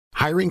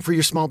Hiring for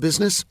your small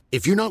business?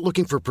 If you're not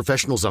looking for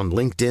professionals on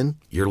LinkedIn,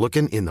 you're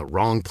looking in the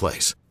wrong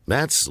place.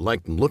 That's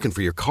like looking for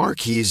your car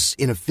keys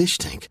in a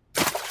fish tank.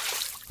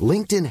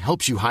 LinkedIn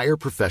helps you hire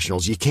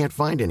professionals you can't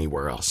find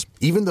anywhere else,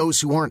 even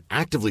those who aren't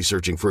actively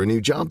searching for a new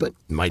job but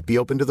might be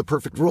open to the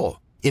perfect role.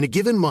 In a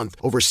given month,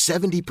 over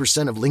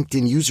 70% of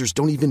LinkedIn users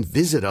don't even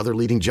visit other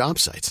leading job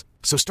sites.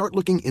 So start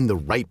looking in the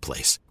right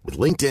place. With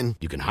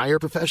LinkedIn, you can hire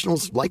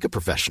professionals like a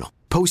professional.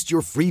 Post your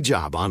free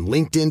job on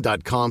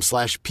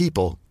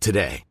linkedin.com/people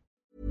today.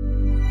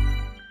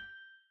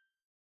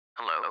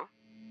 Hello?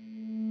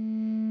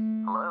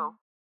 Hello?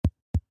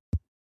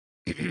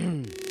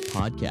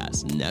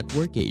 Podcast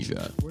Network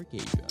Asia.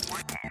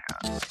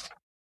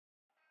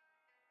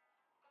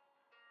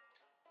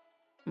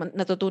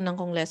 Natutunan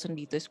kong lesson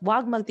dito is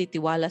huwag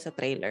magtitiwala sa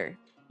trailer.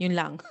 Yun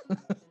lang.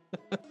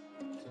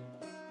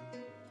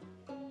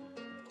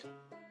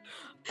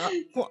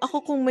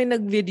 Kung may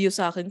nag-video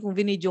sa akin, kung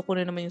video ko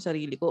na naman yung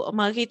sarili ko,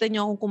 makikita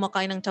niyo akong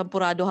kumakain ng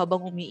champurado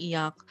habang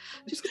umiiyak.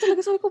 Diyos ko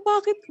talaga, sabi ko,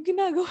 bakit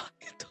ginagawa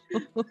ito?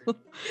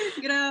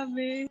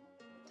 Grabe.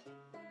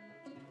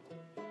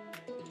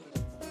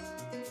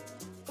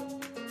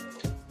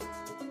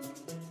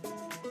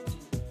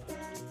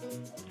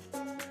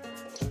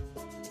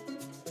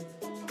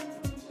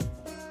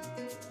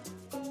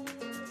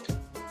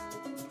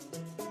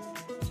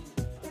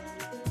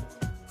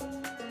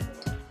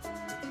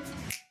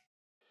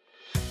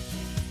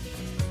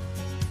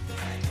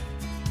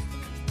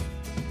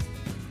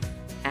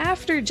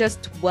 After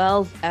just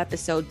 12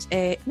 episodes,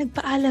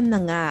 nagpaalam na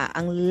nga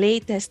ang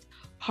latest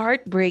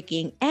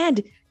heartbreaking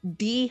and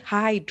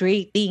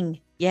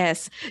dehydrating,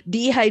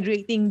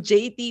 dehydrating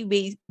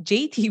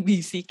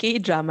JTBC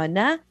K-drama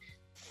na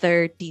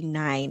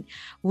 39,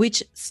 which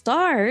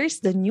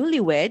stars the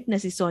newlywed na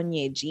si Son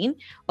Ye-jin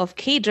of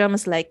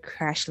K-dramas like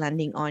Crash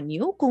Landing on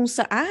You, kung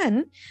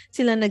saan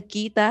sila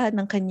nagkita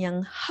ng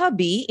kanyang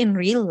hubby in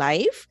real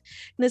life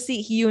na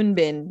si Hyun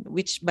Bin,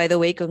 which by the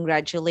way,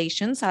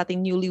 congratulations sa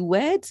ating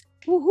newlyweds.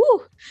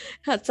 Woohoo!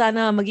 At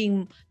sana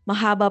maging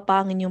mahaba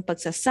pa ang inyong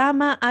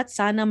pagsasama at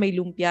sana may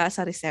lumpia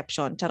sa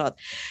reception. Charot.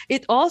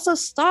 It also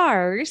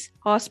stars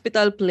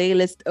Hospital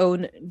Playlist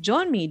own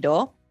John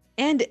Mido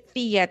and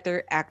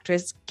theater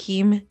actress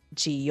Kim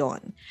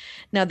Ji-yeon.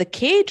 Now, the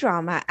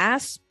K-drama,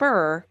 as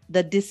per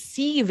the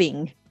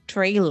deceiving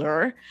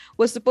trailer,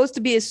 was supposed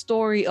to be a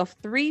story of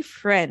three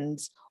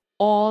friends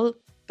all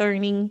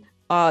turning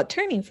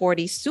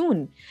 40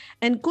 soon.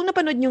 And kung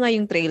napanood nyo nga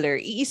yung trailer,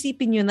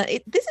 iisipin nyo na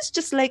this is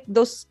just like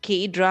those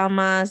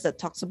K-dramas that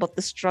talks about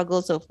the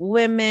struggles of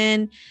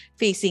women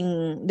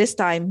facing this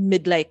time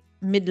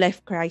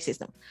midlife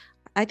crisis. No?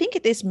 I think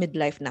it is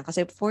midlife na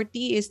kasi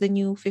 40 is the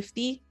new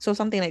 50, so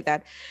something like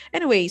that.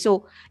 Anyway,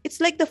 so it's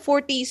like the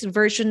 40s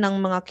version ng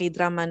mga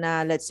K-drama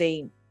na, let's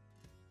say,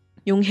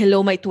 yung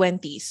Hello My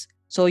 20s.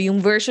 So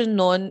yung version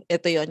nun,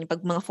 ito yon yung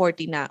pag mga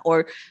 40 na,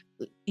 or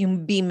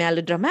yung Be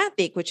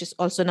Melodramatic, which is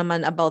also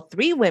naman about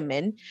three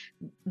women.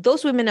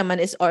 Those women naman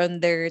is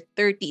on their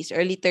 30s,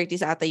 early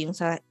 30s ata yung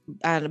sa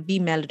Be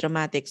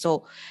Melodramatic.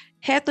 So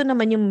heto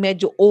naman yung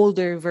medyo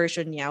older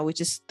version niya, which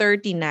is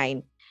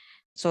 39.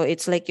 So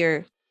it's like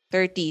your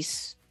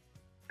 30s,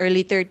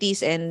 early 30s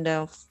and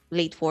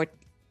late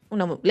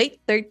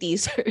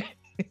 30s,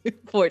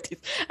 40s.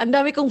 Ang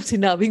dami kong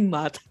sinabing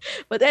math.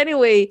 But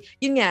anyway,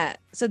 yun nga.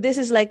 So this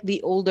is like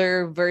the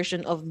older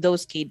version of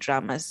those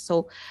K-dramas.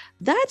 So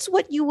that's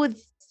what you would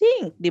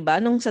think, di ba,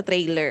 nung sa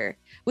trailer.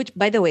 Which,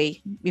 by the way,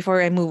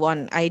 before I move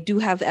on, I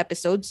do have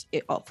episodes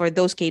for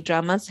those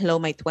K-dramas, Hello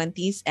My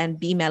 20s and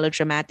Be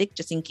Melodramatic,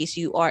 just in case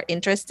you are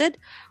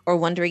interested or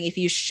wondering if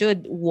you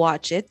should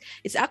watch it.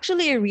 It's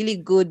actually a really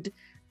good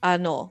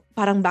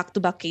parang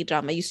back-to-back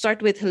K-drama. You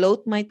start with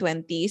Hello My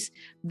 20s,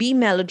 Be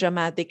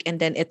Melodramatic,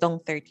 and then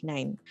itong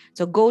 39.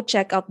 So go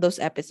check out those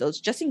episodes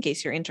just in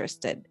case you're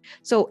interested.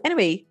 So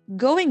anyway,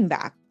 going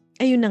back,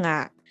 ayun na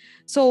nga.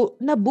 So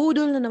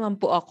nabudol na naman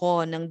po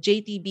ako ng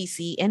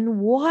JTBC and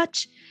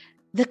watch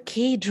the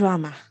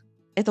K-drama.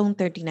 Itong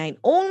 39,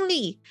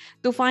 only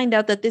to find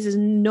out that this is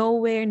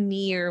nowhere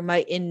near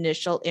my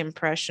initial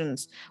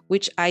impressions,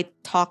 which I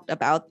talked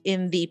about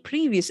in the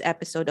previous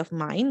episode of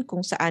mine,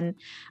 kung saan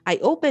I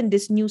opened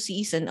this new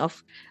season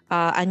of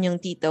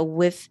Anyong Tita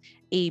with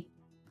a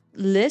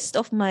list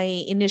of my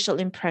initial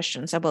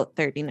impressions about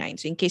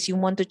 39. So in case you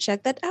want to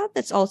check that out,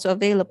 that's also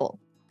available.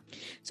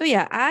 So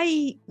yeah,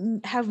 I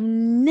have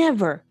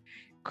never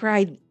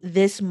cried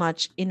this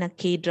much in a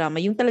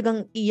K-drama. Yung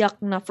talagang iyak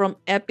na from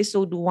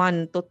episode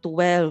 1 to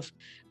 12.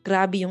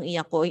 Grabe yung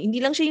iyak ko. Hindi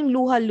lang siya yung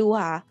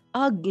luha-luha.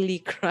 Ugly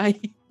cry.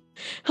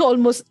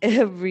 Almost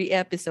every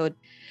episode.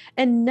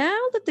 And now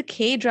that the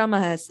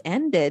K-drama has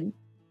ended,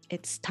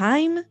 it's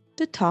time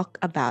to talk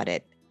about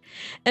it.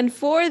 And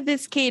for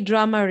this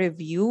K-drama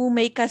review,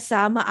 may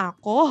kasama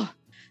ako.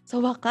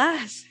 Sa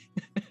wakas.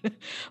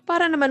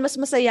 Para naman mas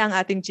masaya ang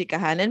ating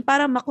chikahan and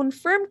para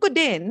ma-confirm ko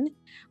din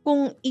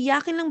kung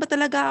iyakin lang ba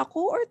talaga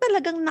ako or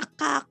talagang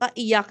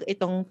nakakaiyak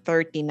itong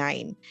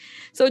 39.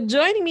 So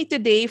joining me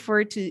today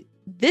for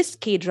this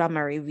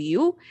K-drama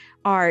review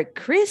are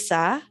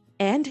Krissa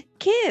and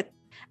Kit.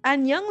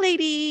 Annyeong,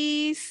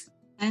 ladies!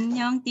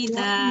 Annyeong,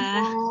 tita.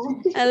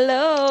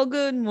 Hello,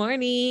 good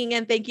morning.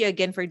 And thank you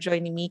again for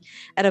joining me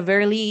at a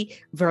very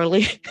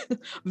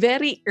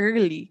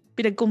early.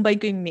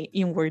 Pinag-combine ko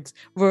yung words.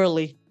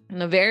 Early.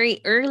 On a very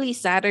early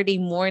Saturday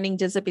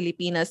morning dyan sa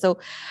Pilipinas. So,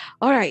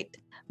 all right.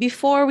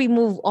 Before we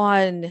move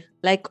on,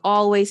 like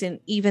always, and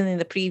even in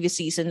the previous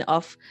season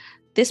of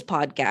this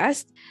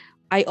podcast,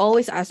 I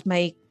always ask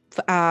my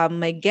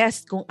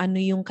guests kung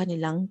ano yung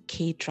kanilang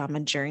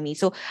K-drama journey.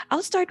 So, I'll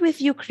start with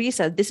you,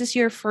 Krisa. This is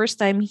your first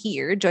time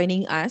here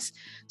joining us.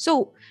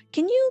 So,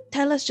 can you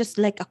tell us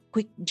just like a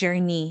quick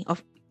journey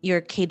of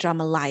your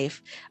K-drama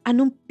life?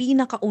 Anong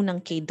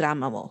pinakaunang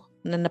K-drama mo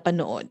na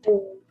napanood?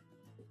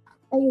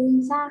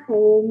 Ayun, sa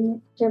akin,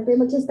 syempre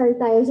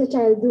mag-start tayo sa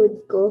childhood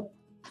ko.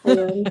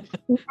 Ayun.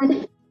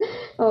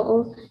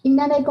 Oo. Yung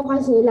nanay ko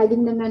kasi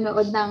laging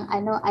nanonood ng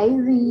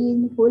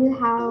Irene, Full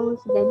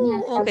House,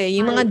 ganyan. Okay,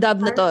 yung mga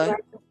dub na to.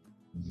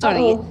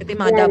 Sorry, ito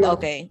yung mga dub,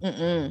 okay.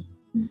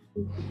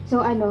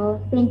 So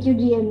thank you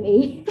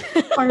GMA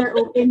for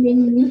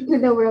opening me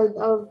to the world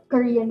of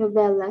Korean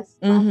novellas.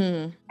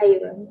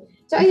 Ayun.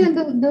 So ayun,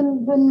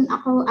 dun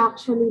ako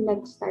actually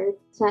nag-start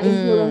sa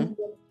influence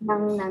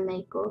ng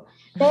nanay ko.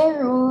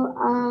 Pero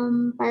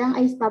parang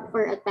I stopped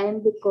for a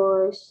time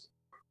because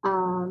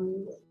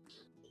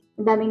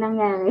daming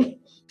nangyari.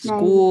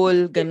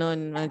 School,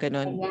 ganun, mga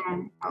ganun.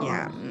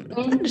 Yeah.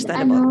 And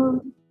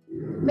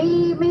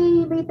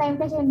may time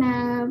kasi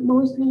na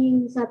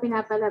mostly sa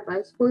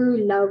pinapalabas,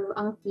 pure love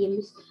ang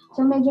themes.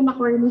 So medyo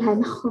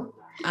makornihan ako.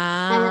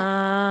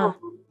 At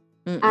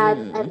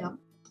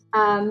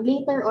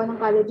later on ng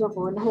college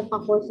ako, nahook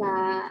ako sa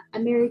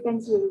American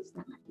series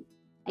naman.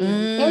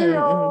 Ayun.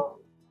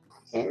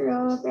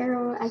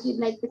 Pero as you'd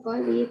like to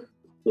call it,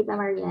 Tita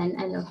Marian,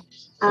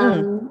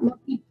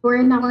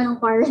 born ako ng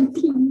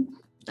quarantine.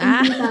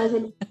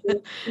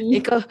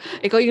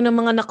 Ikaw yung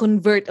mga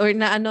na-convert or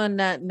na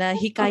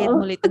hikayat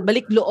mo ulit.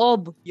 Balik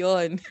loob.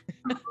 Yun.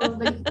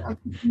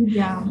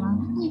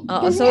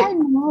 Kasi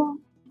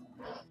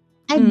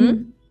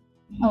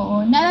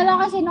naalala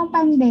kasi nung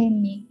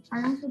pandemic,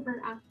 parang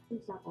super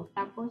active ako.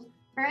 Tapos,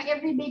 parang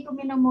everyday ko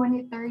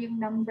minomonitor yung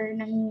number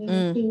ng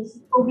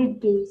COVID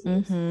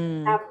cases.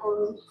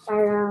 Tapos,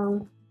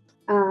 parang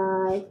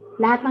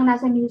lahat ng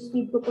nasa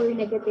newsfeed ko po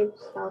yung negative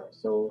stuff.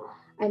 So,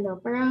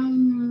 parang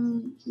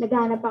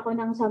naghanap ako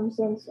ng some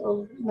sense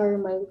of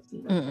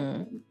normalcy.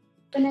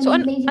 So,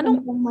 anong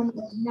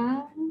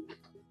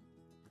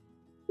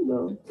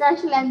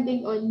Crash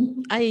Landing on You.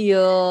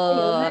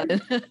 Ayun.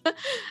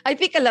 I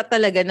think a lot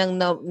talaga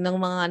ng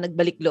mga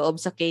nagbalik loob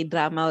sa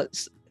K-drama,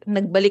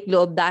 nagbalik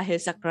loob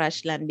dahil sa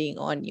Crash Landing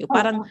on You.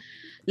 Parang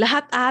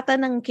lahat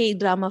ata ng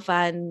K-drama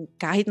fan,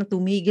 kahit na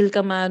tumigil ka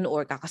man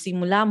or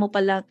kakasimula mo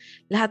pa lang,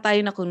 lahat tayo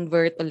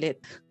na-convert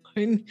ulit.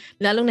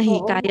 Lalong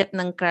nahikayat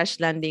ng Crash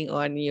Landing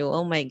on You.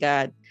 Oh my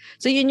God.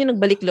 So yun yung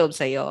nagbalik loob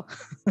sa'yo.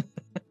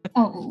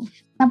 Oo.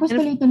 Tapos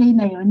tuloy-tuloy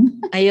na yun.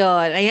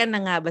 Ayan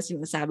na nga ba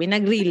sinasabi?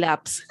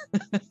 Nag-relapse.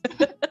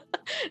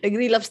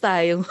 Nag-relapse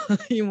tayo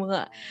yung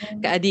mga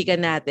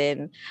kaadikan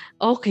natin.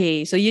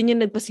 Okay, so yun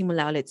yung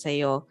nagpasimula ulit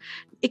sa'yo.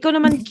 Ikaw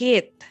naman,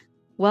 Kit.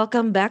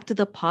 Welcome back to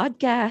the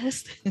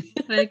podcast.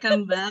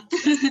 Welcome back.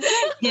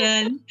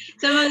 Yan.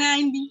 Sa mga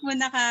hindi po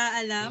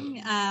nakaalam,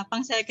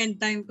 pang second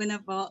time ko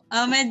na po.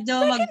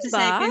 Medyo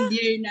mag-second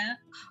year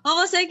na.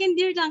 Oo, second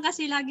year lang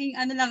kasi laging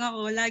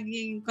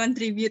laging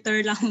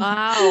contributor lang.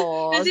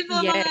 Wow. Kasi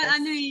po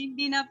mga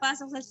hindi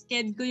napasok sa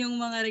schedule ko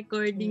yung mga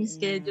recording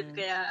schedule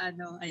kaya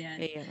ayan.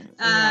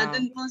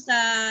 Dun po sa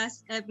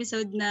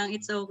episode ng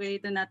It's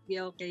Okay to Not Be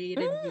Okay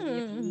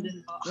review.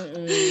 Dun po.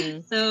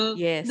 So,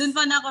 dun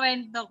po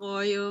nakwento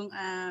ko yung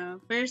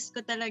first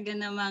ko talaga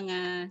na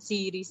mga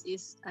series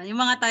is yung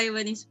mga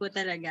Taiwanese po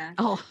talaga.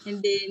 And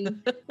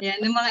then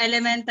yung mga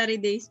elementary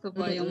days ko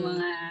po yung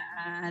mga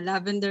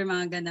Lavender,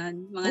 mga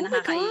ganon, mga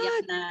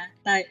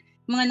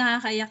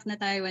nakakaiyak na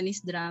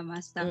Taiwanese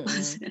dramas.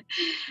 Tapos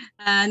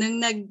nung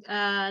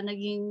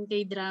naging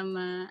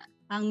K-drama,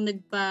 ang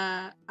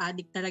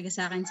nagpa-addict talaga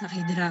sa akin sa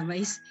K-drama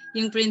is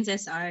yung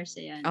Princess Ars.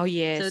 Ayan. Oh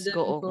yes,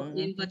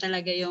 yun po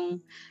talaga yung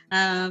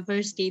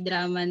first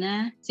K-drama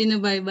na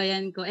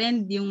sinubaybayan ko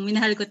and yung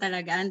minahal ko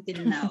talaga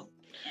until now.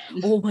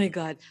 Oh my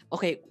God.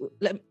 Okay.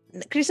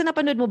 Krista,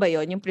 napanood mo ba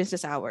yon yung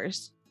Princess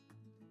Hours?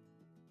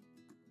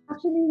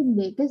 Actually,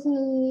 hindi. Kasi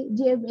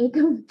GMA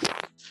ko.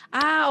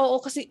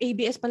 Oo. Kasi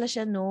ABS pala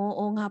siya, no?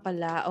 Oo nga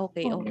pala.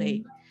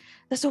 Okay.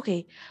 That's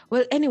okay.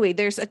 Well, anyway,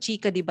 there's a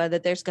chika, diba,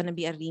 that there's gonna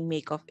be a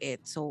remake of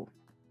it. So,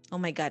 oh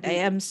my God.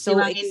 I am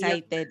so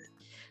excited.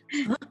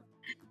 Huh?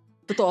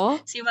 Totoo?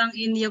 Si Wang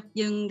In-yup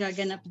yung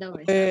gaganap daw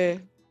eh.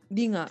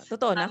 Di nga.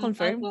 Totoo na?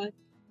 Confirm?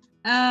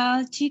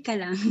 Chika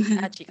lang.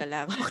 Chika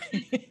lang.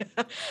 Okay.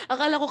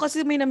 Akala ko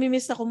kasi may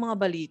namimiss akong mga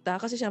balita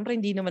kasi syempre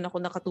hindi naman ako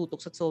nakatutok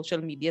sa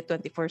social media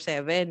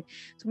 24/7.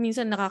 So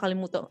minsan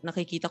nakakalimutan,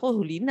 nakikita ko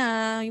huli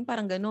na, yung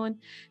parang ganun.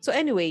 So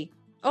anyway,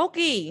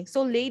 okay.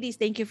 So ladies,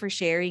 thank you for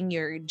sharing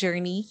your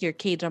journey, your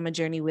K-drama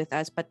journey with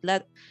us. But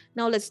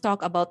now let's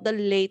talk about the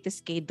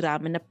latest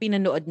K-drama na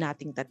pinanood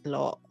nating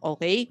tatlo.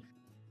 Okay?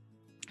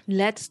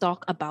 let's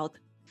talk about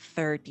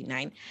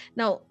 39.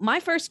 Now, my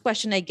first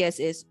question, I guess,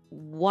 is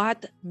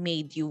what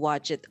made you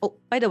watch it? Oh,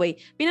 by the way,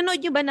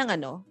 pinanood nyo ba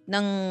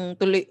ng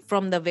tuloy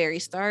from the very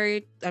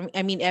start?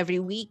 I mean, every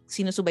week,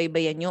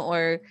 sinusubaybayan nyo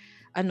or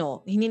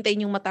hinintay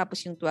nyo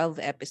matapos yung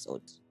 12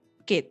 episodes?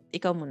 Kit,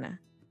 ikaw muna.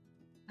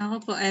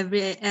 Ako po,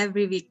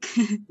 every week,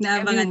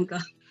 naabangan ko.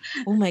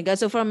 Oh my God.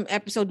 So from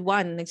episode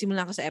 1,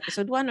 nagsimula ka sa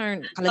episode 1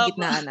 or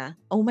kalagitnaan na?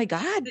 Oh my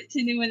God.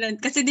 Sinimulan.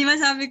 Kasi di ba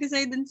sabi ko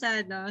sa'yo dun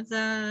sa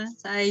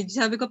IG,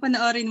 sabi ko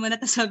panoorin mo na,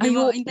 tapos sabi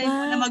mo, hintayin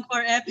mo na mag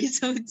 4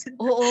 episodes.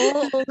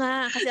 Oo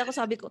nga. Kasi ako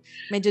sabi ko,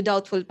 medyo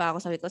doubtful pa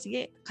ako. Sabi ko,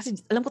 sige, kasi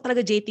alam ko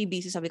talaga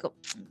JTBC, sabi ko,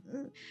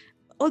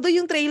 although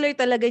yung trailer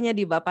talaga niya,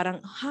 di ba,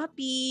 parang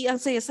happy, ang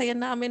saya-saya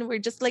namin,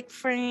 we're just like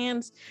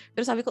friends.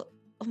 Pero sabi ko,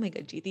 oh my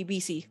God,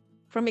 JTBC.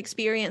 From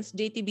experience,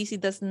 JTBC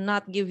does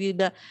not give you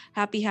the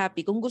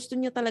happy-happy. Kung gusto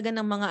niyo talaga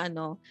ng mga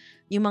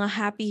yung mga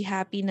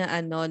happy-happy na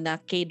na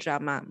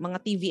K-drama, mga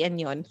TVN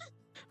yon.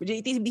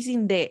 JTBC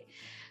hindi.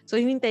 So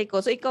hinintay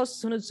ko. So ikaw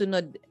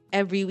sunod-sunod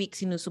every week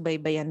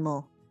sinusubaybayan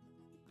mo.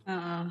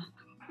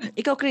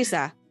 Ikaw Chris,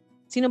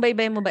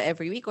 sinubaybayan mo ba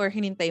every week or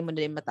hinintay mo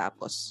din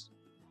matapos?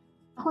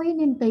 Ako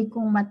hinintay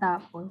kong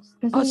matapos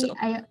kasi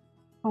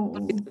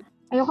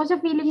ayoko sa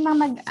feeling na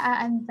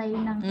mag-aantay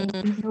ng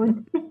episode.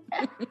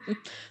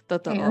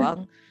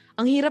 Totoo.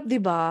 Ang hirap,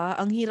 'di ba?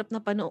 Ang hirap na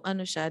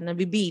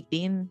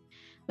nabibitin.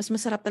 Mas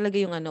masarap talaga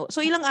yung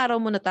So ilang araw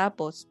mo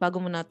natapos bago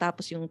mo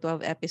natapos yung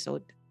 12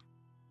 episode?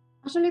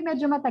 Actually,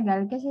 medyo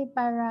matagal kasi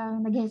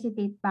parang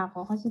nag-hesitate pa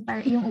ako kasi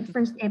yung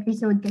first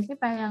episode kasi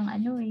parang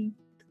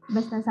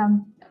basta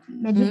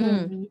medyo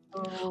heavy.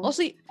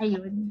 So,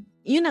 ayun.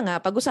 Yun na nga,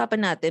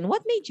 pag-usapan natin,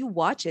 what made you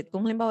watch it?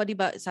 Kung halimbawa, 'di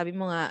ba, sabi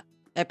mo nga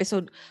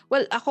episode,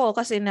 well, ako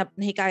kasi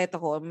nahikayat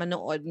ako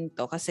manood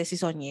nito kasi si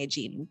Sonia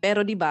Jean.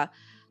 Pero 'di ba,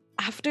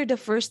 after the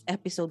first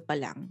episode pa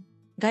lang,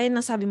 gaya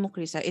ng sabi mo,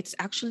 Krisa, it's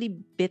actually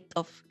bit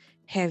of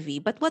heavy.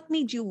 But what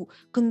made you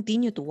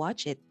continue to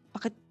watch it?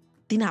 Bakit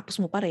tinapos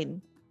mo pa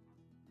rin?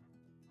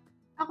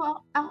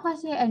 Ako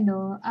kasi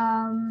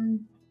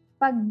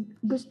pag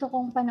gusto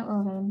kong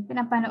panoorin,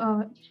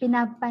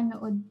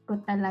 pinapanood ko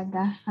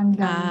talaga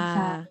hanggang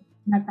sa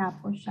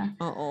natapos siya.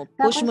 Oo,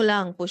 push mo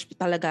lang, push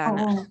talaga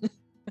na.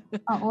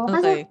 Oo,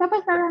 kasi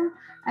tapos parang,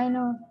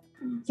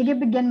 sige,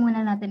 bigyan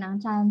muna natin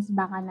ang chance,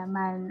 baka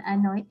naman,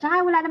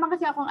 tsaka wala naman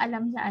kasi akong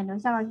alam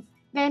sa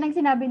gaya ng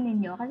sinabi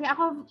ninyo, kasi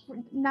ako,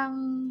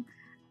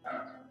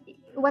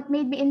 what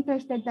made me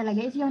interested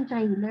talaga is yung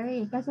trailer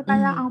kasi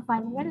parang ang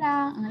fun niya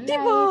lang, ang light.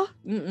 Diba?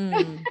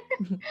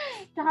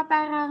 Tsaka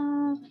parang,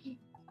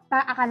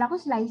 akala ko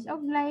slice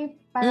of life,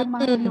 parang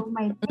mga low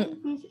my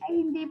 20s, ay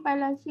hindi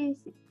pala sis,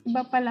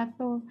 iba pala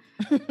to.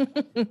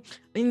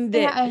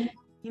 Hindi. Kaya,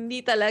 hindi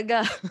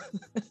talaga.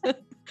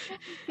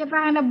 Kaya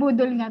parang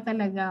nabudol nga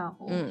talaga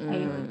ako.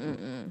 Ayun.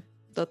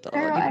 Totoo,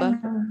 diba?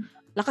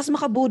 Lakas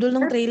makabudol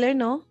ng trailer,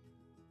 no?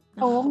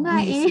 Oo nga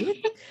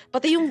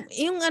Pati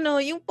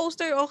yung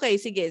poster, okay,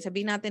 sige,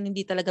 sabihin natin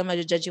hindi talaga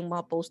ma-judge yung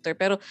mga poster,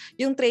 pero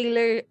yung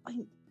trailer,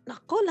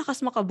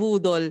 lakas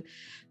makabudol.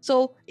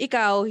 So,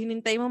 ikaw,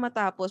 hinintay mo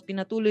matapos,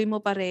 pinatuloy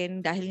mo pa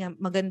rin dahil nga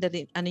maganda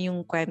din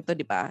yung kwento,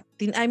 di ba?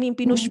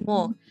 Pinush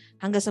mo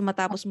hanggang sa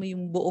matapos mo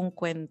yung buong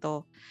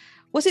kwento.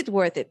 Was it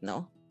worth it,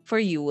 no? For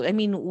you? I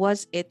mean,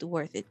 was it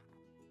worth it?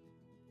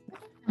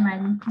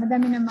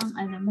 Madami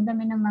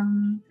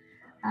namang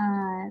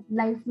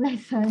life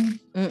lessons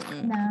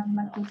na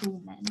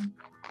matutunan.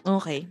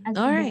 Okay.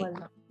 All right.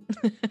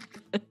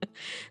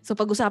 So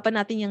pag-usapan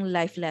natin yung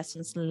life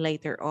lessons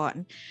later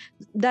on.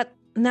 That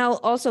now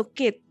also,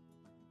 Kit,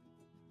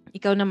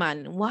 ikaw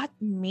naman, what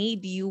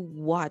made you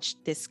watch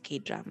this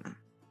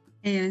K-drama?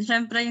 Ayun,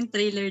 syempre yung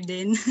trailer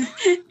din.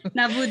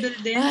 Nabudol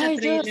din sa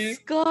trailer.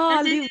 Diyos ko,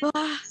 kasi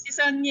diba? Si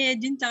Sonia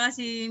Jean tsaka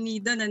si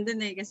Mido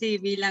nandun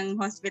kasi bilang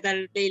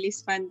hospital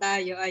playlist fan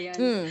tayo,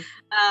 ayan.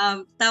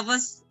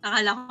 Tapos,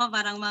 akala ko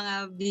parang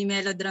mga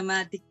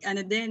B-melodramatic,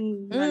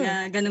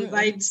 mga ganung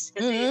vibes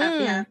kasi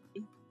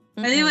happy-happy.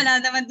 Kasi wala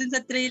naman dun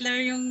sa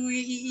trailer yung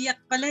iiyak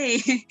pala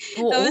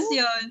Tapos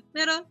yun.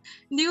 Pero,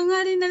 hindi ko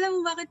nga rin alam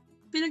bakit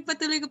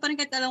pinagpatuloy ko pa rin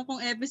kahit alam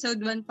kong episode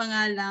 1 pa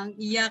nga lang,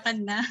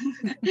 iyakan na.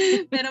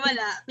 Pero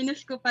wala,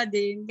 pinush ko pa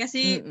din.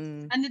 Kasi,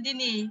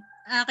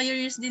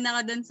 curious din ako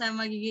dun sa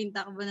magiging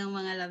takbo ng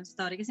mga love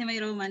story. Kasi may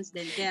romance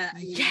din. Kaya,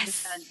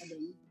 yes!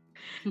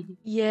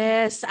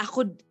 Yes!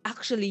 Ako,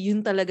 actually,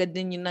 yun talaga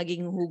din yung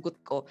naging hugot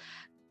ko.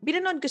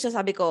 Pinanood ko siya,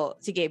 sabi ko,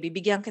 sige,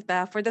 bibigyan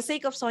kita for the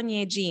sake of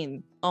Sonia Jean.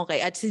 Okay,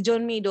 at si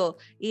John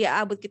Mido,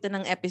 iaabot kita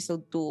ng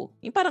episode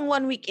 2. Yung parang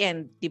one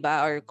weekend,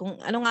 diba? Or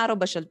kung anong araw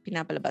ba siya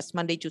pinapalabas?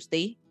 Monday,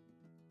 Tuesday?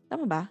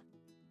 Tama ba?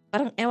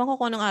 Parang ewan ko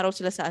kung anong araw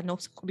sila sa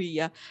sa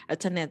Korea at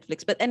sa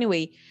Netflix. But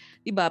anyway,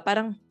 diba?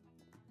 Parang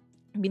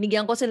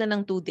binigyan ko sila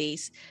ng 2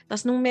 days.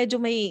 Tapos nung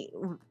medyo may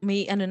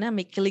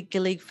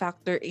kilig-kilig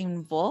factor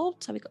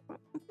involved, sabi ko,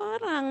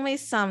 parang may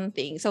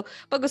something. So,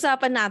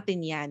 pag-usapan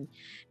natin yan.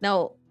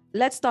 Now,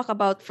 let's talk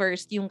about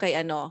first yung kay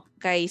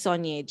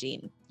Sonia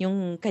Jean,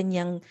 yung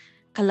kanyang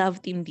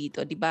ka-love team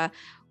dito, 'di ba?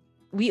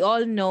 we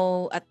all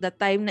know at the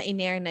time na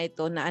in-air na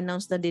ito,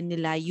 na-announce na din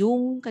nila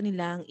yung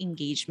kanilang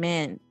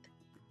engagement.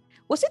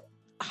 Was it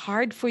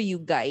hard for you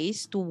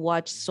guys to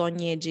watch Son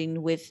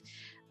Ye-jin with,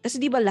 kasi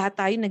di ba lahat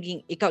tayo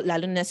naging, ikaw,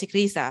 lalo na si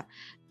Krisa,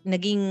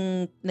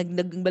 naging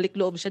balik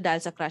loob siya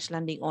dahil sa Crash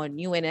Landing on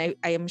You, and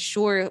I am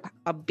sure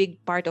a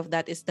big part of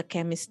that is the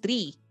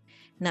chemistry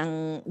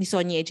ni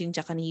Son Ye-jin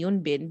tsaka ni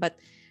Yoonbin. But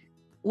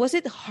was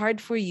it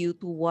hard for you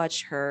to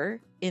watch her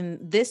in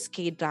this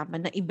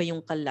K-drama na iba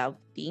yung ka-love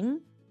team?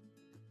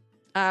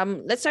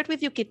 Let's start with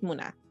you, Kit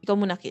muna. Ikaw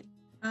muna, Kit.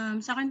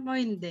 Sa akin po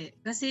hindi.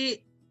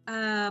 Kasi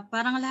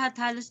parang lahat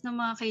halos ng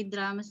mga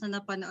K-dramas na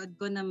napanood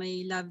ko na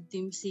may love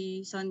team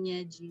si Son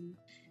Ye-jin,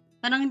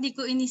 parang hindi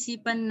ko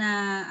inisipan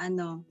na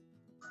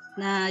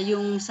na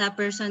yung sa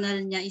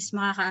personal niya is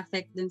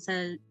makaka-affect dun sa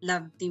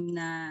love team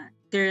na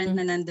current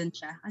na nandun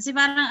siya. Kasi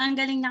parang ang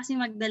galing niya kasi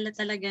magdala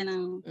talaga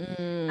ng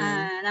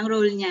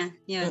role niya.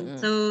 Yun.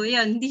 So,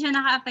 yun, hindi siya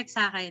naka-affect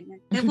sa akin.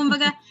 Kaya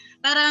kumbaga,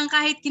 parang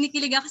kahit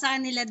kinikilig ako sa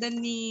kanila doon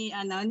ni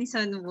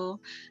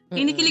Sunwoo,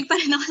 kinikilig pa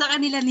rin ako sa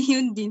kanila ni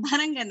Yoonbin.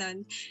 Parang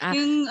ganon.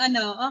 Yung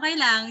okay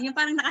lang. Yung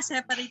parang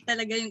nakaseparate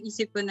talaga yung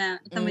isip ko na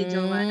ito may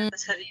jowa na to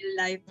sa real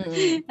life.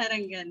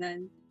 Parang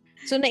ganon.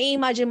 So,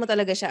 na-imagine mo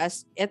talaga siya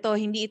as,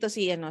 hindi ito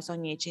si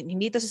Son Ye-jin.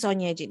 Hindi ito si Son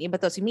Ye-jin. Iba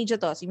to. Si Mijo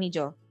to. Si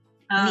Mijo.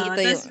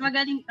 Tapos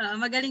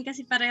magaling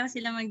kasi pareho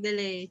sila magdala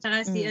eh.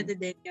 Tsaka si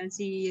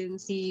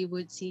si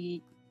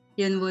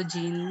Yoon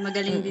Woo-jin.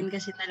 Magaling din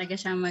kasi talaga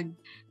siya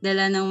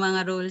magdala ng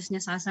mga roles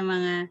niya sa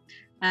mga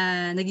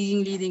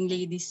nagiging leading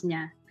ladies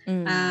niya.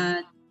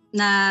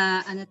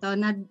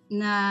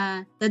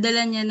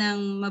 Dadala niya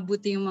ng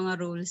mabuti yung mga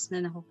roles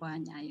na nakukuha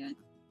niya. Yun.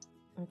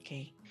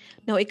 Okay.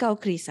 Now, ikaw,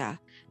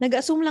 Krisa,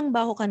 nag-assume lang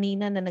ba ako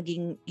kanina na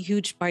naging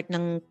huge part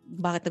ng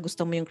bakit na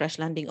gusto mo yung Crash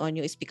Landing on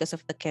You is because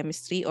of the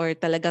chemistry, or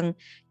talagang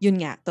yun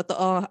nga,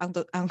 totoo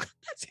ang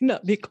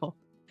sinabi ko?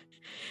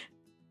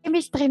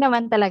 Chemistry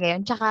naman talaga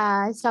yun,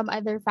 tsaka some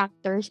other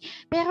factors.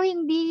 Pero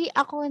hindi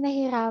ako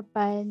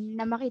nahirapan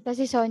na makita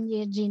si Son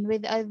Ye-jin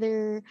with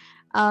other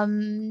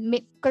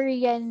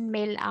Korean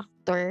male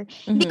actor.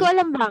 Hindi ko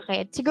alam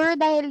bakit. Siguro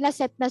dahil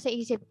na-set na sa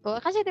isip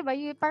ko. Kasi diba,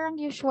 parang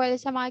usual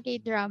sa mga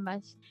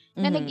K-dramas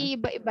na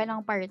nag-iiba-iba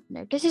ng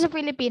partner. Kasi sa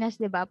Pilipinas,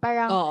 diba,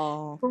 parang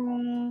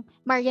kung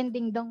Marian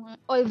Ding Dong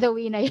all the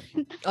way na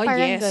yun.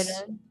 Parang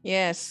ganun.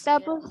 Yes.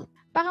 Tapos,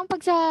 parang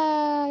pag sa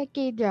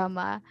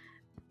K-drama,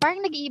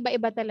 parang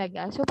nag-iiba-iba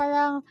talaga. So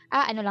parang,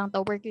 lang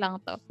to, work lang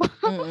to.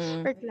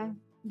 Work lang.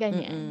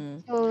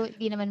 Ganyan. So,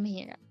 di naman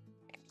mahirap.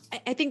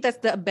 I think that's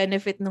the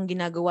benefit ng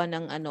ginagawa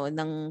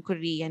ng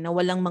Korea na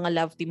walang mga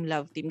love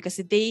team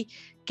kasi they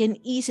can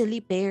easily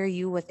pair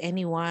you with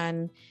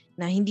anyone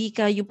na hindi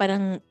ka yung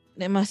parang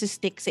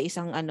masistick sa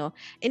isang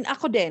And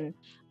ako din,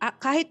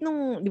 kahit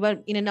nung, di ba,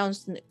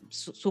 in-announce,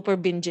 super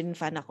Binjin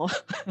fan ako.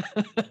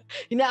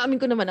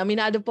 Inaamin ko naman,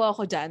 aminado po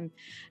ako dyan,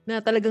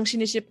 na talagang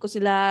siniship ko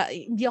sila.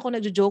 Hindi ako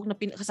nagjo-joke na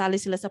kasali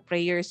sila sa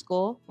prayers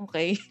ko.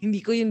 Okay?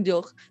 Hindi ko yung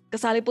joke.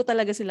 Kasali po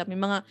talaga sila. May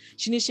mga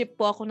siniship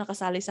po ako na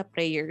kasali sa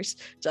prayers.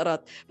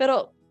 Charot.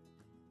 Pero,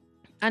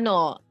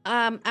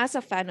 as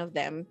a fan of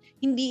them,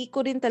 hindi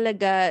ko rin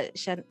talaga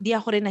di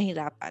ako rin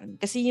nahirapan.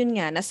 Kasi yun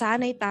nga,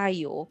 nasanay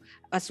tayo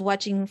as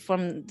watching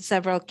from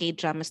several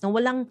K-dramas na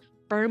walang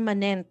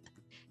permanent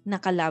na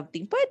ka-love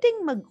team.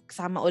 Pwedeng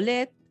magsama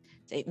ulit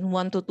in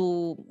 1 to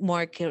 2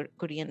 more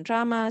Korean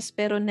dramas,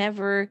 pero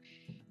never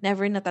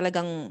na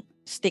talagang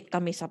stick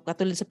kami sa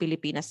katulad sa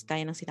Pilipinas,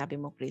 kaya ng sinabi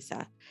mo,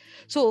 Krisa.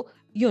 So,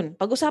 yun,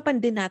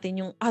 pag-usapan din natin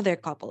yung other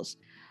couples.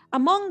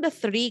 Among the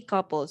 3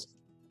 couples,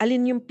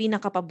 alin yung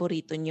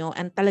pinaka-paborito nyo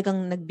and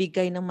talagang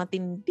nagbigay ng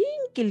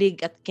matinding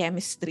kilig at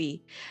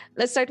chemistry?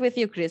 Let's start with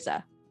you,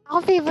 Krisa.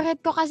 Ako,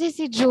 favorite ko kasi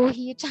si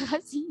Joohee, tsaka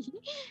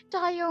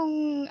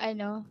yung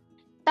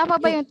tama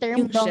ba yung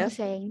term?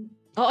 Dongseng?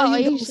 Oo,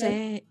 yung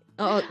Dongseng.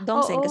 Oo,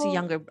 Dongseng kasi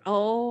younger.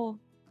 Oo.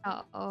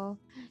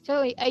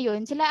 So,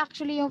 ayun, sila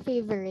actually yung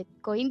favorite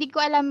ko. Hindi ko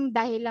alam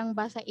dahil lang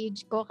ba sa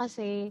age ko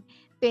kasi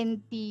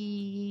 20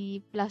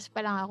 plus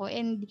pa lang ako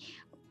and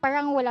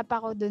parang wala pa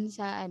ako dun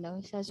sa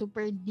sa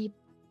super deep.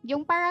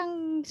 Yung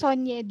parang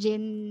Son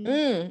Ye-jin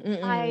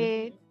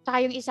tsaka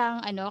yung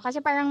isang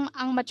kasi parang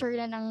ang mature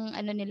na ng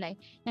nila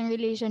ng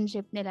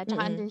relationship nila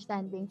tsaka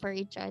understanding for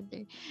each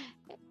other.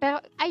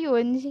 Pero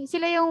ayun,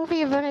 sila yung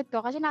favorite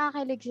ko kasi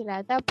nakakakilig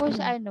sila. Tapos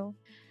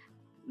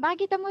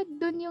makikita mo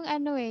dun yung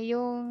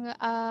yung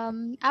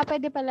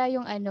pwede pala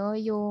yung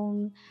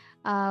yung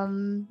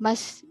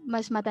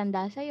mas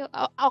matanda sa'yo.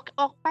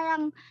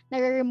 Parang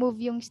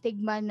nare-remove yung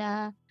stigma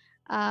na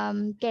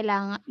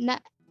kailangan na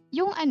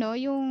yung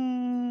yung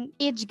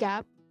age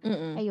gap.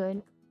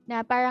 Ayun.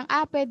 Na parang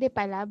pwede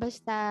pala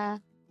basta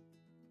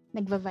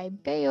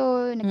nagva-vibe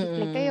kayo,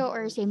 nag-click kayo,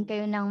 or same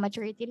kayo ng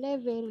maturity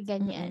level,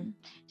 ganyan.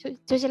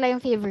 So sila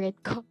yung favorite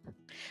ko.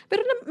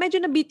 Pero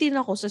medyo nabitin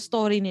ako sa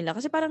story nila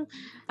kasi parang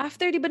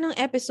after, di ba, ng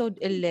episode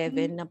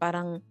 11 na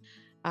parang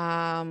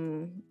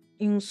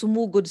yung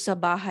sumugod sa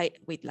bahay,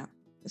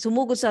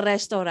 sumugod sa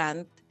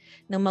restaurant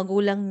ng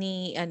magulang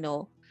ni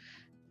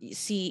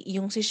si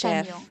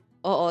chef. Sanyong.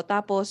 Oo,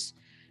 tapos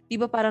di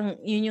ba parang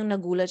yun yung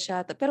nagulat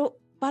siya. Pero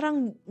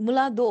parang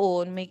mula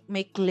doon,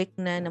 may click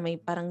na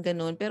may parang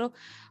ganun. Pero,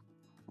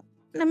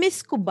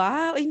 na-miss ko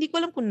ba? Hindi ko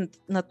alam kung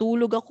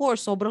natulog ako or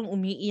sobrang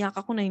umiiyak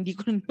ako na hindi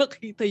ko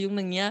nakita yung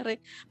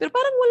nangyari. Pero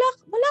parang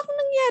wala akong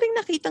nangyaring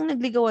nakitang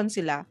nagligawan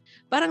sila.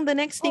 Parang the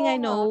next thing I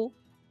know,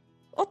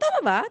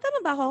 tama ba? Tama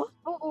ba ako?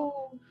 Oo.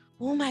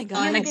 Oh my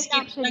God.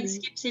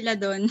 Nag-skip sila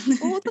doon.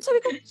 Tapos sabi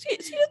ko,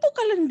 sino to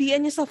kalandian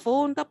niya sa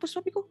phone? Tapos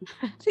sabi ko,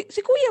 si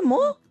kuya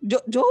mo?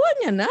 Jowa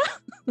niya na?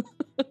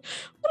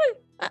 Parang,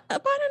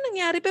 paano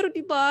nangyari? Pero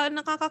diba,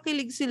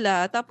 nakakakilig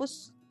sila.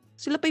 Tapos,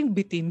 sila pa yung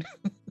bitin.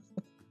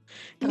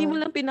 Hindi mo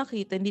lang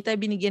pinakita. Hindi tayo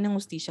binigyan ng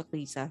hustisya,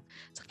 Krisa.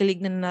 Sa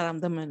kilig na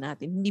naramdaman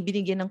natin. Hindi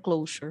binigyan ng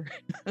closure.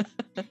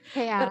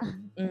 Kaya.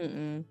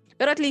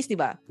 Pero at least,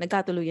 diba,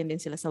 nagkatuluyan din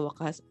sila sa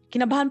wakas.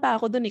 Kinabahan pa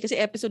ako dun kasi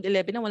episode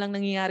 11 na walang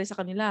nangyayari sa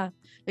kanila.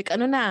 Like,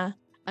 ano na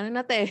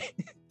te?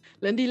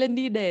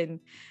 Landi-landi din.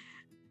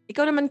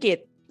 Ikaw naman,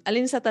 Kit,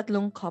 alin sa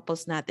tatlong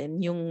couples natin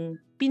yung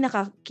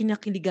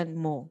pinaka-kinakiligan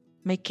mo,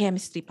 may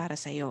chemistry para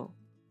sa'yo?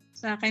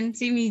 Sa akin,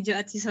 si Mijo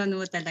at si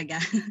Sunwoo talaga.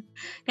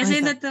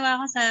 Kasi natuwa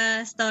ako sa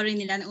story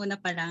nila na una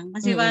pa lang.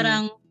 Kasi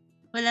parang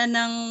wala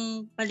nang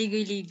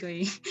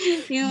paligoy-ligoy.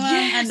 Yung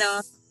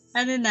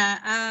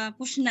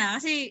push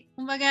na. Kasi,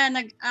 kumbaga,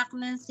 nag-act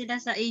na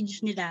sila sa age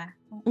nila.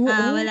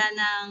 Wala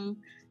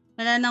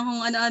nang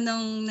kung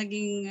ano-anong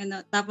naging,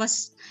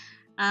 Tapos,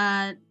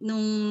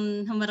 nung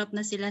humarap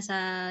na sila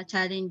sa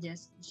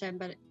challenges,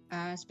 syempre,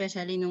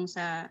 especially nung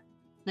sa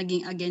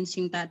naging against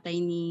yung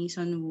tatay ni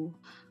Sunwoo,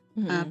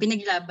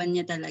 pinaglaban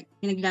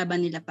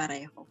nila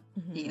pareho.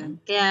 Yun.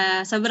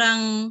 Kaya,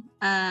 sobrang,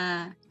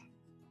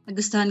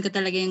 nagustuhan ko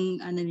talaga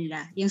yung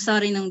yung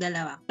story ng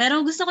dalawa.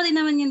 Pero gusto ko din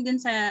naman yun dun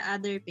sa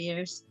other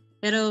pairs.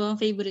 Pero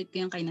favorite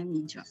ko yung kay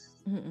Namidjo.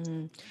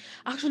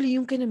 Actually,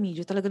 yung kay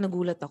Namidjo, talaga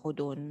nagulat ako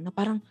doon. Na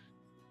parang,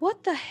 what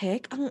the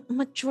heck? Ang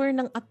mature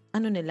ng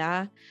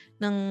nila,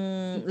 ng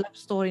love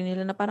story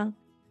nila na parang,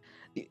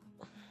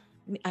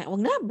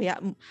 wag na,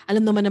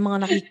 alam naman ng mga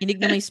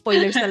nakikinig na may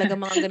spoilers talaga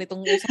mga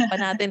ganitong usapan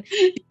natin.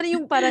 Di ba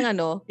yung parang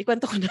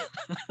ikwento ko na.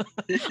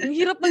 Ang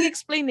hirap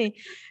mag-explain eh.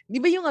 Di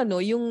ba yung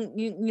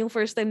yung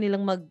first time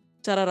nilang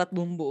mag-chararat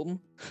boom boom?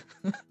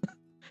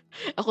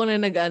 Ako na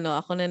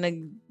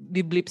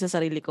nag-biblip sa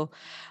sarili ko.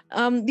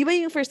 Di ba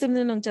yung first time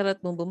nilang chararat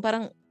boom boom,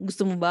 parang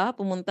gusto mo ba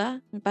pumunta?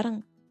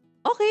 Parang,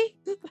 okay.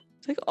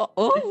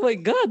 Oh my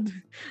God.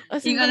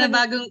 As yung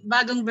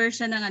bagong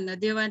version ng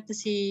do you want to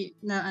see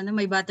na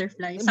may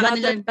butterfly? Sa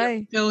kanila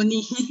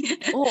brownie.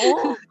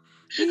 Oo.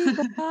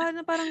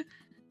 Na parang,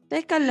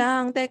 teka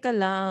lang.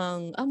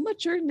 Ang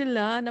mature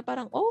nila na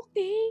parang,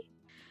 okay.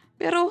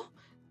 Pero,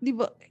 di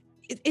ba,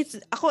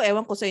 ako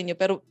ewan ko sa inyo,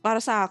 pero para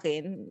sa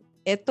akin,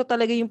 ito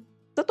talaga yung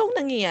totoong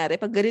nangyayari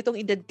pag ganitong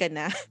edad ka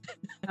na.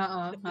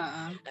 Oo.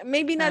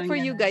 Maybe not for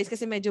you guys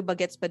kasi medyo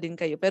bagets pa din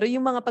kayo. Pero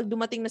yung mga pag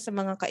dumating na sa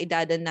mga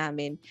kaedadan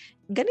namin,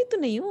 ganito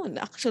na yun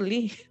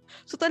actually.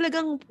 So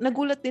talagang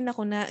nagulat din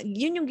ako na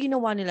yun yung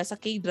ginawa nila sa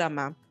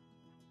K-drama.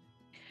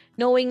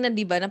 Knowing na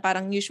diba na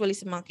parang usually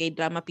sa mga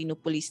K-drama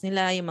pinupulis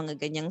nila yung mga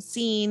ganyang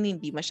scene,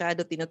 hindi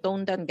masyado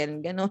tinotone down,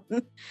 ganon.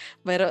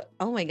 Pero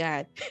oh my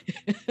God.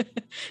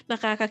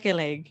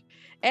 Nakakakilig.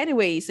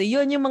 Anyway, so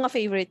yun yung mga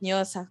favorite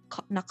nyo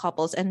na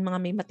couples and mga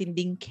may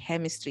matinding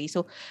chemistry.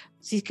 So,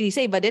 si Krisa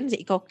iba din, si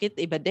ikaw Kit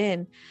iba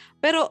din.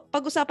 Pero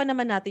pag-usapan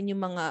naman natin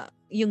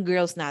yung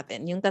girls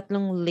natin, yung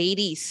tatlong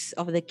ladies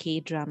of the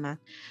K-drama.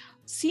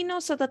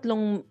 Sino sa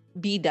tatlong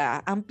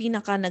bida ang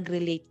pinaka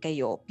nag-relate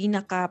kayo?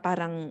 Pinaka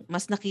parang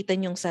mas nakita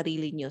nyong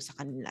sarili nyo sa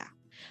kanila?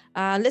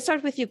 Let's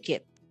start with you,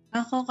 Kit.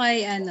 Ako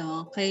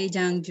kay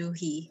Jang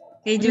Joo-hee.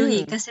 Kay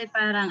Joo-hee kasi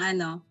parang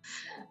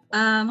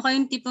ako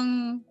yung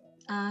tipong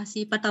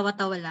si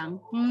patawa-tawa lang.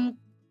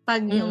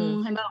 Pag yung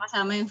halimbawa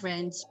kasama yung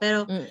friends.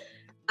 Pero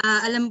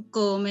alam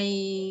ko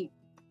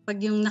pag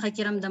yung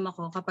nakikiramdam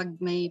ako kapag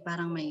may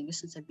parang may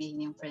gusto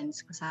sabihin yung friends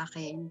ko sa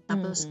akin.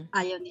 Tapos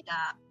ayaw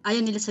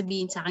nila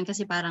sabihin sa akin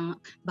kasi parang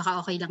baka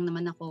okay lang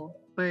naman ako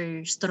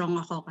or strong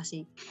ako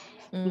kasi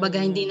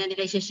baga hindi na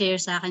nila i-share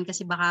sa akin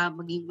kasi baka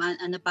maging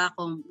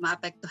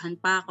maapektuhan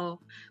pa ako.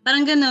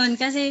 Parang ganoon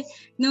kasi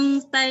nung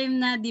time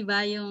na 'di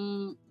ba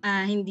yung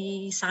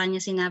hindi sa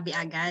kanya sinabi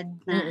agad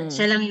na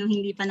siya lang yung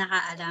hindi pa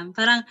nakaalam.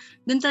 Parang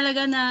doon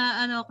talaga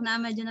na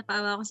medyo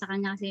napaawa ako sa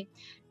kanya kasi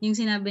yung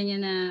sinabi niya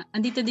na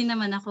andito din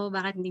naman ako,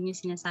 bakit hindi niyo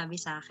sinasabi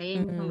sa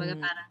akin? Kumbaga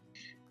parang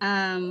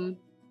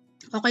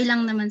okay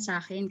lang naman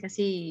sa akin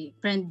kasi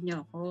friend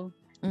niyo ako.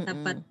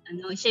 Dapat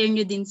share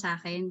niyo din sa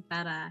akin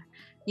para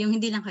yung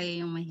hindi lang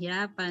kayo yung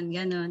mahirapan,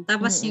 gano'n.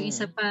 Tapos yung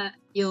isa pa,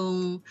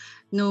 yung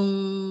nung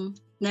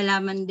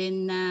nalaman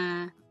din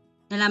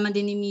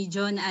ni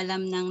Mijo na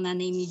alam ng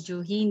nanay ni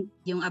Joo-hee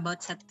yung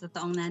about sa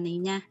totoong nanay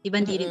niya.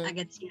 Diba hindi rin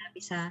agad sinabi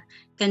sa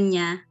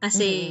kanya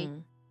kasi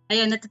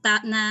ayun,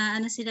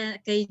 sila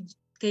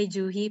kay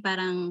Joo-hee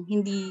parang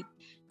hindi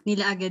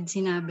nila agad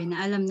sinabi na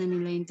alam na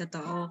nila yung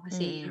totoo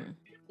kasi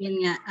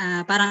yun nga,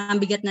 parang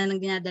ang bigat na ng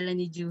dinadala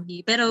ni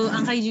Joo-hee. Pero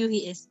ang kay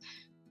Joo-hee is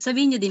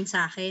sabihin niyo din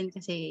sa akin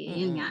kasi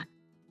yun nga.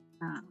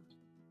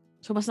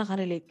 So, mas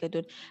nakarelate ka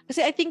dun.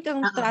 Kasi I think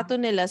ang trato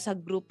nila sa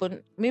grupo,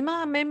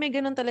 may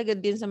ganun talaga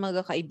din sa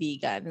mga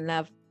kaibigan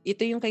na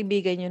ito yung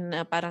kaibigan nyo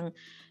na parang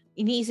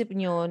iniisip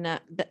nyo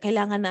na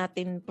kailangan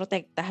natin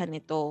protektahan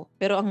ito.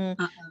 Pero ang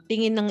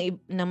tingin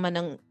naman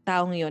ng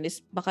taong yon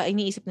is baka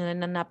iniisip nila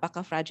na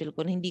napaka-fragile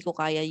ko na hindi ko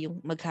kaya yung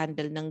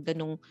mag-handle ng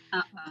ganung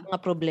mga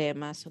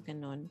problema. So,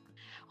 ganun.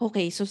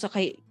 Okay, so sa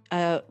kay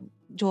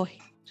Joy.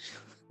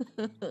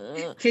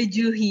 Kay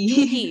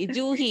Juhi.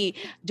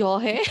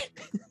 Johe?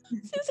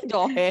 Sino si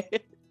Johe?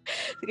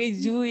 Kay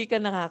Juhi ka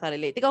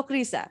nakaka-relate. Ikaw,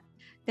 Krisa,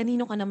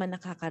 kanino ka naman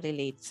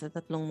nakaka-relate sa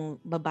tatlong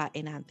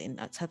babae natin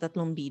at sa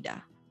tatlong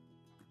bida?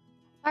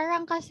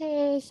 Parang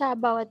kasi sa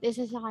bawat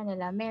isa sa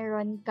kanila,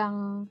 meron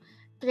kang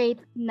trait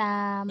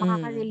na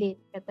makaka-relate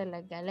ka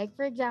talaga. Like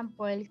for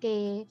example,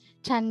 kay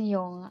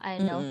Chanyong,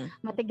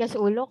 matigas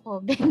ulo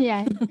ko,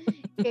 ganyan.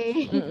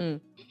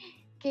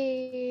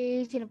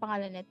 Kay sino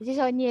pangalan nito? Si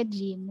Sonia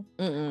Jean.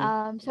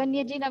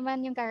 Sonia Jean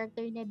naman yung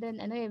character niya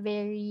doon,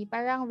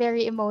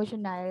 very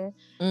emotional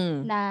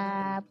na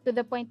to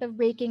the point of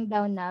breaking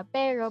down na,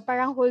 pero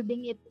parang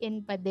holding it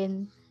in pa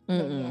din.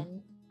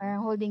 Ganyan.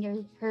 Parang holding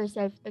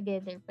herself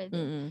together pa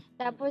din.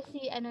 Tapos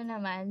si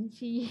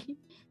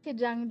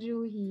Jang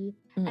Joo-hee,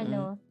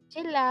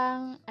 chill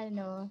lang,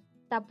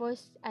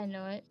 tapos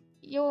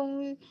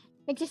yung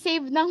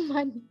nagsisave ng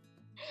money.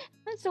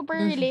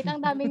 Super relate. Ang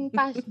daming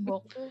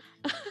passbook.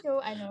 So,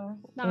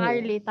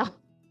 nakarelate ako.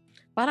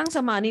 Parang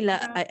sa Manila,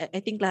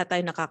 I think lahat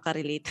tayo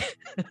nakaka-relate.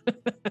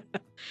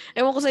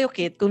 Ewan ko sa'yo,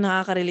 Kit, kung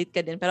nakaka-relate ka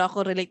din. Pero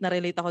ako,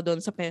 relate ako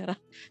doon sa pera.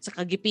 Sa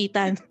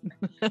kagipitan.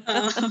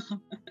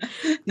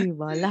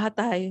 Diba? Lahat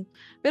tayo.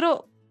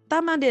 Pero,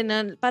 tama din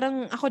na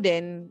parang ako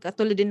din,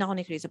 katulad din ako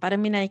ni Chris, parang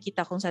may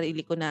nakikita kong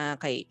sarili ko na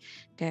kay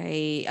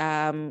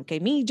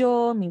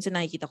Mijo, minsan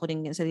nakikita ko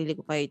din sarili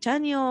ko kay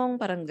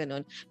Chanyong, parang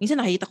ganun. Minsan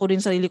nakikita ko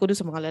din sarili ko dun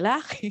sa mga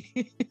lalaki.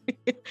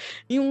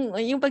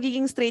 yung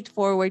pagiging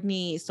straightforward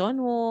ni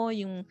Sonwo,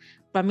 yung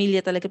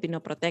pamilya talaga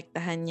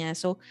pinoprotektahan niya.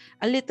 So,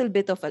 a little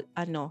bit of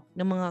ng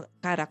mga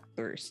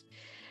characters.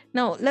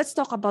 Now, let's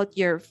talk about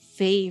your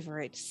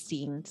favorite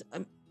scenes.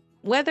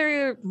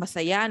 Whether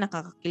masaya,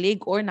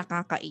 nakakakilig, or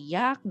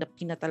nakakaiyak,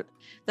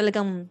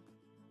 talagang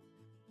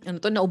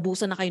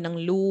naubusan na kayo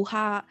ng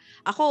luha.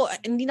 Ako,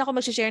 hindi na ako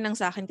mag-share ng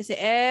sa akin kasi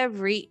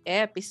every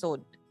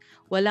episode,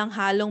 walang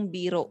halong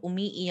biro,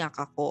 umiiyak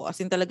ako. As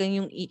in talagang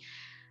yung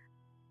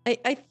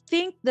I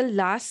think the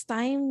last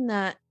time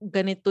na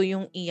ganito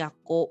yung iyak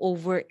ko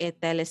over a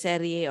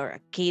teleserye or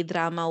a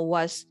K-drama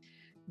was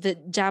the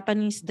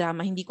Japanese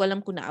drama. Hindi ko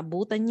alam kung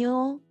naabutan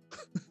nyo.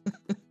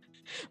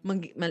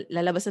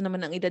 Lalabas na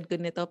naman ang edad ko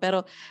nito.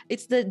 Pero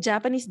it's the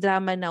Japanese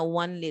drama na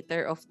 1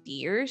 Liter of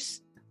Tears.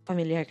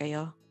 Familiar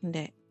kayo?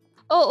 Hindi.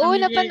 Oo,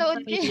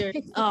 napanood ko.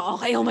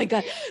 Okay, oh my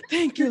God.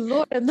 Thank you,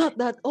 Lord. I'm not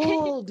that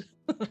old.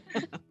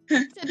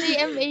 Sa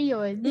DMA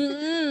yun.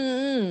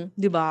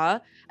 Diba?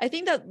 I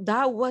think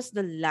that was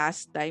the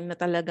last time na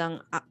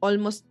talagang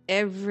almost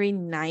every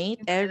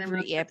night,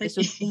 every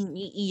episode,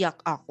 umiiyak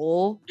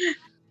ako.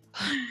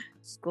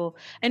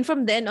 And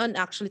from then on,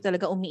 actually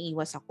talaga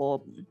umiiwas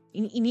ako.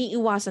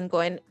 Iniiwasan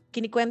ko, and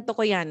kinikwento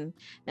ko yan,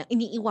 na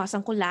iniiwasan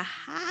ko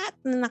lahat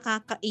na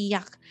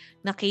nakakaiyak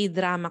na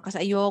K-drama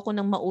kasi ayoko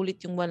nang maulit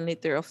yung 1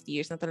 Liter of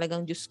Tears na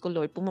talagang, Diyos ko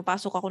Lord,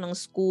 pumapasok ako ng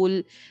school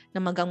na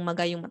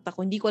magang-maga yung mata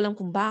ko. Hindi ko alam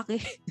kung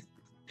bakit.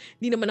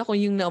 Hindi naman ako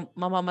yung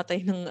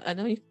mamamatay ng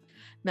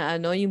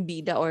yung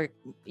bida or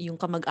yung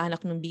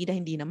kamag-anak ng bida.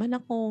 Hindi naman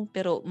ako.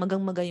 Pero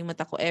magang-maga yung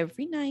mata ko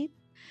every night.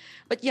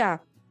 But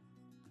yeah,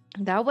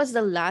 that was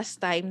the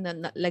last time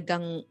na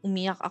lagang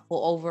umiyak ako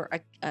over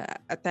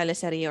a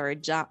teleserye or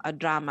a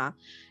drama.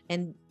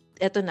 And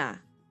eto na.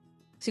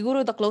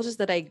 Siguro the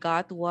closest that I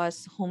got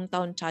was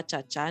Hometown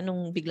Cha-Cha-Cha.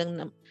 Nung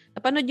biglang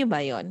napanood nyo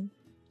ba yun?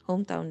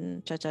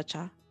 Hometown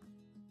Cha-Cha-Cha?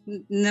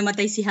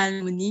 Namatay si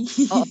Harmony.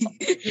 Oo.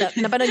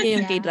 Napanood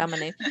nyo yung K-drama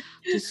na yun.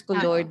 Diyos ko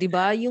Lord, di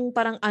ba? Yung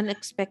parang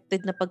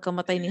unexpected na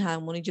pagkamatay ni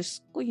Harmony.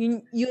 Diyos ko,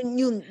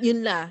 yun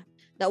na.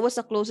 That was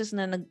the closest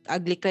na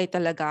nag-ugly cry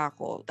talaga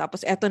ako.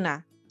 Tapos eto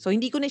na. So,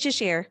 hindi ko na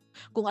share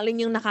kung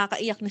alin yung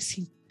nakakaiyak na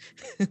scene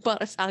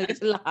para sa akin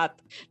kasi lahat.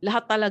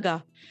 Lahat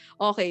talaga.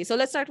 Okay, so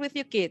let's start with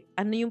you, Kit.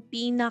 Ano yung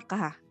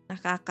pinaka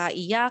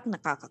nakakaiyak,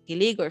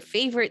 nakakakilig, or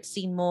favorite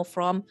scene mo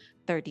from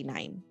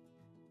 39?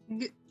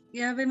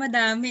 Grabe,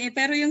 madami.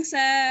 Pero yung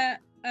sa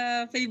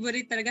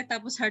favorite talaga,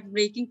 tapos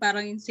heartbreaking,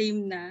 parang yung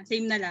same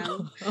na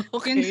lang.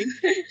 Okay.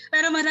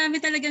 Pero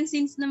marami talagang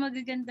scenes na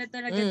magaganda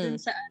talaga dun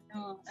sa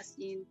as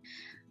in.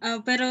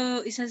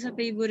 Pero isa sa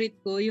favorite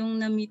ko, yung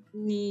na-meet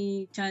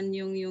ni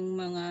Chanyong yung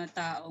mga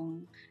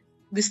taong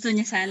gusto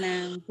niya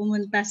sanang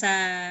pumunta sa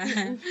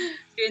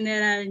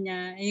funeral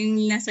niya, yung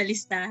nasa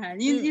listahan.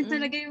 Yun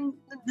talaga yung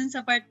dun sa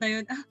part na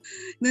yun.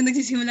 Nung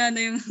nagsisimula na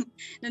yung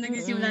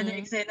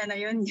eksena na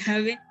yun,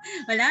 grabe,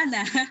 wala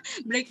na,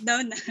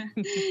 breakdown na.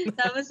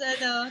 Tapos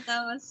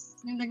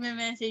yung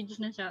nagme-message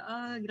na siya,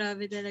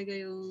 grabe talaga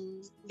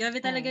yung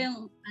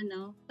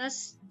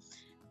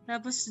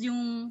tapos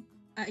yung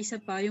isa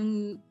pa,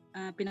 yung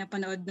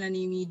pinapanood na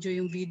ni Mijo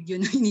yung video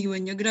na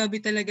iniwan niya.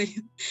 Grabe talaga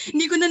yun.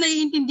 Hindi ko na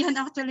naiintindihan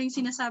actually yung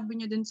sinasabi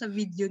niya dun sa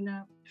video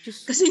na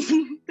kasi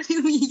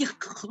umiiyak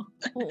ako.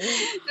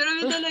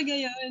 Grabe talaga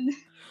yun.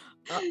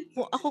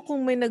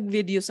 Kung may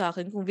nag-video sa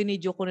akin, kung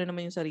video ko na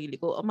naman yung sarili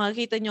ko,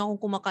 makikita niyo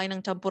akong kumakain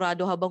ng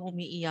champurado habang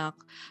umiiyak.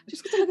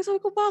 Diyos ko talaga,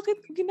 sabi ko,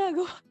 bakit ko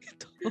ginagawa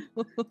ito?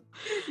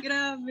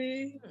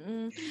 Grabe.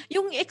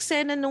 Yung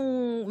eksena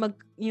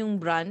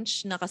yung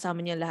brunch na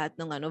kasama niya lahat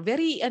ng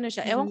very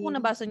siya. Ewan kung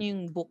nabasa niyo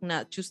yung book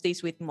na Tuesdays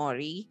with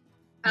Morrie.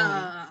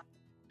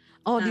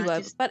 Di ba?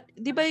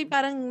 Di ba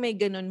parang may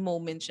ganun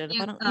moment siya?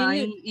 Parang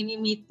yung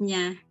ini-meet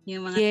niya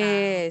yung mga tao.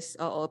 Yes,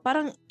 oo.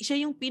 Parang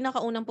siya yung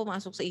pinakaunang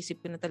pumasok sa isip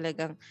ko na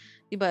talagang,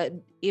 di ba,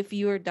 if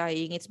you're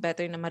dying, it's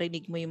better na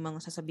marinig mo yung mga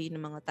sasabihin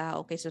ng mga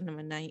tao kaysa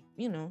naman na,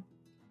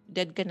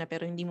 dead ka na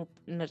pero hindi mo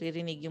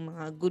naririnig yung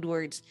mga good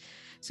words.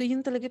 So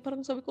yun talaga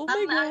parang sabi ko, oh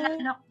my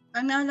God.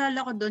 Ang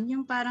naalala ko doon,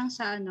 yung parang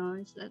sa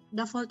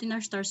The Fault in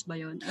Our Stars ba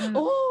yun?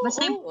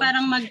 Basta yung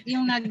parang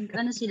yung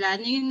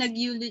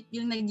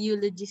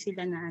nag-eulogy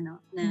sila na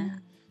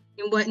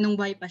yung nung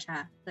buhay pa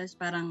siya. Tapos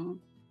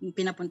parang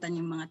pinapuntan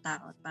yung mga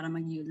tao para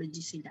mag-eulogy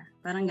sila.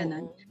 Parang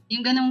ganon.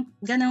 Yung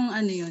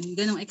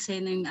ganong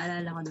eksena yung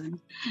naalala ko doon.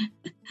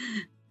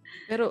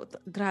 Pero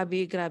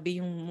grabe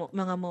yung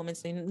mga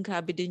moments na yun.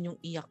 Grabe din yung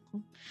iyak ko.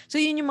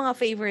 So yun yung mga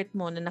favorite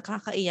mo na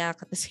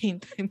nakakaiyak at the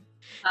same time.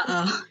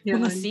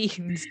 Mga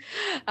scenes.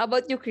 How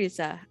about you,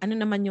 Krisa? Ano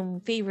naman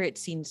yung favorite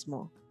scenes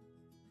mo?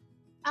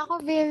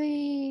 Ako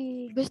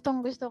very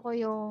gustong-gusto ko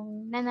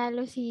yung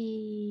nanalo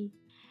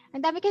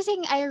ang dami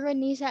kasing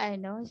irony sa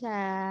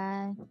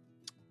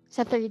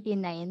sa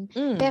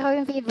 39. Pero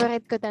yung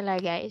favorite ko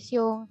talaga is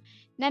yung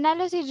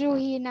nanalo si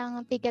Juhi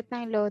ng ticket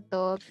ng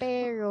Lotto,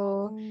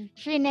 pero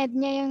shined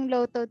niya yung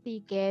Lotto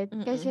ticket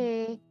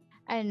kasi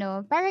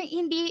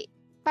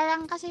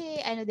parang kasi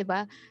 'di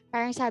ba?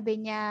 Parang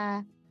sabi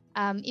niya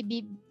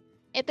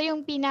ito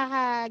yung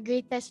pinaka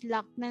greatest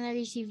luck na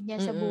na-receive niya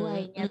sa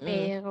buhay niya,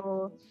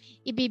 pero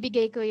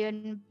ibibigay ko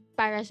yun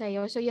para sa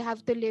iyo. So you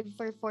have to live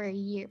for 4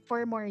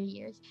 more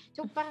years.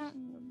 So parang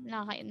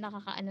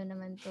nakakaano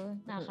naman to,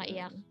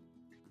 nakakaiyak.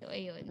 So,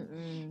 ayun.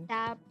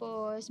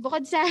 Tapos,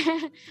 bukod sa,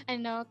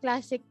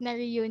 classic na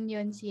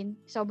reunion scene,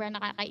 sobrang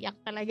nakakaiyak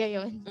talaga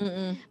yun.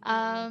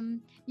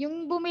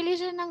 Yung bumili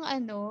siya ng,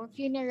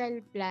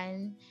 funeral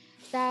plan,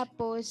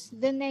 tapos,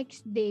 the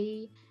next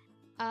day,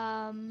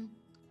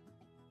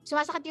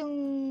 sumasakit yung,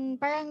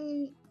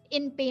 parang,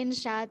 in pain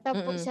siya,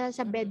 tapos,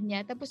 sa bed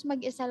niya, tapos,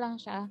 mag-isa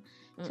lang siya.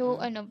 So,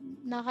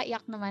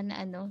 nakakaiyak naman na,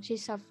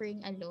 she's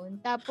suffering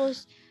alone.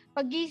 Tapos,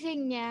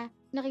 paggising niya,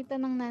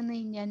 nakita ng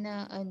nanay niya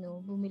na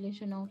bumili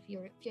siya ng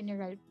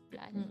funeral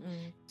plan.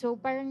 So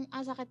parang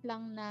sakit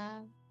lang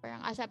na parang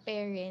as a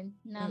parent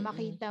na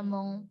makita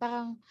mong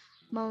parang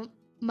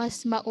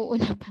mas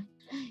mauuna pa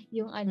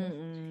yung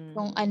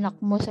yung anak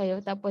mo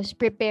sa'yo, tapos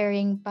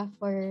preparing pa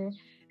for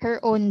her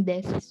own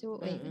death.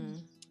 So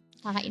ayun.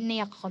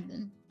 Nakaiyak ako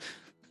dun.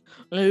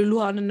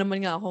 Naluluhanan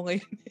naman nga ako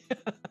ngayon.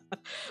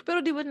 Pero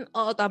di ba,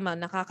 tama,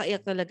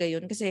 nakakaiyak talaga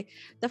yun. Kasi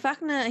the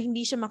fact na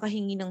hindi siya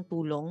makahingi ng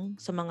tulong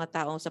sa mga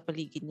tao sa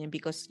paligid niya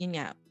because yun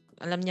nga,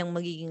 alam niyang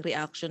magiging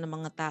reaction ng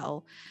mga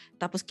tao.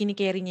 Tapos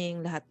kinikerry niya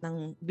yung lahat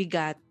ng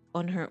bigat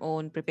on her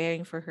own,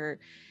 preparing for her,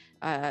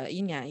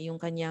 yun nga,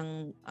 yung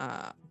kanyang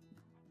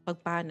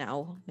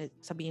pagpanaw,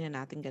 sabihin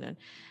na natin ganun.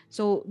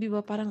 So, di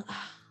ba parang,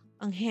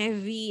 ang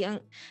heavy,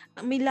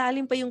 may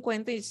lalim pa yung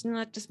kwento. It's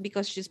not just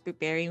because she's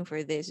preparing for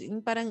this.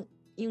 Yung parang,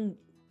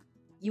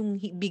 yung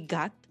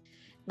bigat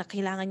na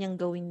kailangan niyang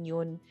gawin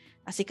yun.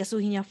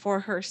 Asikasuhin niya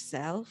for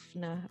herself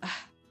na,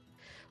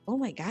 oh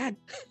my God.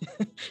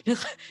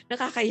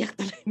 Nakakayak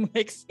talaga yung mga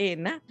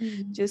eksena.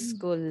 Diyos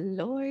ko,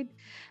 Lord.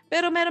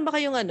 Pero meron ba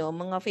kayong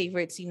mga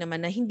favorite scene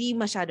naman na hindi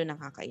masyado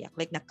nakakayak?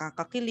 Like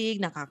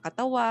nakakakilig,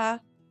 nakakatawa?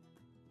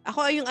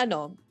 Ako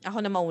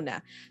na mauna.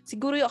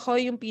 Siguro ako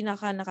yung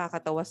pinaka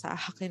nakakatawa sa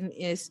akin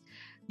is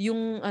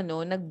yung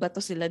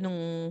nagbato sila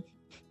yung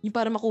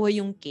para makuha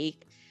yung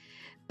cake.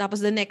 Tapos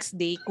the next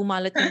day,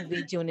 kumalat yung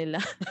video nila.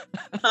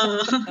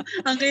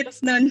 Ang cute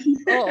nun.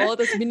 Oo,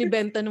 tapos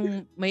binibenta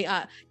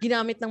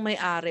ginamit ng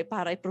may-ari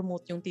para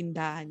i-promote yung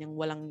tindahan yung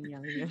walang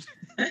niyang yun.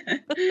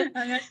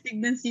 Ang astig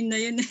ng scene na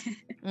yun.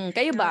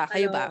 Kayo ba?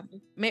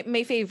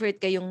 May favorite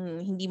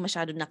kayong hindi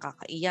masyado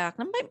nakakaiyak?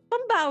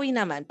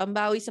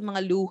 Pambawi sa mga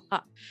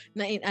luha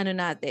na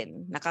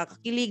natin.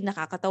 Nakakakilig,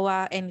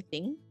 nakakatawa,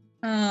 anything?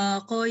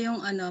 Ako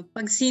yung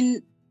pag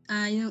scene,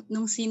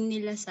 nung scene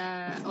nila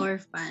sa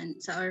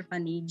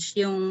orphanage,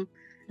 yung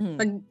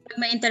pag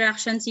may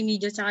interaction si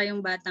Mijo tsaka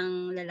yung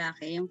batang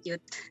lalaki, yung cute.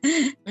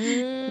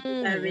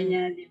 Sabi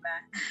niya, di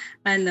ba?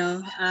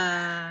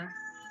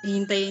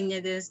 Hintayin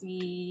niya doon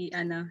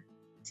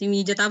si si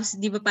Mijo. Tapos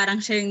di ba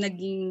parang siya yung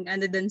naging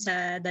doon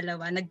sa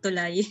dalawa,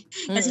 nagtulay.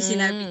 Kasi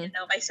sinabi niya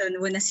daw kay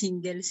Sunwoo na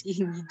single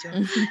si Mijo.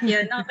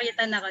 Yun,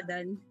 nakakulitan ako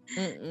doon.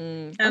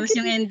 Tapos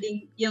yung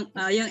ending, yung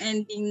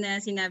ending na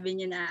sinabi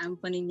niya na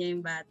aampunin niya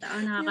yung bata.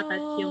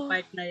 Nakaka-touch yung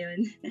part na yun.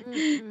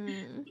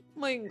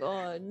 My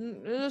God.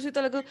 Kasi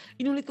talaga,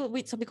 inulit ko,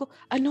 wait, sabi ko,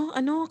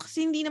 ano?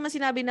 Kasi hindi naman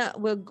sinabi na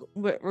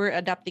we're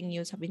adopting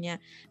you, sabi niya.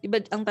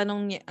 Diba, ang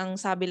tanong niya, ang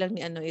sabi lang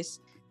ni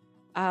is,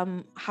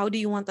 how do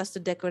you want us to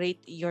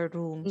decorate your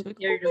room? So, oh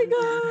my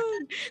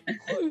God!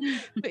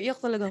 Iyak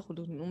talaga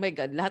ako dun. Oh my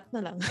God, lahat na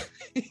lang.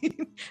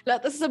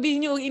 Lahat na sasabihin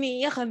niyo,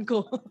 iniiyakan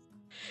ko.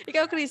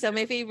 Ikaw, Krisa,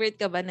 may favorite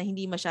ka ba na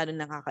hindi masyadong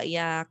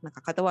nakakaiyak,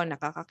 nakakatawa,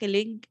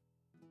 nakakakilig?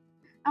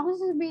 Ako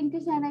sasabihin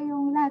ko sana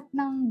yung lahat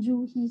ng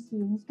Juhi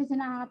scenes kasi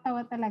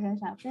nakakatawa talaga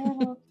siya.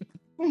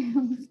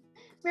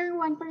 Pero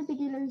one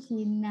particular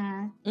scene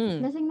na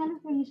lasing na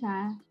lasing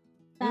siya.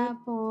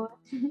 Tapos,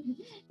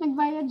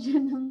 nagbayad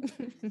siya ng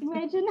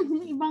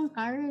ibang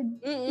card.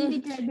 Hindi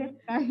credit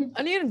card.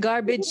 Ano yun?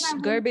 Garbage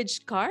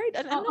card?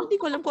 Ano?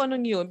 Hindi ko alam kung ano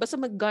yun. Basta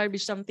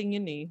mag-garbage something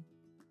yun eh.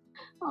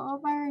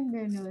 Oo, parang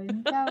ganun.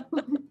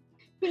 Tapos,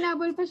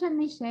 pinabol pa siya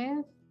ni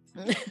chef.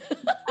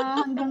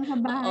 Hanggang sa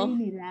bahay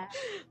nila.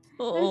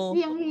 Tapos,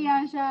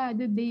 hiyang-hiya siya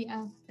the day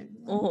after.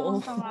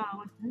 Tawa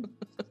ako.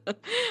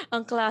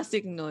 Ang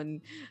classic nun.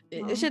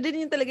 Siya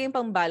din yung talaga yung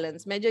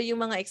pang-balance. Medyo yung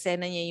mga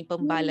eksena niya yung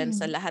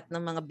pang-balance sa lahat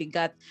ng mga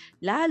bigat.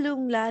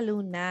 Lalong-lalo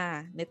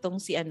na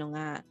nitong si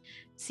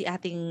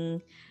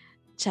ating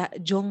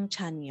Jong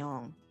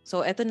Chanyong.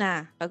 So, eto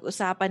na.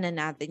 Pag-usapan na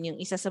natin yung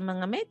isa sa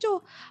mga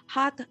medyo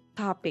hot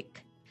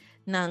topic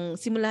ng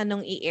simula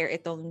nung i-air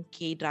itong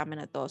K-drama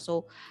na to.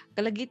 So,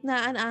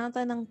 kalagitnaan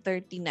ata ng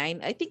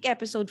 39. I think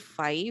episode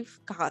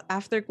 5,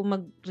 after ko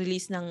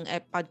mag-release ng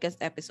podcast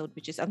episode,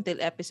 which is until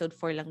episode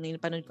 4 lang na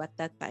napanood ko at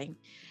that time.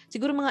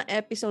 Siguro mga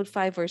episode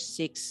 5 or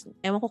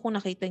 6, ewan ko kung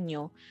nakita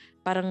nyo,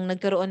 parang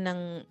nagkaroon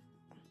ng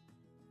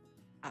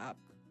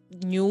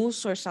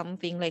news or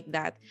something like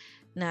that,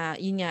 na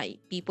yun nga,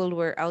 people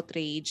were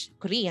outraged,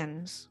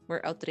 Koreans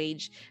were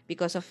outraged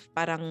because of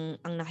parang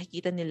ang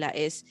nakikita nila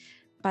is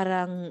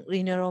parang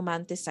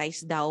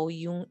rinaromanticize daw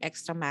yung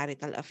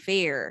extramarital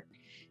affair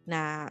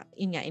na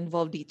yun nga,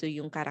 involved dito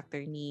yung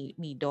character ni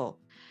Mido.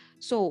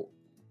 So,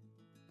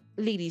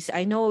 ladies,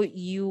 I know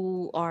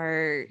you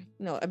are,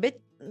 a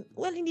bit,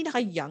 well, hindi na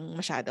kayo young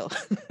masyado.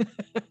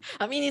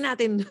 Aminin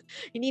natin,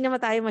 hindi naman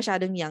tayo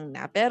masyadong young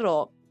na.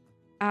 Pero,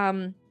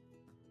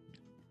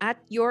 at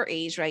your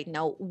age right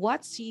now,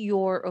 what's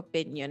your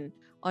opinion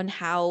on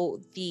how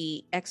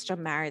the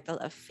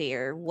extramarital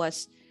affair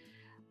was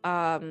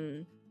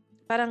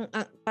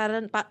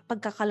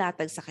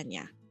pagkakalatag sa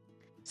kanya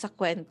sa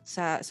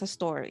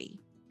story?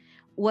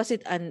 Was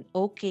it an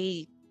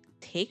okay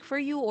take for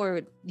you,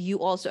 or do you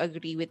also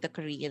agree with the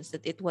Koreans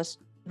that it was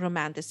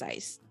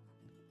romanticized?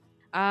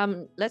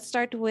 Let's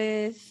start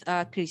with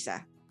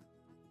Krisa.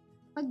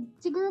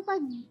 Siguro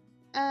pag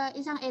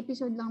isang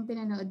episode lang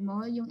pinanood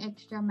mo, yung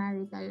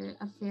extramarital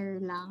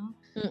affair lang.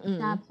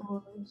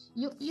 Tapos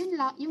yun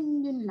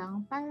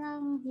lang,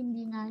 parang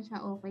hindi nga siya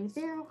okay.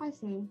 Pero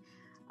kasi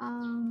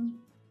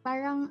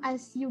parang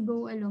as you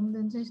go along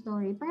dun sa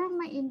story, parang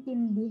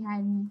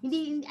maintindihan.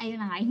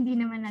 Hindi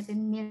naman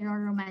natin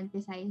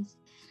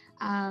niro-romanticize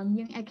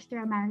yung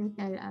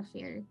extramarital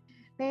affair.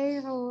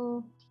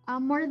 Pero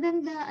more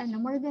than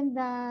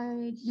the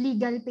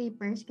legal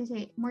papers,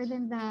 kasi more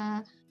than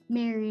the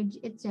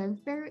marriage itself,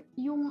 pero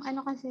yung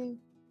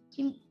kasi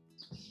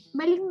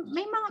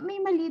may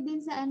mali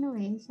din sa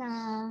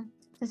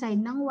sa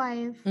side ng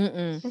wife.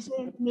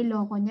 Kasi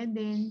niloko niya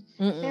din.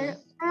 Pero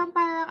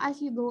parang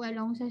as you go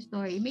along sa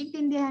story,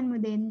 maintindihan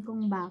mo din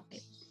kung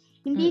bakit.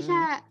 Hindi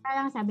siya,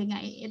 parang sabi nga,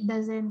 it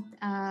doesn't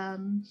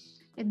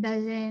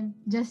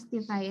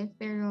justify it,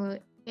 pero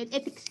it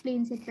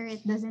explains it, pero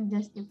it doesn't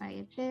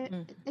justify it.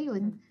 Pero,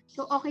 ayun.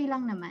 So, okay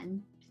lang naman.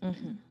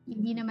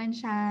 Hindi naman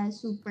siya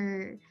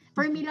super,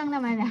 for me lang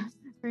naman,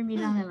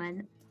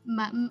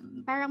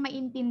 parang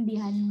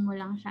maintindihan mo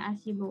lang siya as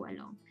you go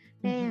along.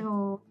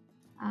 Pero,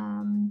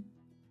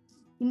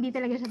 hindi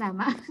talaga siya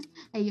tama.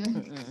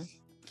 Ayun.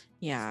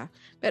 Yeah.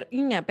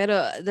 Pero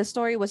the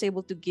story was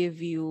able to give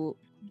you,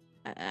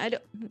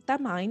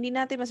 tama, hindi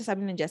natin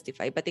masasabi ng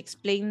justify, but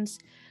explains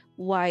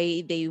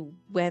why they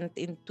went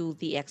into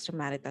the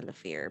extramarital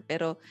affair.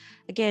 Pero,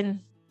 again,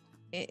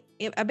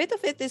 a bit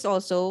of it is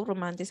also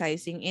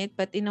romanticizing it,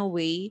 but in a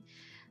way,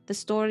 the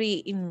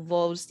story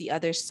involves the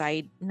other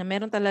side na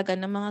meron talaga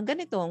ng mga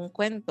ganitong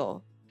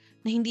kwento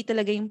na hindi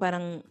talaga yung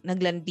parang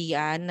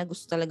naglandian, na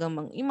gusto talagang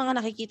yung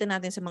mga nakikita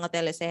natin sa mga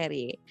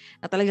teleserye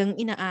na talagang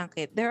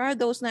inaakit. There are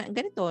those na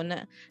ganito,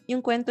 na yung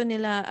kwento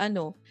nila,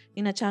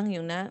 ni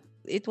Changyong, na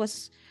it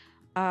was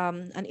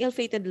an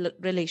ill-fated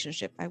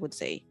relationship, I would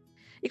say.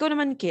 Ikaw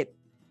naman, Kit,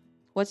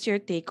 what's your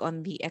take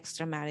on the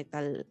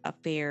extramarital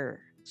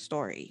affair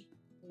story?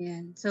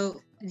 Yan.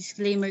 So,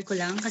 disclaimer ko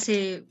lang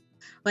kasi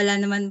wala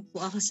naman po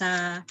ako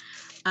sa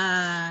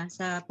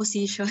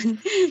position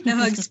na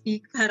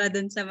mag-speak para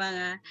dun sa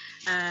mga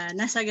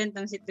nasa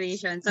ganitong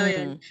situation. So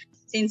yun,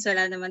 since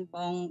wala naman po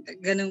akong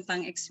ganung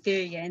pang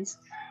experience.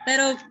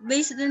 Pero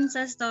based dun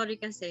sa story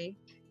kasi,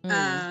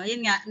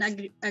 yun nga,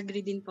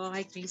 agree din po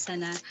kay Krisa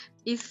na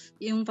if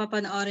yung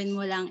papanoorin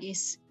mo lang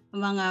is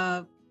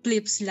mga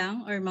clips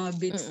lang or mga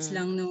bits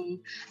lang nung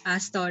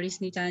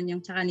stories ni Chanyong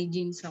tsaka ni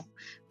Jinsok,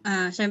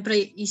 syempre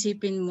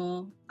isipin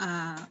mo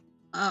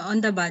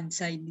on the bad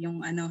side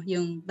yung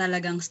yung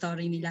talagang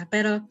story nila.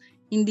 Pero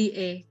hindi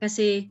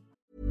kasi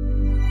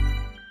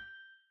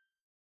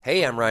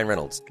Hey, I'm Ryan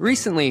Reynolds.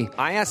 Recently,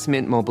 I asked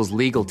Mint Mobile's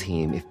legal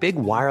team if big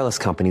wireless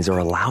companies are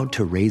allowed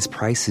to raise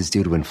prices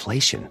due to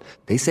inflation.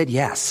 They said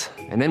yes.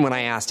 And then when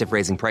I asked if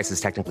raising prices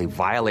technically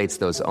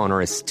violates those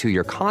onerous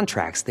 2-year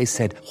contracts, they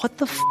said,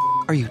 "What the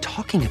are you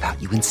talking about,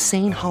 you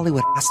insane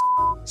Hollywood ass?"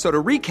 So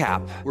to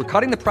recap, we're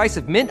cutting the price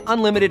of Mint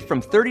Unlimited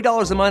from $30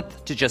 a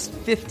month to just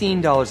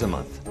 $15 a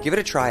month. Give it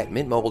a try at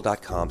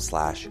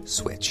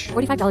mintmobile.com/switch.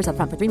 $45 up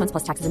front for 3 months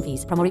plus taxes and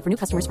fees. Promo rate for new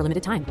customers for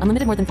limited time.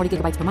 Unlimited more than 40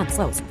 gigabytes per month.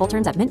 Slows full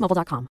terms at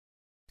mintmobile.com.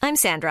 I'm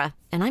Sandra,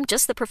 and I'm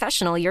just the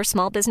professional your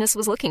small business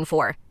was looking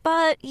for.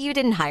 But you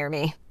didn't hire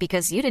me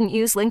because you didn't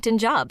use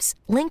LinkedIn Jobs.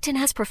 LinkedIn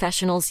has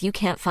professionals you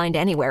can't find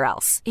anywhere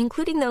else,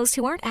 including those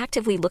who aren't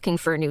actively looking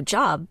for a new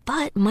job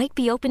but might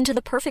be open to the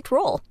perfect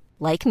role,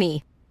 like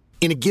me.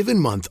 In a given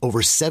month,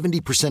 over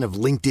 70% of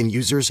LinkedIn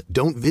users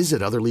don't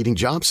visit other leading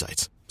job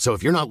sites. So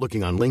if you're not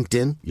looking on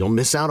LinkedIn, you'll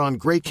miss out on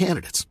great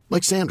candidates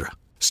like Sandra.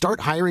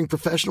 Start hiring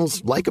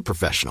professionals like a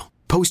professional.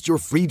 Post your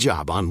free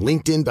job on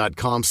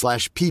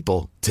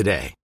linkedin.com/people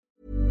today.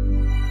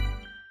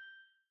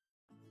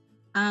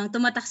 Ang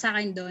tumatak sa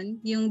akin doon,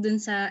 yung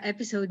dun sa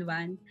episode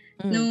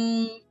 1,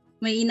 nung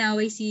may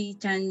inaway si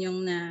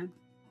Chanyong na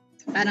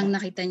parang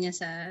nakita niya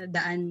sa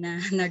daan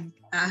na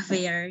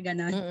nag-affair,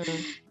 gano'n.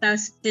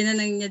 Tapos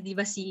tinanong niya, di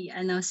ba si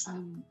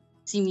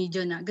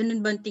Mijo na,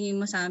 ganun ba ang tingin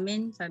mo sa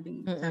amin?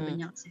 Sabi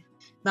niya kasi,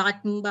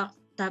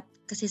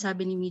 kasi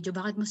sabi ni Mijo,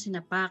 bakit mo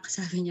sinapak?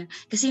 Sabi niya,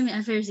 kasi may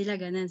affair sila,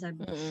 gano'n.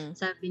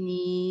 Sabi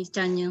ni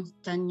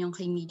Chanyong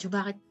kay Mijo,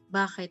 bakit?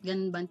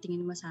 Ganun ba ang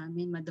tingin mo sa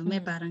amin?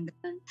 Madumi, parang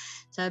gano'n.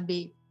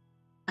 Sabi,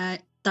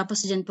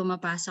 tapos dyan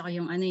pumapasok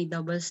yung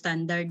double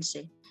standards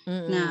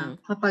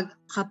na kapag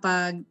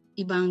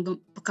ibang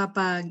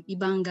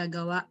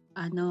gagawa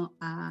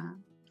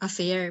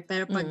affair,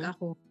 pero pag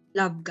ako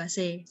love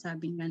kasi,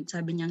 sabi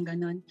niya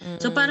ganon.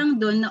 So parang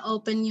doon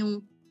na-open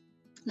yung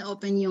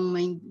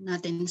mind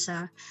natin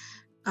sa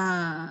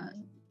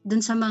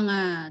doon sa mga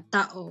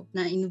tao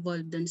na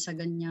involved doon sa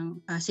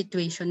ganyang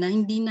situation, na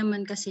hindi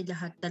naman kasi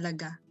lahat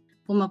talaga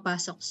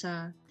pumapasok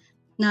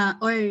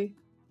or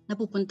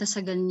napupunta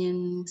sa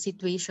ganyan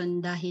situation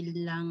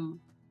dahil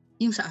lang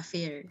yung sa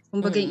affair.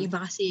 Kumbaga yung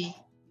iba kasi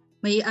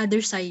may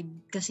other side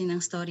kasi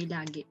ng story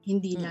lagi.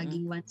 Hindi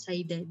laging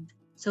one-sided.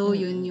 So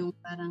yun yung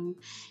parang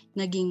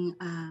naging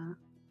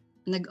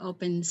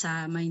nag-open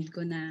sa mind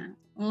ko na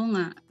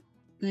nga,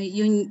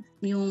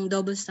 yung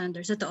double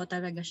standard, totoo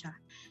talaga siya.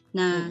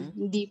 Na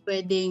hindi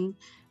pwedeng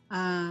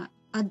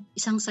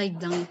isang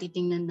side lang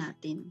titingnan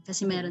natin.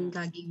 Kasi meron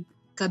laging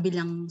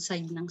kabilang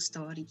side ng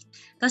story.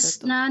 Tapos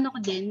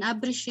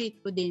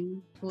na-appreciate ko din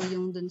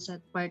yung dun sa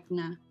part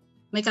na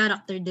may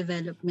character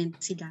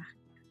development sila.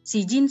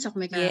 Si Jinsok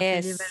may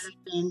character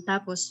development.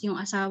 Tapos yung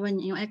asawa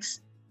niya,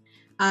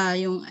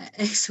 yung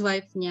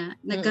ex-wife niya,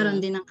 nagkaroon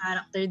din ng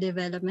character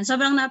development.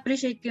 Sobrang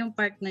na-appreciate ko yung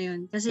part na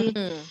yun. Kasi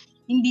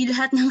hindi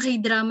lahat ng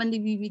K-drama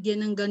nabibigyan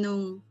ng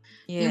ganong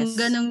yung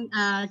ganong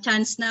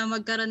chance na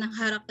magkaroon ng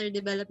character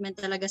development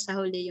talaga sa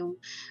huli. Yung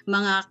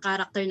mga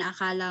character na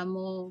akala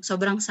mo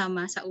sobrang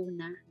sama sa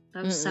una.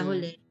 Tapos sa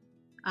huli,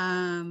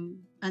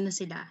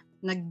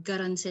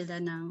 nagkaroon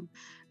sila ng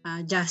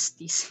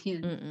justice.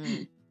 Yun.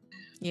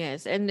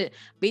 Yes, and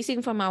basing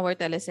from our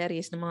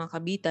teleseries ng mga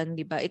kabitan,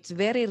 di ba, it's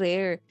very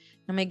rare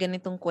na may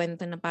ganitong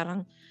kwento na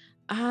parang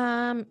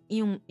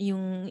yung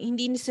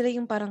hindi sila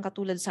yung parang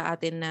katulad sa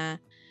atin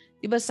na,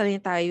 di ba, sanay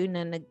tayo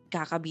na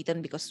nagkakabitan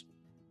because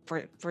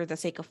for the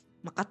sake of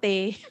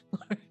Makate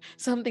or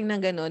something na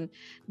ganun.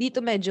 Dito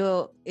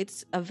medyo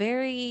it's a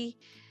very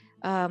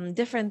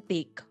different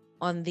take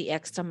on the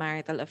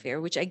extramarital affair,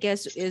 which I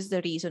guess is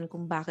the reason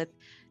kung bakit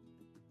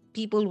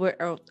people were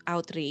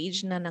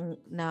outraged na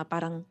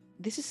parang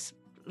this is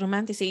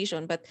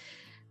romanticization, but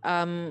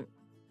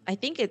I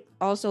think it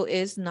also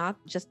is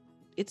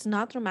it's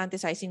not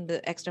romanticizing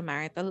the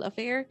extramarital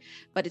affair,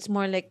 but it's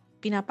more like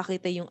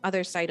pinapakita yung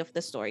other side of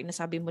the story.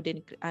 Nasabi mo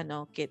din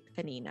Kit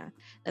kanina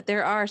that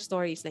there are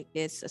stories like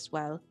this as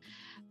well.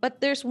 But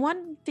there's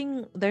one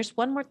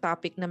more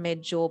topic na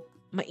medyo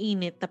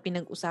mainit na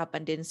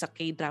pinag-usapan din sa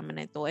K-drama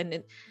na ito,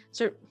 and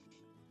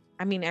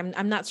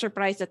I'm not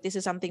surprised that this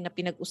is something na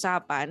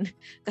pinag-usapan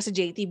kasi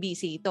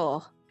JTBC ito.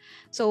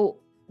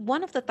 So,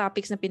 one of the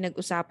topics na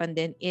pinag-usapan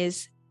din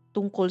is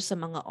tungkol sa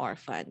mga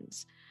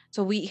orphans.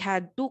 So, we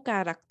had two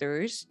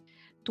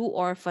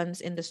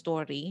orphans in the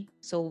story.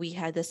 So, we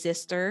had the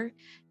sister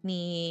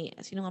ni,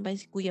 sino nga ba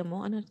si kuya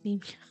mo? Ano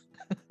name niya?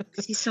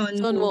 Si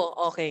Sonwoo. Sonwoo,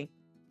 okay.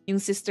 yung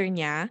sister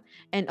niya,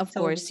 and of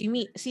course si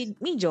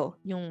Mijo,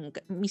 yung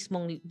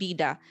mismong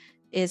bida,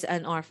 is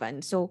an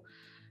orphan. So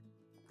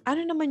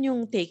ano naman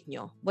yung take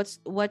nyo?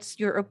 What's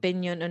your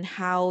opinion on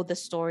how the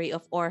story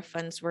of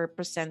orphans were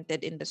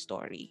presented in the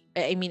story?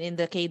 I mean in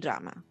the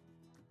K-drama.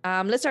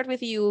 Let's start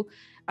with you,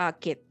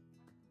 Kit.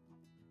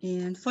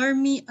 And for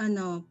me,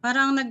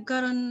 parang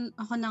nagkaroon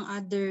ako ng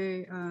other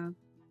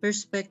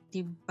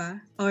perspective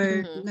pa,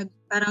 or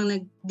parang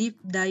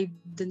nag-deep dive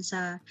dun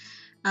sa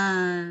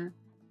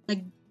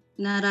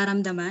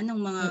nararamdaman ng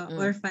mga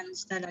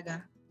orphans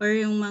talaga, or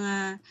yung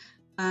mga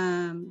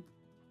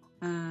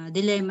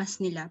dilemmas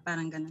nila,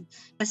 parang ganun.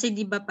 Kasi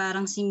di ba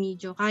parang si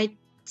Mijo, kahit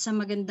sa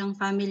magandang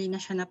family na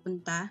siya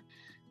napunta,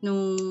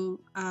 nung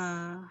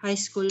high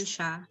school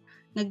siya,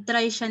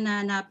 nag-try siya na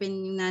hanapin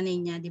yung nanay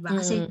niya, di ba?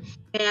 Kasi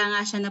kaya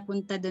nga siya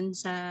napunta dun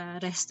sa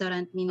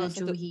restaurant ni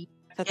Juhi.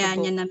 Kaya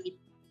niya na-meet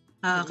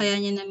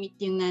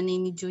yung nanay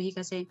ni Juhi,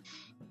 kasi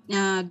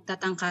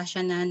nagtatangka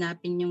siya na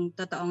hanapin yung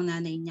totoong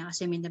nanay niya,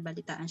 kasi may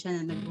nabalitaan siya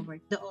na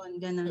nag-work doon,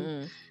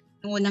 ganun.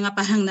 Nung una nga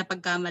parang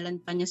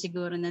napagkamalan pa niya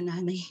siguro na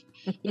nanay,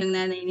 yung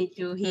nanay ni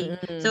Juhi.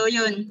 So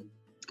yun.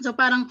 So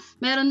parang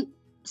meron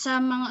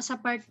sa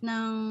part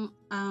ng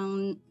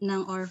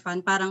orphan,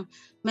 parang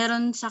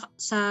meron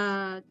sa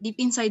deep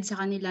inside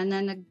sa kanila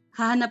na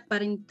naghahanap pa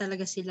rin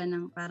talaga sila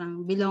ng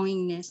parang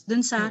belongingness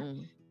dun sa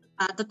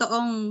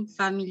totoong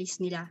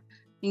families nila.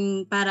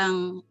 Yung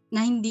parang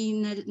na hindi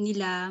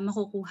nila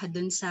makukuha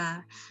dun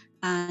sa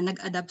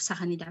nag-adapt sa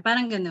kanila.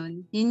 Parang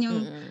ganun. Yun yung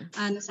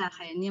sa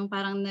akin, yung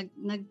parang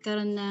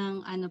nagkaroon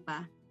ng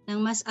ng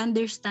mas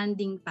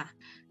understanding pa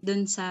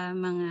dun sa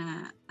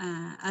mga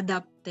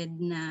adopted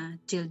na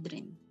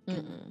children.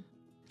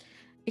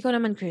 Ikaw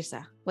naman,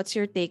 Krisa, what's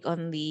your take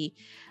on the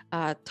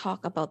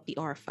talk about the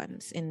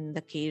orphans in the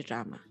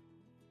K-drama?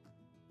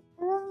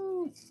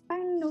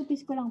 Parang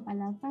notice ko lang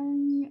pala,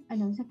 parang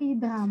sa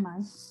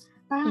K-dramas,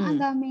 parang ang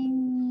daming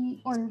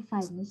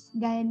orphans,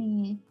 gaya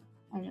ni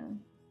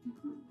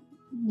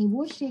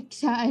Wushik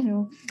sa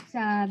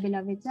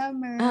Beloved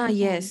Summer.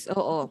 Yes,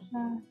 oo.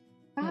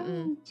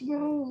 Parang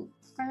siguro,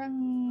 parang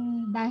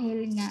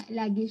dahil nga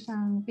lagi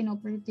siyang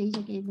pinoportray sa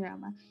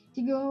K-drama,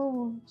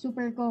 siguro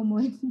super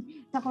common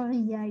sa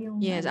Korea yung...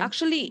 Yes,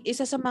 actually,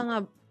 isa sa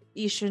mga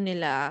issue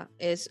nila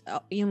is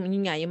yung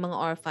mga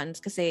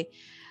orphans, kasi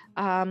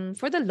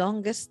for the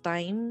longest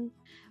time,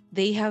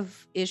 they have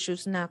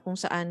issues na kung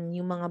saan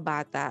yung mga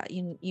bata,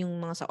 yung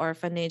mga sa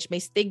orphanage,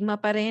 may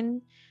stigma pa rin,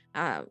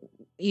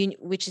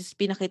 which is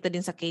pinakita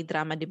din sa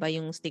K-drama, di ba,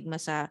 yung stigma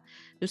sa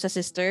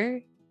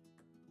sister.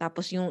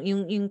 Tapos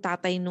yung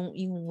tatay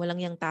yung walang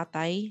yang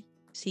tatay,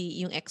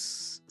 yung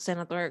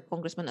ex-senator,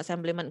 congressman,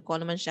 assemblyman, ko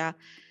naman siya,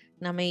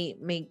 na may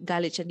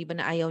galit siya, di ba,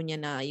 na ayaw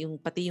niya na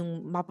pati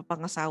yung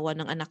mapapangasawa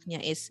ng anak niya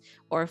is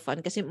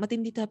orphan, kasi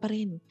matindi pa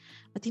rin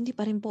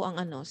po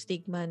ang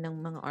stigma ng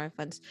mga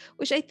orphans,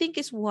 which I think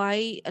is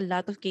why a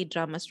lot of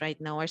K-dramas right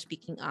now are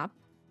speaking up.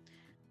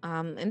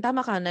 And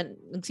tama ka na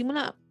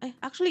nagsimula,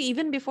 actually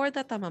even before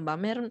that, tama ba,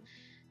 meron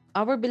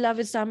Our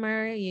Beloved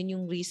Summer, yun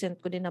yung recent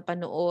ko din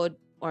napanood.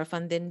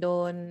 Orphan din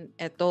doon.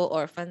 Eto,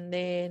 orphan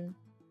din.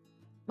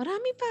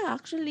 Marami pa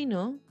actually,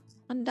 no?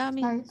 Ang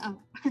dami.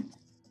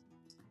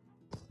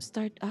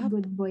 Start up?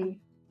 Good Boy.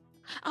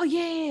 Oh,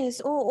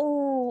 yes.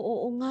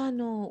 Oo nga,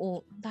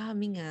 no.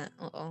 Dami nga.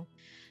 Oo.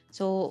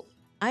 So,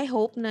 I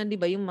hope na, di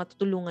ba, yung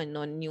matutulungan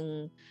nun,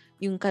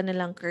 yung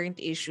kanilang current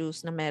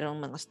issues na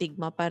merong mga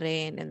stigma pa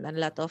rin, and a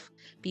lot of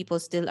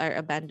people still are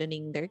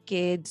abandoning their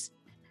kids.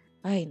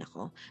 Ay,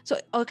 nako. So,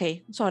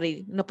 okay.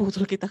 Sorry,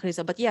 naputol kita,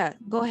 Krisa. But yeah,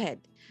 go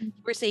ahead. You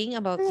were saying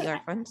about the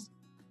orphans?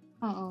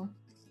 Oo.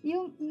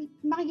 Yung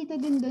makikita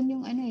din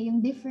doon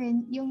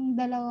yung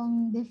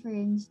dalawang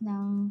difference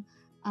ng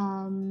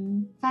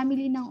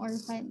family ng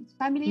orphans.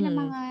 Family ng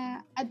mga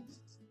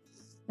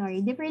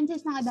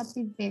differences ng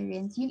adoptive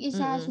parents. Yung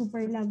isa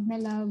super love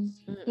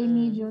kay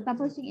Mijo.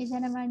 Tapos yung isa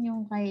naman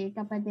yung kay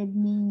kapatid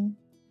ni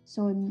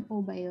Son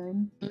O ba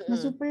yun? Na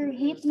super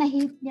hate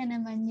niya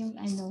naman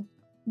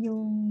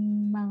yung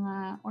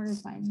mga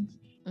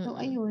orphans. So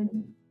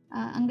ayun,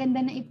 ang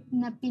ganda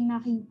na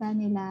pinakita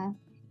nila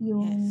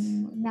yung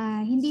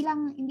na hindi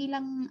lang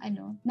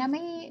na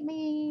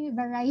may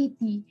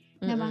variety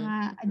na mga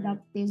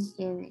adoptive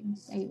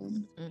parents.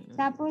 Ayun.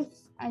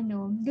 Tapos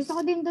gusto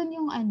ko din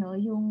doon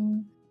yung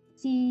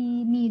si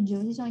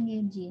Mijo, si Son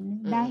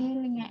Ye-jin,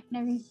 dahil nga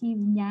na-receive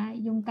niya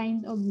yung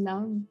kind of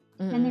love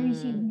na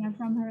na-receive niya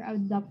from her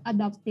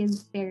adoptive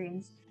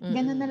parents.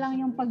 Ganun na lang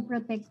yung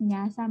pag-protect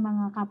niya sa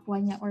mga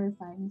kapwa niya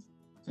orphans.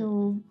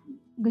 So,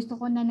 gusto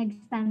ko na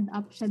nag-stand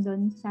up siya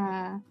doon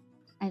sa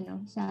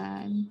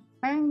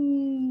parang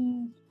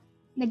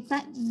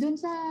doon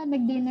sa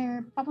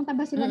nag-dinner, papunta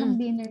ba sila ng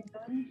dinner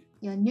doon?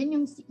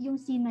 Yun yung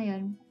scene na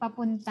yun,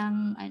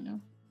 papuntang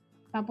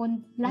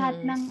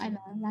lahat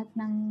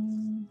ng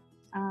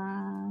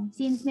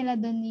scenes nila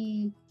doon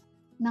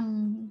ng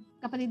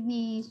kapatid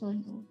ni Son.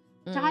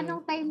 Tsaka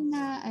nung time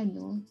na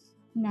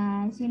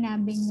na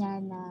sinabi niya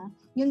na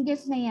yung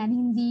gift na yan,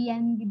 hindi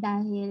yan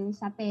dahil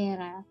sa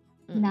pera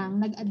ng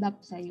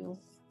nag-adopt sa'yo.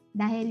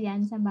 Dahil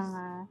yan sa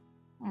mga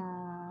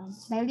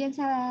Dahil yan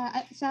sa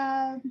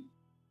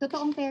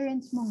totoong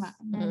parents mo nga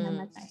na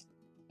namatay.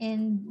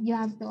 And you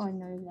have to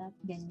honor that,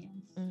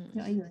 ganyan.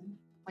 So, ayun.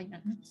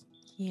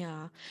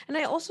 Yeah. And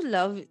I also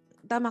love,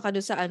 tama ka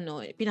doon sa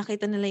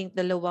pinakita nila yung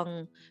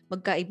dalawang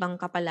magkaibang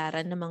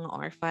kapalaran ng mga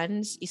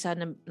orphans. Isa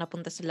na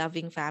napunta sa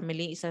loving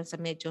family, isa sa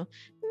medyo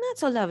not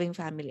so loving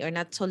family or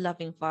not so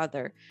loving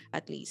father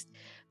at least.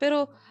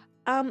 Pero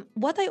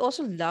what I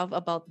also love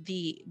about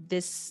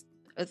this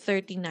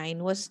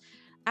 39 was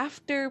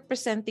after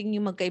presenting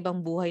yung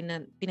magkaibang buhay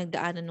na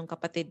pinagdaanan ng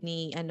kapatid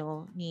ni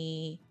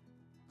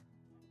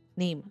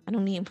name.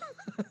 Anong name?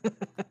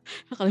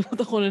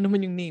 Nakalimutan ko na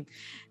naman yung name.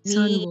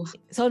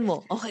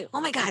 Sonmo. Okay.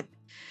 Oh my God!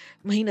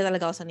 Mahina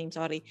talaga ako sa name,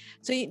 sorry.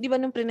 So, di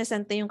ba nung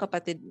presente yung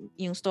kapatid,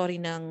 yung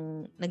story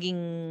ng naging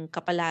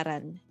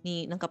kapalaran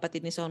ng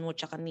kapatid ni Sonmo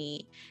tsaka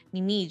ni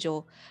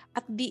Mijo,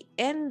 at the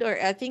end, or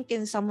I think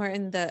somewhere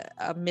in the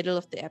middle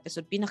of the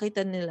episode,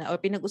 pinakita nila,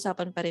 or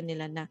pinag-usapan pa rin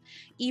nila na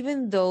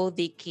even though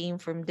they came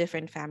from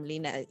different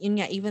family, na yun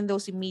nga, even though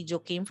si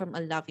Mijo came from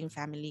a loving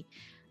family,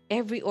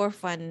 every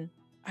orphan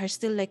are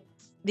still like,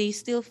 they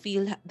still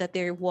feel that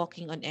they're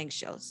walking on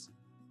eggshells.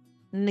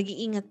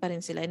 Nag-iingat pa rin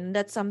sila. And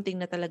that's something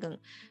na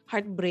talagang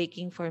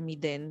heartbreaking for me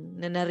din,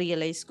 na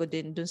na-realize ko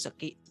din dun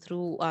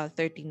through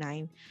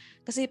 39.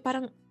 Kasi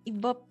parang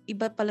iba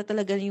pala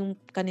talaga yung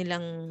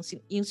kanilang,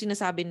 yung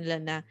sinasabi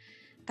nila na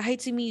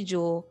kahit si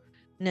Mijo,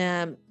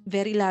 na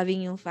very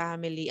loving yung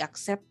family,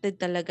 accepted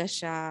talaga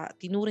siya,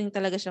 tinuring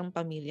talaga siyang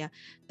pamilya,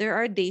 there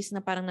are days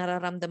na parang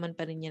nararamdaman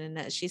pa rin niya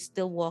na she's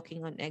still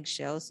walking on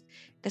eggshells.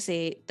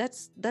 Kasi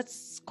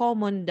that's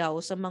common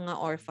daw sa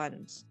mga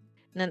orphans,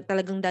 na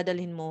talagang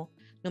dadalhin mo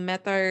no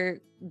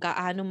matter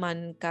gaano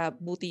man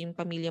kabuti yung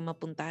pamilya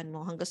mapuntahan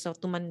mo, hanggang sa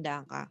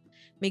tumanda ka,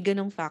 may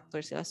ganong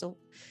factor sila. So,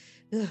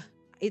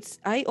 it's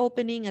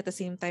eye-opening at the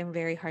same time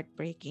very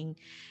heartbreaking.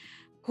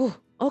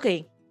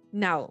 Okay,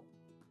 now,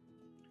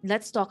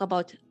 let's talk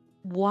about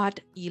what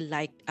you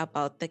liked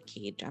about the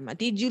K-drama.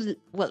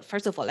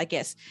 First of all, I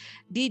guess,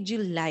 did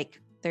you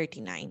like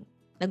 39?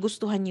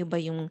 Nagustuhan niyo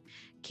ba yung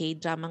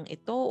K-dramang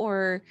ito,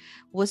 or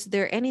was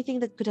there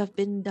anything that could have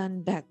been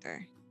done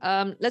better?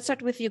 Let's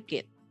start with you,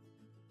 Kit.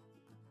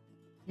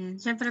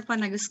 Siyempre po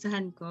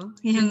nagustuhan ko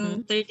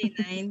yung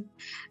 39.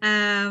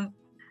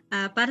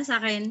 Para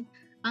sa akin,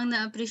 ang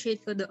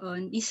na-appreciate ko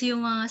doon is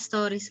yung mga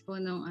stories po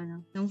nung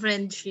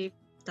friendship,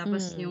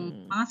 tapos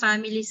yung mga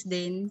families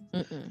din,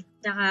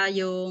 tsaka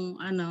yung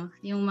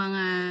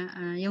mga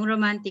yung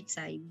romantic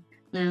side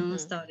ng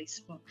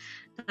stories po.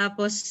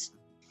 Tapos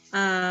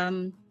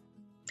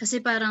kasi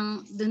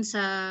parang dun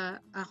sa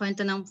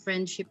kwento ng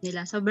friendship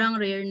nila, sobrang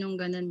rare nung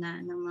ganun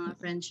na ng mga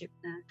friendship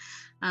na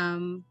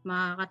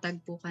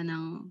makakatagpo ka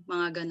ng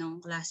mga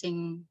ganong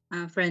klaseng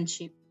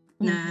friendship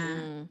na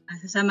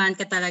sasamahan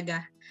ka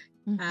talaga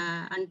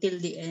until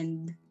the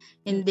end.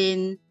 And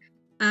then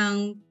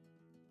ang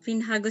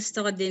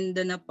pinakagusto ko din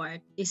doon na part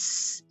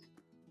is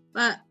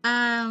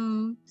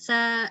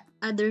sa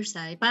other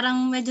side,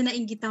 parang medyo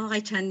nainggit ako kay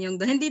Chanyong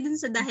doon. Hindi dun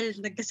sa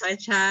dahil nagkasakit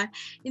siya.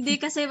 Hindi,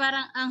 kasi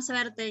parang ang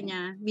swerte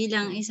niya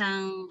bilang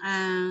isang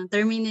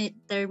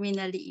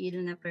terminally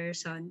ill na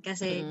person.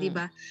 Kasi, di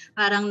ba,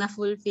 parang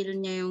na-fulfill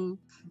niya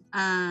yung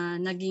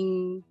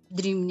naging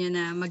dream niya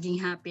na maging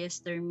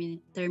happiest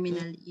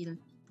terminally ill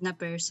na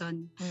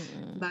person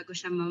bago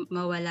siya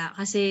mawala.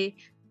 Kasi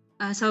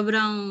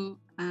sobrang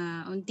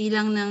unti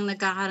lang nang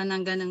nagkakaroon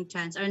ng ganong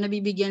chance or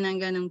nabibigyan ng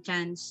ganong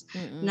chance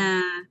na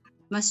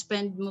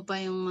ma-spend mo pa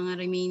yung mga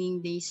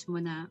remaining days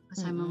mo na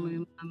kasama mo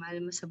yung mga mahal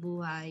mo sa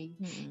buhay,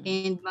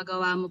 and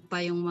magawa mo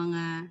pa yung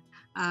mga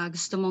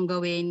gusto mong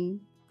gawin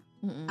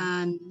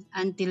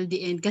until the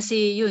end.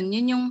 Kasi yun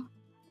yung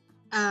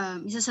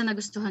isa sa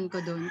nagustuhan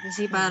ko doon,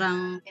 kasi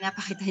parang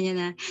pinapakita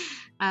niya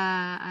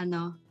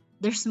na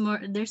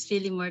there's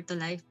really more to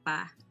life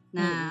pa,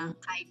 na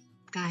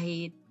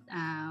kahit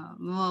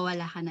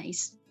mawawala ka na,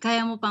 is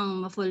kaya mo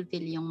pang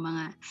ma-fulfill yung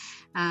mga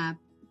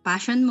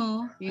passion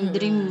mo, yung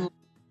dream mo.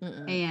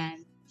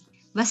 Ayan.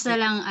 Basta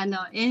lang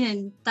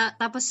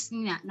tapos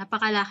nga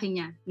napakalaki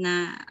niya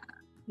na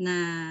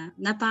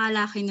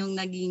napakalaki nung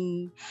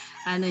naging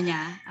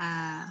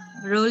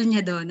role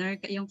niya doon, or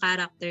yung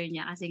character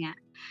niya, kasi nga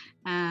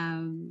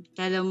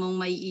kala mong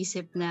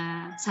maiisip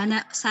na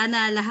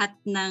sana lahat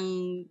ng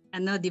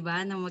di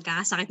ba, nang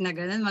magkakasakit na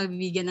gano'n,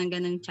 magbibigyan ng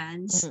ganong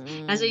chance.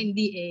 Kaso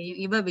hindi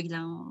yung iba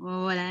biglang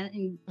mawala,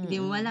 hindi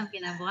mo alam,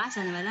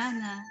 kinabukasan wala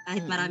na,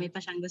 kahit marami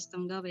pa siyang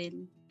gustong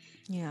gawin.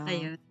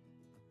 Ayun.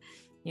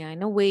 Yeah,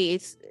 in a way,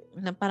 it's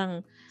na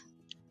parang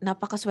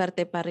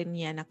napakaswerte pa rin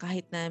niya na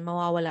kahit na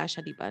mawawala siya,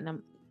 di ba, na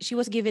she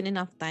was given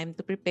enough time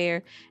to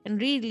prepare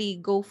and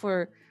really go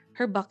for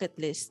her bucket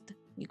list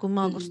kung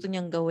mga gusto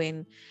niyang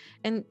gawin.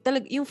 And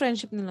yung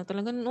friendship nila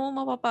talagang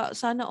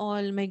sana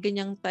all may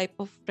ganyang type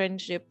of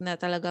friendship na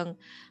talagang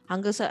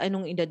hanggang sa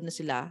anong edad na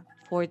sila,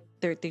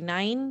 39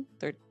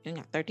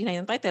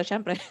 ang title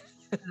syempre.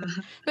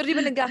 Pero di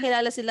ba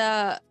nagkakilala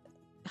sila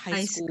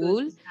high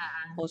school?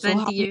 So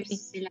 20 years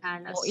sila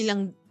halos.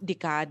 Ilang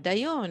dekada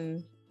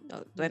yon,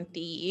 20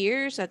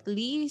 years at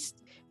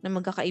least. na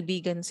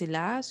magkakaibigan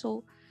sila.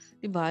 So,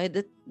 'di ba?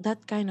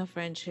 That kind of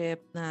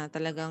friendship na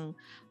talagang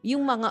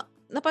yung mga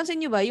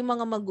napansin niyo ba yung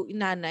mga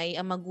nanay,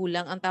 ang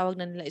magulang, ang tawag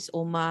na nila is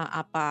oma,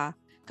 apa,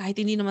 kahit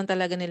hindi naman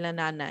talaga nila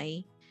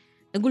nanay.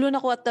 Nagulo na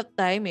ako at that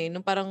time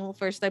nung parang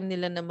first time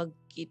nila na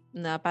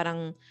na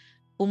parang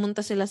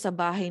pumunta sila sa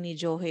bahay ni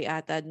Joey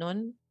ata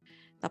noon.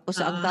 Tapos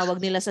ang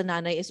tawag nila sa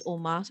nanay is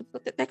oma. Sabi ko,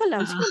 teka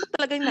lang, sino ba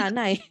talaga yung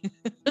nanay?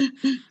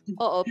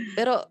 Oo,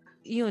 pero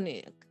yun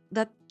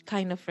that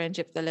kind of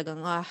friendship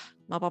talagang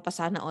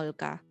mapapasana all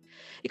ka.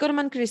 Ikaw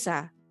naman,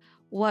 Krisa,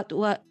 what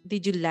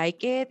did you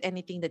like it?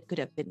 Anything that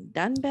could have been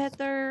done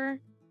better?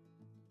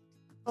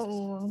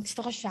 Oo,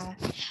 gusto ko siya.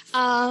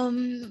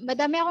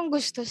 Madami akong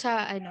gusto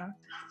sa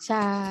sa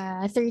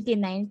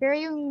 39, pero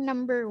yung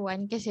number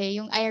 1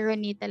 kasi yung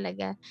irony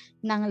talaga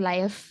ng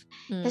life.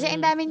 Kasi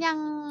ang dami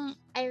niyang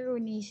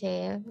ironies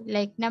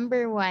Like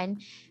number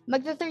 1,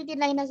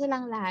 magta-39 na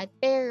silang lahat,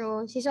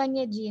 pero si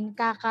Sonia Jean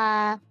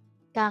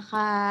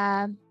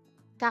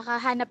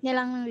kakahanap niya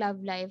lang ng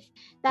love life.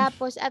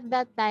 Tapos at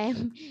that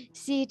time,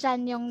 si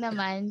Chanyong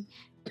naman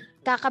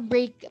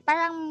kaka-break,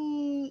 parang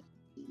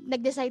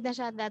nag-decide na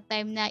siya at that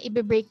time na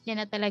i-break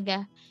niya na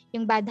talaga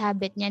yung bad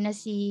habit niya na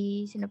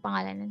sino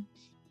pangalan nun?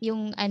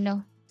 Yung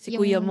si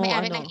yung kuya mo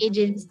may-ari ng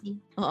agency.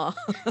 Oo.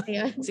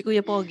 Si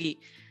Kuya Pogi.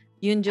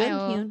 Yun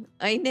yun.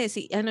 Ay hindi,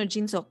 si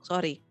Jinsok,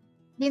 sorry.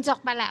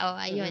 Jinsok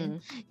pala, ayun.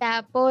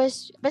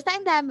 Tapos, basta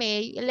ang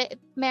dami.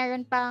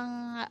 Meron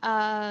pang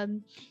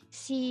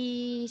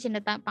si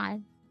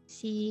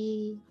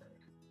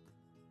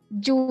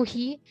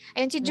Juhi.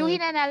 Ayun, si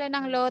Juhi nanalo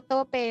ng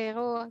loto,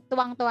 pero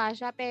tuwang-tuwa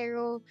siya.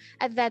 Pero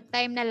at that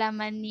time,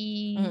 nalaman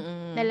ni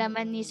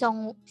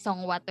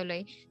Songwa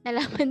tuloy.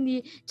 Nalaman ni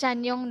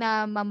Chanyong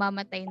na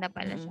mamamatay na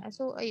pala siya.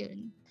 So,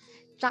 ayun.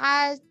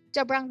 Tsaka,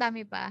 sobrang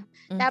dami pa.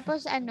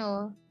 Tapos,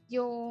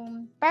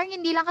 yung parang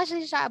hindi lang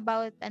kasi siya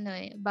about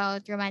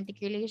romantic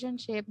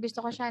relationship.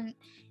 Gusto ko siya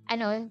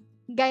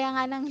gaya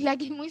nga ng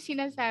lagi mong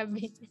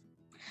sinasabi.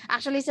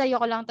 Actually,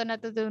 sa'yo ko lang to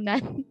natutunan.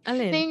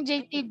 Alin? Na yung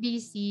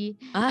JTBC,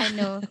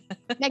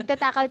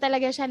 nagtatakal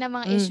talaga siya ng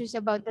mga issues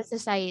about the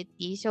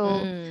society. So,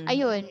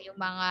 ayun, yung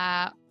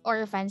mga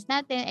orphans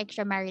natin,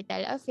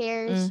 extramarital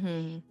affairs,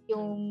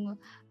 yung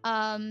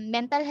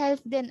mental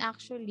health din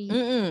actually.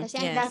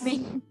 Kasi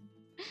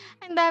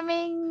ang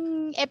daming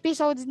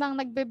episodes nang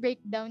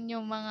nagbe-breakdown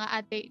yung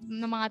mga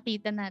mga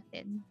tita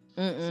natin.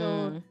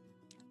 So,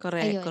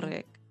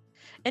 correct.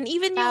 And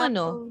even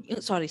yung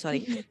sorry.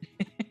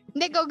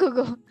 Hindi, go.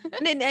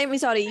 I'm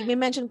sorry, may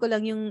mention ko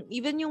lang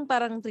even yung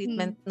parang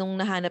treatment nung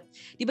nahanap,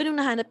 di ba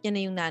nung nahanap niya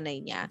na yung nanay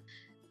niya,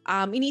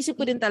 iniisip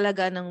ko din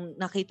talaga nang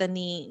nakita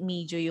ni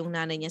Mijo yung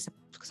nanay niya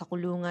sa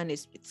kulungan,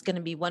 it's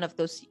gonna be one of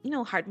those,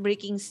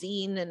 heartbreaking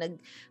scene na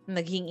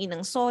naghingi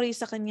ng sorry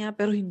sa kanya,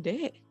 pero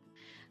hindi.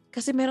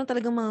 Kasi meron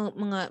talagang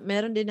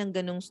meron din ng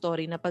ganung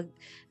story na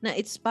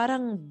it's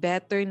parang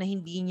better na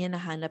hindi niya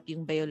nahanap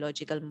yung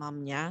biological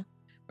mom niya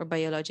or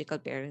biological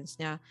parents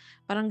niya.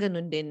 Parang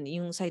ganun din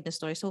yung side na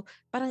story. So,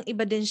 parang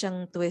iba din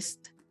siyang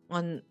twist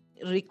on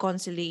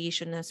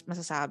reconciliation na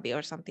masasabi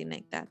or something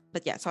like that.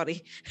 But yeah, sorry.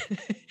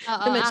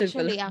 Oo,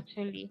 actually.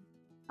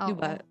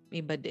 Diba?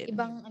 Iba din.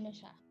 Ibang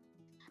siya.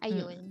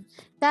 Ayun.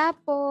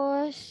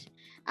 Tapos,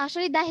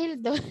 actually dahil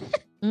doon,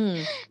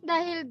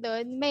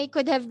 may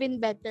could have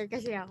been better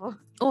kasi ako.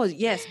 Oh,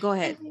 yes. Go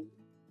ahead.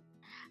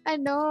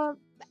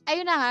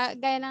 Ayun na nga,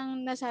 gaya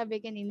ng nasabi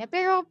kanina.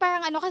 Pero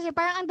parang kasi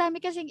parang ang dami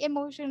kasing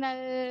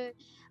emotional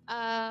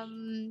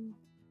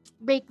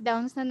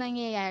breakdowns na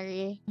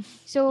nangyayari.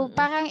 So,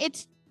 parang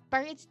it's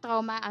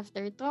trauma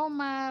after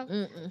trauma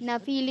na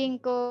feeling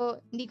ko,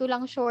 hindi ko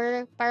lang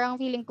sure, parang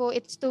feeling ko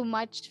it's too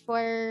much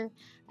for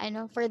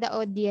the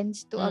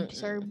audience to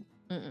absorb.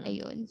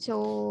 Ayun.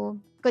 So,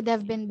 could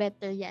have been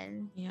better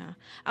yan. Yeah.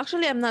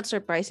 Actually, I'm not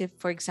surprised if,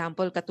 for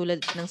example,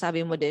 katulad ng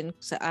sabi mo din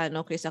sa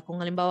Krisa,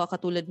 kung halimbawa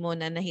katulad mo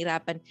na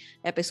nahirapan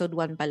episode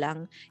 1 pa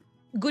lang,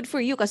 good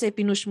for you kasi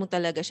pinush mo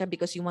talaga siya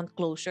because you want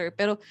closure.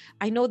 Pero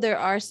I know there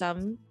are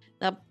some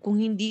na kung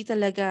hindi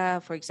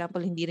talaga, for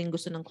example, hindi rin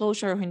gusto ng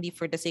closure or hindi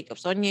for the sake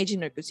of Sonia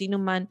Jean or kung sino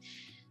man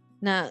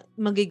na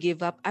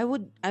mag-give up, I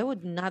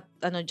would not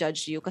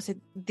judge you kasi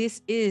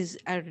this is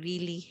a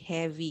really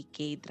heavy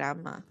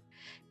K-drama.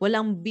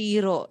 Walang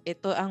biro.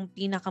 Ito ang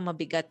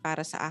pinakamabigat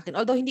para sa akin.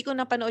 Although hindi ko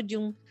napanood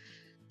yung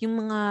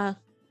mga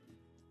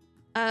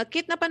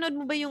Kit, napanood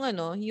mo ba yung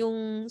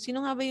yung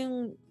sino nga ba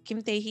yung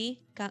Kim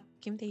Tae-hee?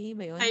 Kim Tae-hee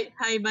ba yun?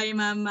 Hi Bye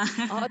Mama.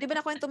 Oo, di ba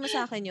nakwento mo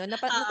sa akin yun?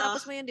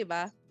 Natapos mo yun, di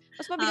ba?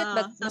 Mas mabigat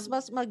ba?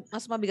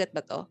 Mas mabigat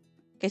ba to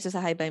kaysa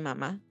sa Hi Bye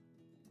Mama?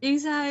 Yung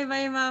sa Hi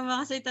Bye Mama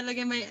kasi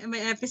talaga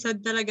may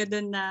episode talaga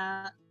doon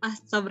na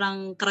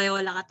sobrang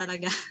Crayola ka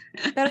talaga.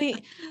 Pero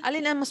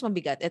alin ang mas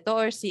mabigat? Ito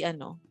or si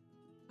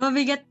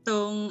Mabigat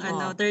tong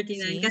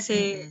 39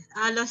 kasi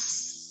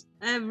halos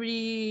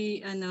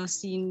every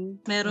scene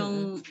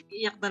merong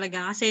iyak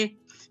talaga kasi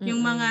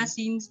yung mga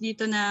scenes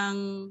dito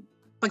ng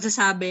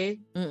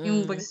pagsasabi,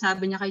 yung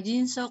pagsasabi niya kay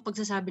Jinsok,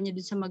 pagsasabi niya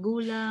dun sa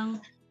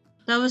magulang,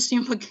 tapos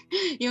yung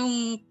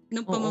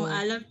nung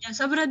pamamaalam niya,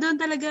 sobra doon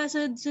talaga,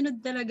 sunod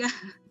talaga.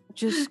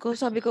 Diyos ko,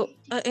 sabi ko,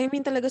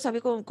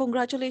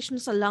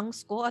 congratulations sa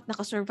lungs ko at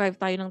nakasurvive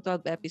tayo ng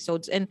 12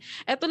 episodes. And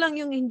eto lang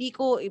yung hindi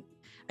ko,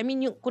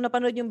 kung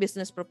napanood yung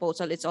business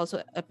proposal, it's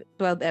also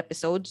 12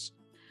 episodes.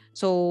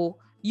 So,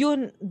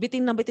 yun,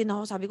 bitin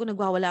ako. Sabi ko,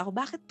 nagwawala ako.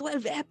 Bakit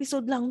 12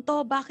 episode lang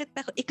to? Bakit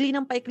ikli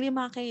ng paikli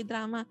mga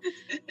k-drama?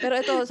 Pero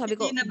ito, sabi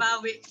ko, Hindi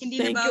nabawi.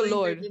 Thank you,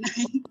 Lord.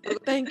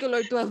 Thank you,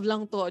 Lord. 12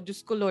 lang to. Diyos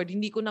ko, Lord.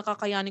 Hindi ko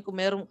nakakayanin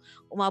kung merong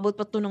umabot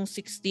pa to ng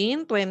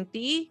 16,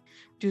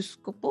 20. Diyos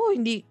ko po,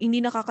 hindi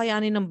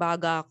nakakayanin ng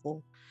baga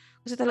ako.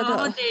 Kasi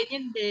talaga... Oo,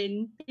 yun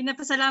din.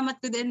 Pinapasalamat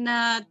ko din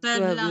na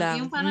 12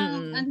 lang. Yung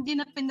parang, hindi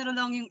na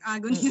pinrolong yung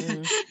agon niya.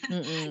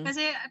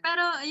 Kasi,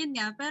 pero, ayun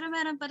nga, pero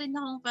meron pa rin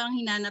akong parang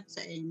hinanap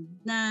sa end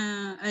na,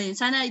 ayun,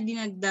 sana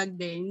dinagdag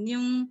din.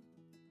 Yung,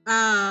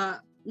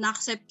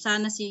 na-accept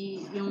sana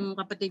yung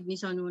kapatid ni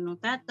Sonu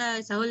nung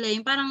tatay sa huli.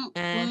 Yung parang,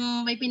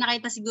 kung may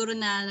pinakita siguro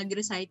na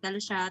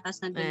nag-recital siya, tapos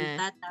nandun yung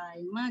tatay,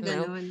 mga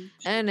ganun.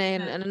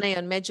 Ano na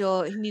yun,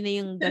 medyo hindi na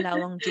yung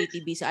dalawang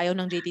JTBC. Ayaw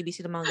ng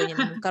JTBC ng mga ganyan.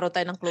 Karoon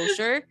tayo ng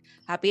closure,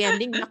 happy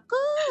ending,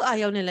 naku,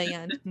 ayaw nila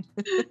yan.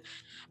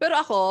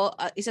 Pero ako,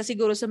 isa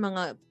siguro sa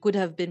mga could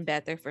have been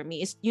better for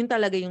me is yun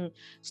talaga yung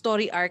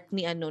story arc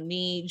ni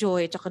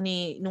Joy, tsaka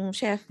nung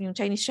chef, yung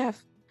Chinese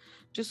chef.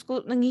 Diyos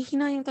ko,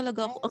 nangihinayang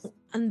talaga ako.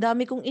 Ang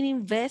dami kong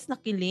ininvest na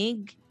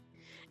kilig.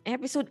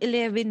 Episode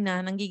 11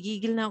 na,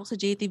 nanggigigil na ako sa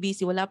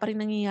JTBC. Wala pa rin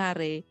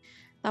nangyayari.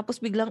 Tapos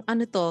biglang,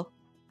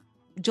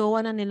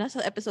 jowa na nila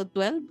sa episode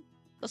 12?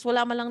 Tapos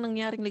wala man lang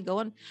nangyaring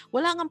ligawan.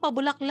 Wala nga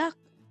pabulaklak.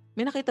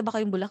 May nakita ba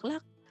kayong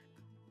bulaklak?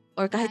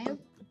 Or kahit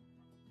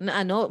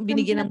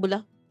binigyan ng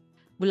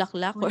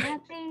bulaklak?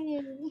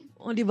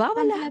 Or, di ba?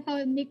 Wala.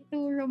 Platonic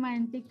to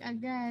romantic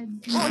agad.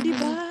 Di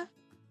ba?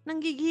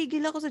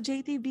 Nanggigigil ako sa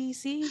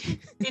JTBC.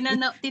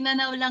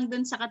 Tinanaw lang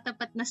dun sa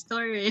katapat na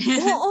store eh.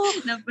 Oo.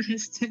 Na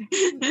pwesto.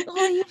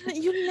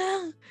 Yun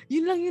lang.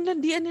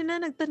 Di na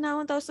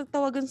nagtanawan tapos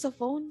nagtawagan sa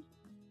phone.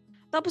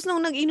 Tapos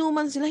nung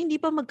nag-inuman sila, hindi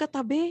pa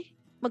magkatabi.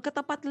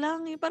 Magkatapat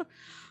lang eh. Parang,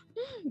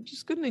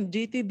 Diyos ko, ng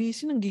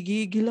JTBC,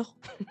 nanggigigil ako.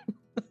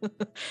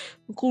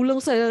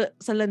 Kulang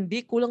sa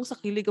landi, kulang sa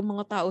kilig ang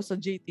mga tao sa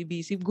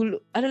JTBC.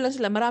 Lang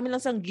sila, marami lang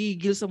sang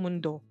gigil sa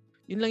mundo.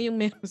 Yun lang yung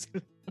meron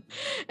sila.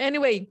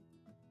 Anyway,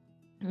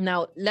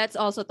 now, let's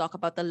also talk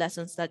about the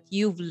lessons that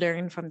you've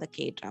learned from the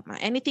K-drama.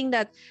 Anything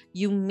that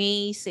you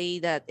may say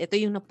that ito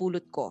yung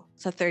napulot ko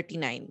sa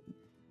 39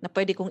 na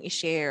pwede kong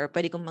i-share or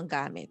pwede kong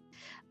magamit.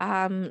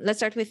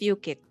 Let's start with you,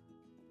 Kit.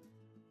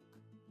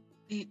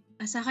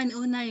 Sa akin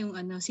una yung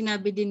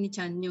sinabi din ni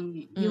Chan yung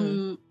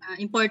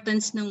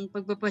importance ng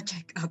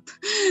pagpapa-check up.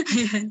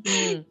 Ayan.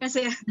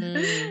 Kasi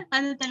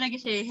talaga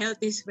siya, health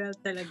is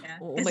wealth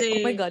talaga. Kasi,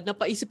 oh my God,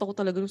 napaisip ako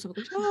talaga nung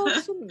sabi ko,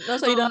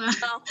 nasa idahan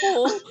na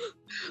ako.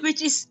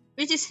 Which is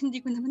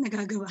hindi ko naman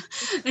nagagawa.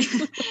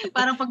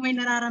 Parang pag may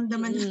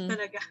nararamdaman lang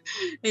talaga.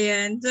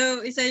 Ayan.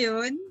 So, isa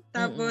yun.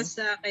 Tapos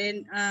sa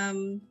akin,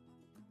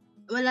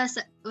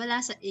 wala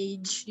sa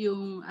age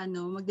yung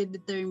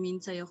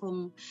magde-determine sa'yo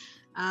kung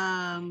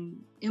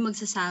yung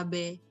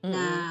magsasabi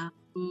na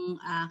kung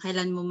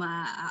kailan mo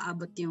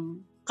maaabot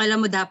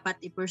kailan mo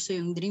dapat i-pursue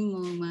yung dream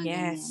mo, mga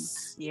ganyan.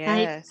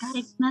 Yes.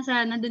 Kahit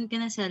nandun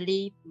ka na sa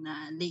late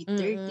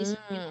 30s,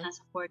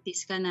 nasa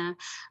 40s ka na,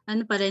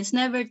 pa rin, it's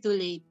never too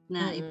late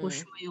na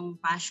i-push mo yung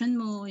passion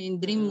mo,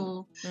 yung dream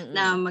mo,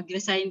 na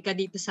mag-resign ka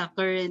dito sa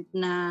current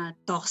na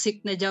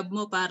toxic na job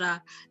mo para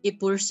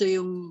i-pursue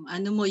yung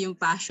yung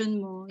passion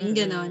mo, yung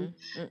ganon.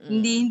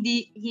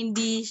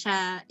 Hindi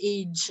siya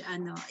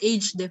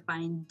age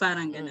defined,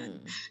 parang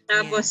ganon.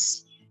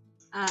 Tapos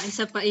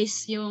isa pa is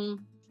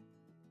yung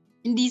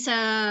hindi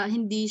siya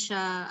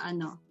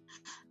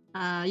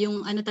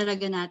yung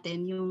talaga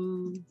natin,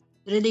 yung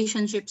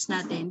relationships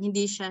natin,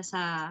 hindi siya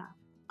sa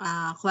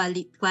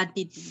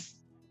quantity.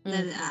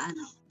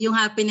 Yung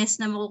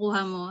happiness na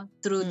makukuha mo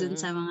through dun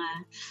sa mga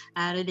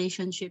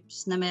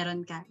relationships na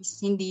meron ka is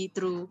hindi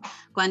through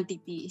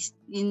quantity,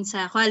 in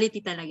sa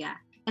quality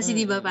talaga. Kasi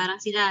di ba parang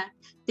sila,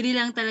 3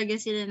 lang talaga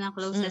sila na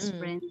closest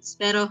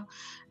friends. Pero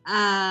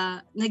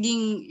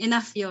naging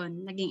enough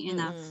yung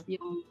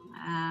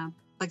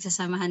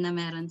pagsasamahan na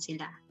meron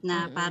sila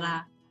na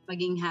para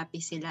maging happy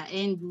sila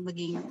and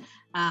maging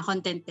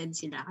contented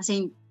sila.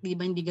 Kasi di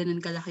ba hindi ganun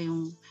kalaki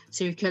yung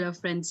circle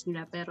of friends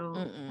nila, pero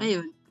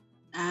ayun,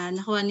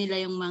 nakuha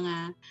nila yung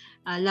mga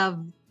love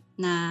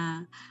na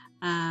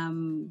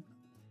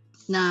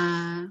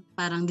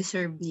parang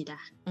deserve nila.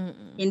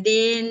 And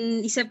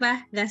then isa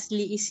pa,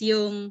 lastly is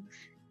yung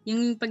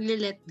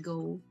pagle-let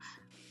go.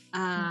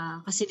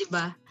 Kasi di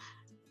ba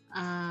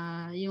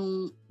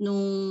yung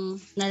nung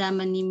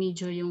nalaman ni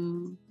Mijo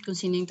kung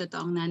sino yung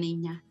totoong nanay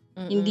niya,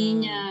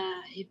 hindi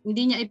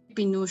niya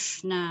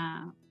ipinush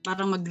na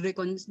parang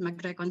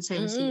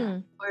mag-reconcile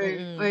sila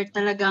or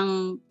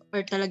talagang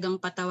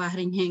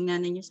patawarin niya yung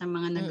nanay niya sa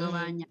mga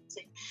nagawa niya.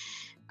 Kasi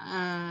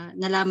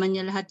nalaman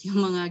niya lahat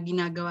yung mga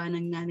ginagawa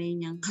ng nanay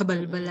niyang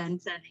kabalbalan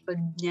sa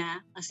likod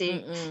niya.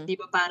 Kasi di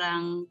ba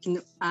parang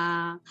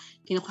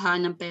kinukuha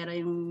ng pera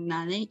yung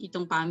nanay,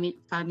 itong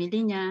family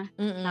niya.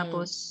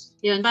 Tapos,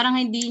 yun, parang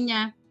hindi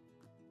niya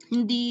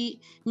hindi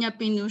niya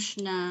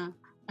pinush na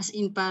as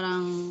in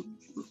parang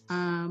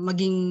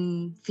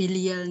maging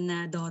filial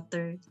na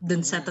daughter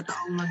dun sa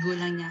totoong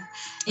magulang niya.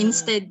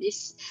 Instead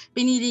is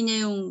pinili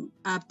niya yung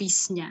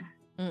peace niya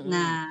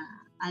na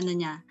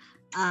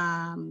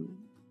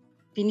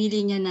pinili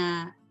niya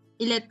na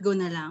i-let go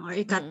na lang or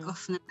i-cut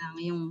off na lang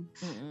yung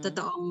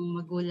totoong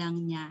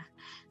magulang niya.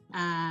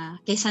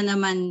 Kaysa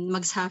naman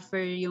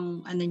mag-suffer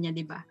yung niya,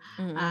 'di ba?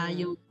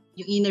 Yung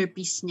inner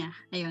peace niya.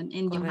 Ayun,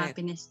 and yung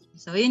happiness niya.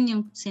 So, yun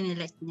yung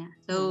sinelect niya.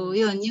 So,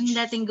 yun, yung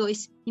letting go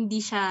is hindi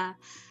siya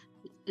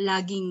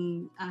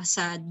laging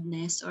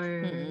sadness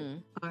or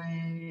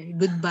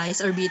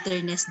goodbyes or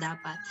bitterness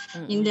dapat.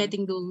 Yung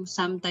letting go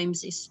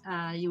sometimes is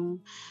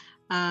yung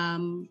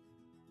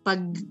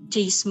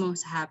pag-chase mo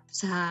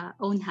sa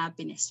own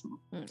happiness mo.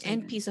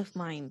 And peace of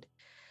mind.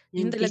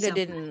 Yun talaga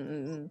din.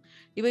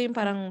 Di ba yung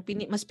parang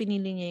mas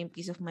pinili niya yung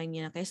peace of mind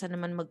niya kaysa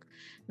naman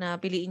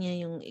napiliin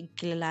niya yung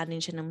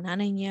kilalanin siya ng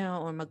nanay niya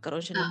or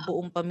magkaroon siya ng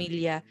buong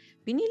pamilya.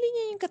 Pinili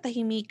niya yung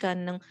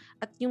katahimikan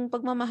at yung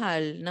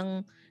pagmamahal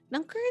ng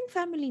current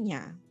family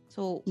niya.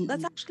 So,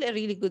 that's actually a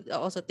really good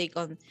also take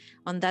on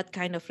that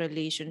kind of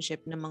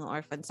relationship ng mga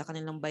orphans sa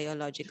kanilang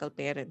biological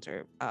parent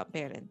or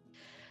parent.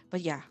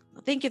 But yeah,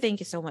 thank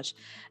you so much.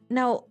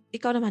 Now,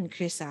 ikaw naman,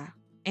 Krisa,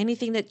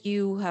 anything that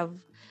you have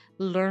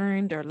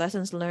learned or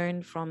lessons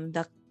learned from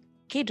the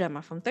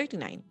K-drama from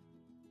 39?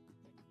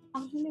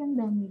 Actually, ang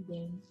dami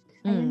din.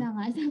 Ayun na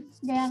nga.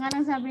 Gaya nga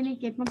nang sabi ni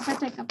Kit,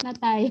 magpa-check up na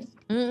tayo.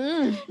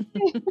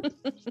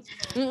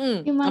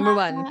 Number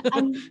one.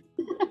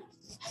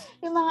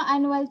 Yung mga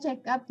annual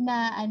check-up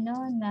na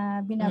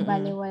na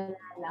binabaliwala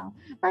lang.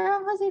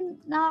 Parang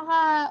kasi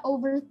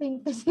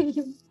nakaka-overthink kasi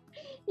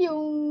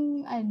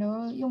yung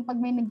pag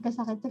may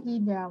nagkasakit sa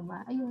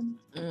K-drama. Ayun.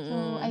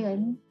 So,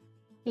 ayun.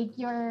 Take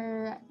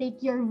your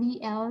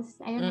VLs.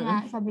 Ayun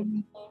nga,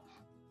 sabi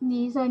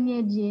ni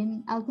Sonia Jin,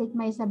 I'll take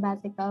my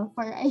sabbatical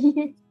for a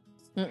year.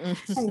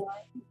 Ayun.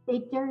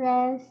 Take your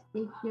rest,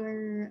 take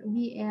your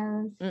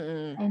VLs,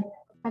 and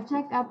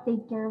pa-check up,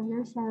 take care of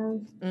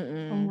yourself.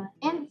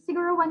 And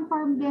siguro one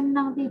form din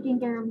ng taking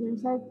care of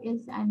yourself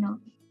is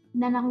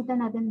na nakita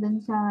natin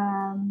dun sa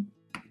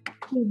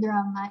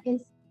K-drama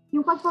is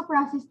yung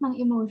pagpa-process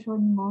ng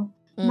emotion mo.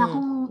 Na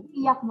kung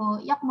iyak mo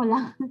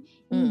lang.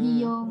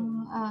 Hindi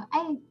yung,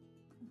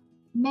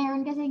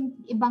 meron kasing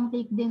ibang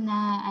take din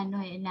na,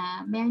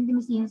 na meron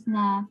din scenes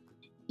na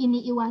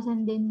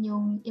iniiwasan din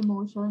yung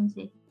emotions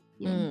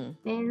Yun.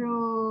 Pero,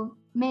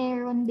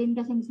 meron din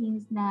kasing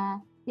scenes na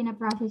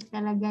pinaprocess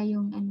talaga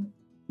yung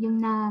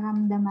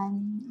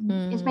naramdaman.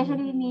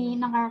 Especially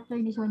ng character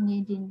ni Sonia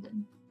Jin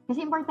dun.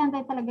 Kasi importante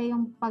talaga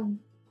yung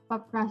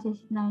pag-process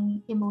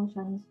ng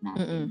emotions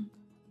natin.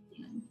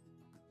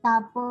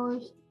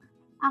 Tapos,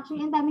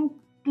 actually, ang daming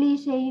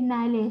cliche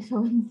na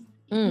lessons.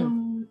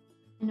 Yung,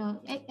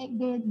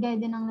 gaya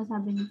din ang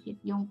nasabi ni Kit,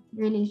 yung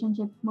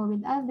relationship mo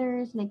with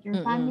others, like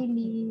your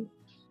family,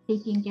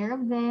 taking care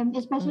of them,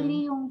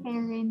 especially yung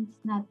parents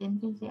natin.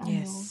 Kasi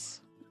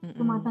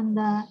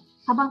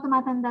habang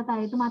tumatanda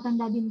tayo,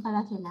 tumatanda din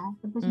pala sila.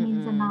 Tapos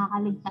minsan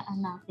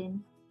nakakaligtaan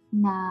natin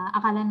na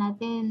akala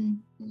natin,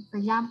 for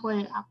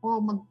example,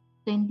 ako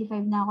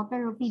mag-25 na ako,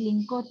 pero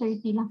feeling ko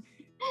 30 lang.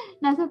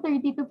 Nasa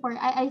 30 to 4.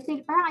 I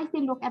still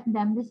look at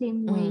them the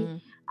same way.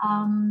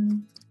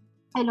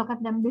 I look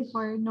at them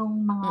before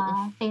nung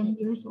mga 10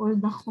 years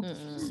old ako.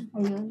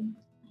 Ayun.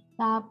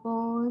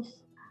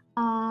 Tapos,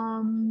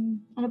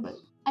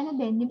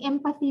 yung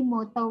empathy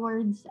mo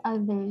towards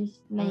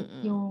others, like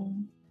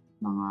yung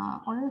mga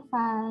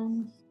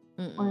orphans,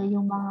 or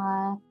yung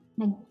mga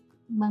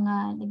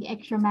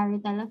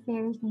nag-extramarital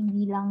affairs,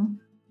 hindi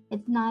lang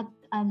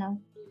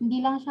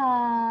siya,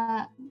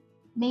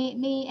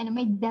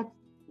 may depth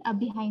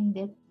behind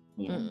it.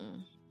 Ayun.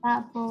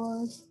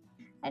 Tapos,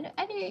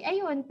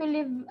 ayun, to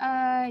live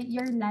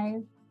your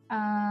life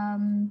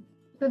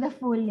to the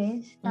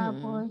fullest.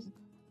 Tapos,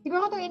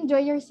 siguro to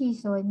enjoy your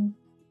season.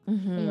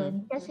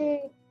 Ayun.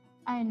 Kasi,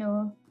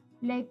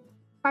 like,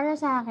 para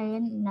sa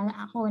akin,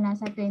 ako,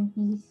 nasa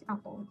 20s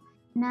ako,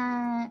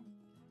 na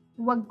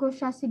wag ko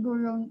siya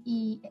sigurong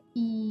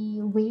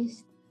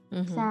i-waste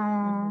sa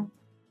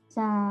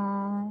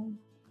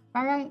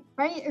parang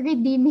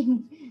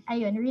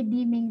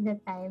redeeming the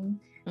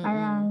time.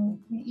 Parang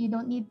you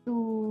don't need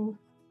to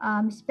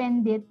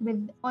spend it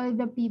with all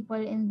the people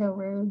in the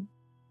world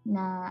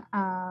na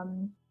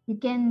you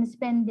can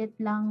spend it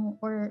lang,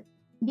 or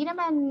hindi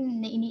naman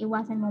na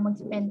iniiwasan mo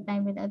mag-spend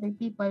time with other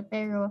people,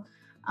 pero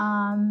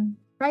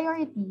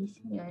priorities,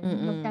 yun.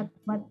 Look at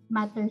what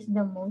matters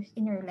the most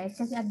in your life,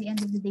 kasi at the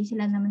end of the day,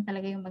 sila naman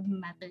talaga yung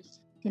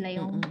mag-matters. Sila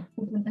yung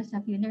pupunta sa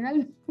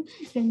funeral.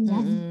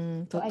 Ganyan.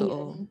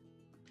 Totoo.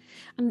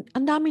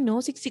 Ang dami,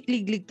 no?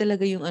 Siksik-liglig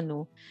talaga yung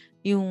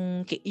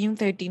yung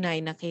 39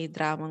 na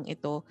K-dramang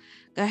ito.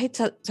 Kahit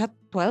sa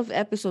 12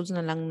 episodes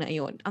na lang na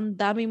yon, ang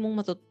dami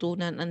mong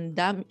matutunan,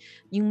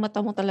 yung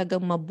mata mo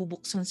talagang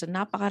mabubuksan sa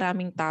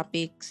napakaraming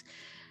topics.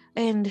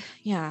 And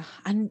yeah,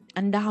 ang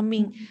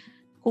daming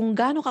kung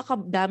gaano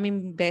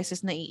kakadaming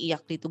beses na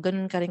iiyak dito,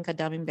 ganun ka rin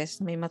kadaming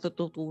beses may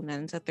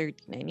matututunan sa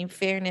 39. In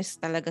fairness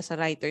talaga sa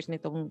writers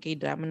nitong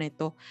K-drama na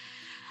ito.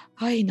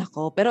 Ay,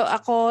 nako. Pero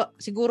ako,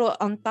 siguro,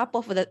 on top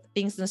of the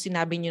things na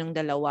sinabi niyo ng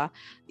dalawa,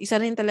 isa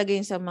rin talaga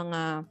yun sa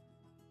mga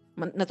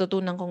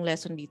natutunan kong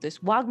lesson dito is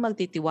huwag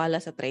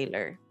magtitiwala sa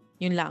trailer.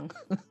 Yun lang.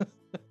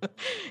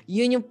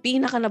 Yun yung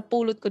pinaka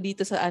napulot ko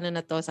dito sa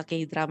na to, sa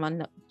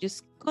K-drama.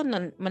 Diyos ko,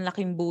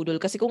 malaking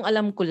budol. Kasi kung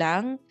alam ko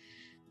lang,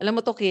 alam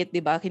mo to, Kate,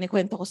 di ba?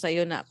 Kinikwento ko sa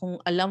iyo na kung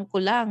alam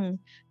ko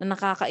lang na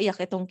nakakaiyak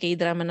itong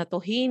K-drama na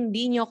to,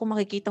 hindi niyo ako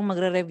makikitang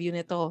magre-review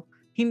nito.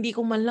 Hindi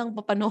ko man lang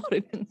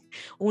papanoorin ng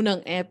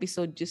unang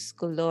episode. Diyos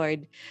ko,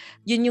 Lord.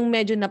 Yun yung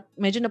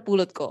medyo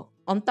napulot ko.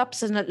 On top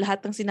sa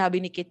lahat ng sinabi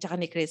ni Kate tsaka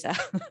ni Chris.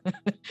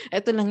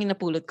 Ito lang yung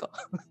napulot ko.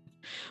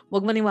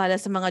 Huwag maniwala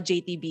sa mga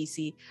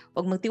JTBC.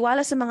 Huwag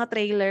magtiwala sa mga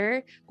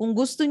trailer. Kung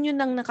gusto nyo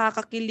ng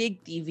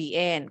nakakakilig,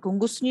 TVN. Kung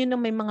gusto nyo ng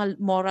may mga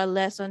moral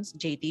lessons,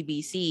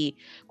 JTBC.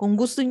 Kung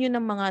gusto nyo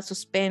ng mga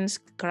suspense,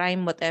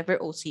 crime,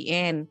 whatever,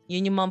 OCN.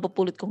 Yun yung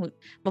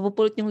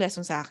mapupulot yung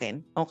lesson sa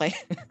akin. Okay?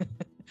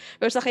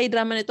 Pero sa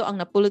K-drama nito, ang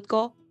napulot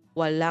ko,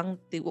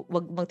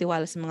 huwag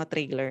magtiwala sa mga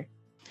trailer.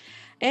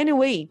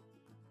 Anyway,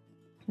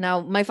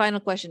 now, my final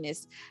question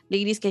is,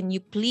 ladies, can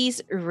you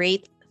please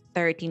rate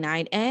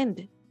 39?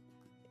 And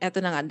eto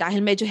na nga,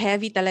 dahil medyo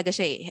heavy talaga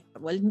siya eh.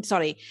 Well,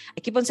 sorry,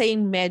 I keep on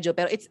saying medyo,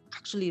 pero it's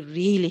actually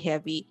really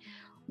heavy.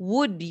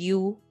 Would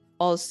you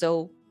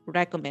also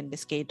recommend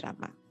this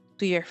K-drama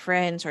to your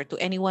friends or to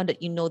anyone that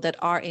you know that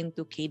are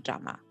into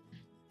K-drama?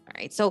 All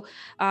right, so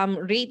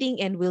rating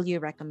and will you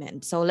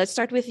recommend? So let's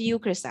start with you,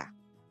 Krista.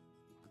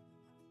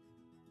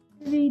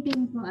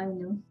 Rating ko,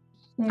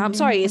 I'm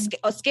sorry,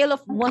 a scale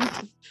of 1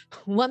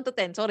 to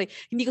 10. Sorry,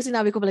 hindi ko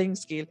sinabi ko pala yung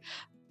scale.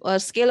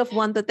 A scale of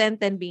 1 to 10,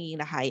 10 being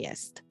the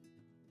highest.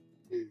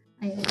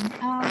 Ayun.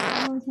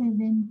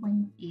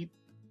 7.8.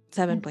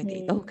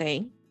 7.8,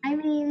 okay. I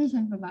may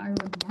reason pa ba or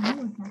wag na?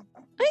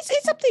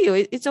 It's up to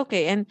you. It's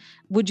okay. And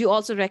would you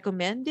also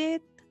recommend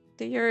it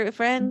to your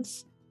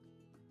friends?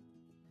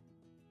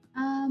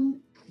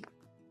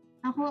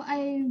 Ako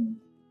ay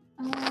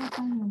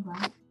paano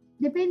ba?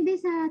 Depende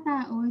sa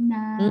tao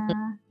na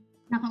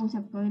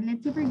nakausap ko.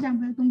 Let's say for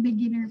example, kung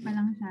beginner pa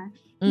lang siya,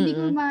 hindi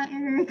ko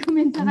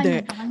ma-recommend sa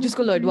kanya. Diyos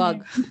ko Lord,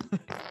 wag.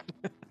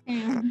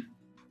 Ayun.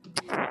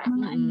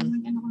 Mga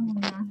ko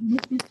muna.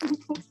 Business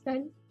proposal.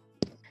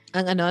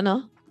 Ang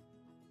ano?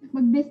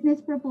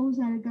 Mag-business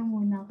proposal ka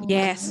muna.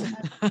 Yes.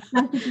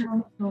 Classic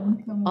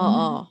rom-coms ka muna.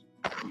 Oo.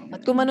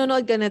 At kung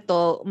manonood ka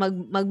nito,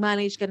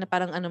 mag-manage ka na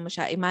parang mo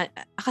siya.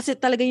 Kasi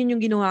talaga yun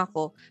yung ginawa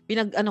ko.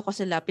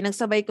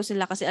 Pinagsabay ko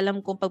sila kasi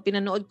alam ko pag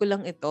pinanood ko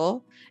lang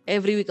ito,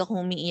 every week ako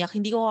umiiyak,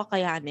 hindi ko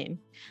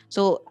kakayanin.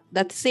 So,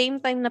 that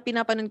same time na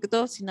pinapanood ko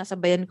to,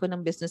 sinasabayan ko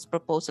ng business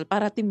proposal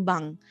para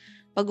timbang.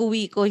 Pag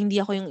uwi ko, hindi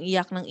ako yung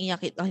iyak ng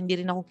iyak.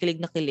 Hindi rin ako kilig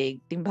na kilig.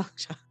 Timbang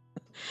siya.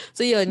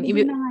 So, yun.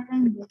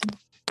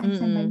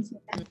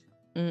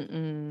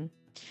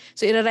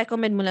 So,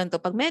 i-recommend mo lang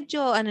to. Pag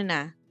medyo,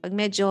 pag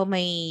medyo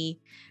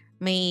may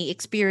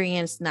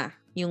experience na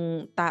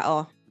yung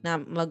tao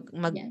na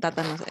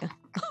magtatanong sa'yo.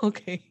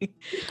 Okay.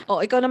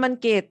 Ikaw naman,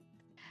 Kit.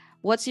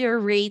 What's your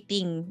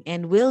rating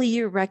and will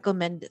you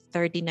recommend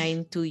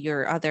 39 to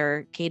your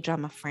other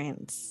K-drama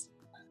friends?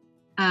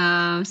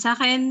 Sa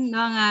akin,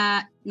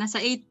 mga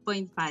nasa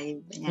 8.5.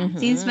 Mm-hmm.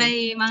 Since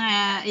may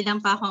mga ilang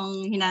pa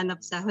akong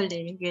hinanap sa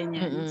huli,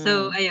 ganyan. Mm-hmm.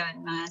 So,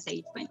 ayun, mga sa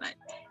 8.5.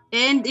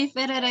 And if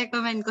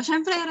i-recommend ko,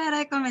 syempre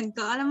i-recommend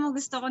ko. Alam mo,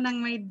 gusto ko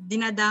nang may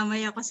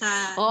dinadamay ako sa...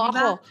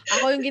 diba?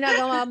 Ako yung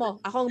ginagawa mo.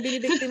 Ako ang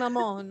binibiktima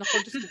mo.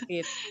 Naku, Diyos ko,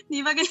 Kit.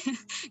 Di ba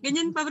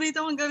ganyan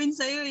paborito kong gawin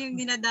sa'yo, yung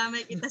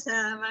dinadamay kita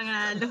sa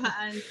mga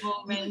luhaan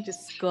moments.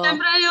 Diyos ko.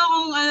 Syempre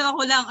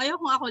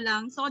ayokong ako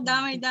lang. So,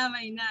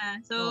 damay-damay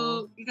na.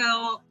 So,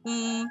 ikaw,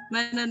 kung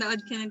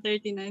manonood ka ng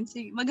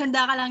 39,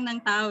 maghanda ka lang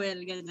ng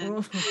towel,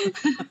 gano'n.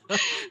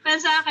 Pero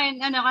sa akin,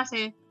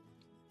 kasi,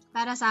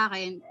 para sa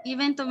akin,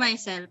 even to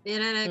myself,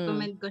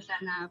 i-recommend ko siya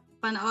na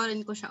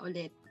panoorin ko siya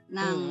ulit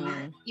ng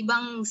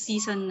ibang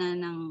season na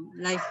ng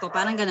life ko.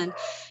 Parang ganun.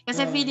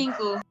 Kasi feeling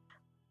ko,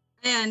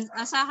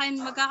 sa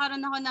akin,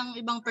 magkakaroon ako ng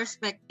ibang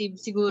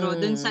perspective siguro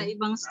dun sa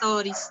ibang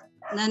stories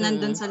na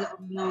nandun sa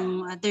loob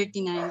ng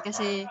 39.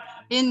 Kasi,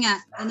 yun nga,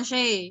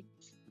 siya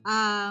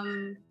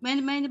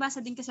may nabasa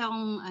din kasi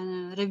akong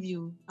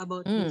review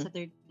about sa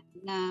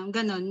 39 na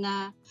ganun,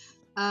 na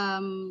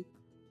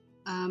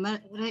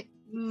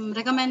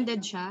recommended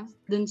siya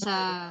dun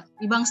sa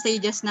ibang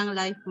stages ng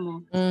life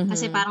mo. Mm-hmm.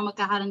 Kasi parang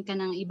magkakaroon ka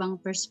ng ibang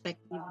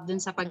perspective dun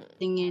sa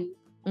pagtingin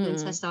dun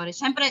sa story.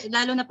 Siyempre,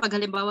 lalo na pag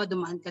halimbawa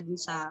dumaan ka dun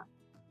sa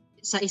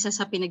isa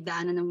sa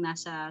pinagdaanan ng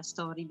nasa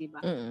story, di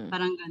ba? Mm-hmm.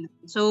 Parang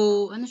gano'n.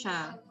 So,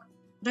 siya,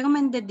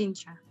 recommended din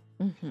siya.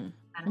 Mm-hmm.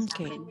 Para sa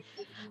akin.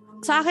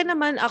 Sa akin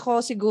naman,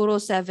 ako siguro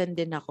 7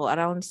 din ako.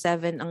 Around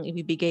 7 ang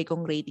ibibigay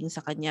kong rating sa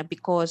kanya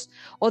because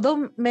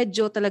although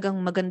medyo talagang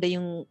maganda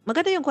yung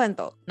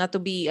kwento, not to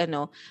be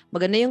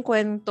maganda yung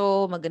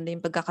kwento, maganda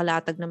yung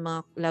pagkakalatag ng mga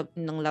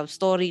love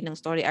story, ng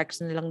story arcs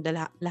nilang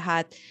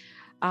lahat.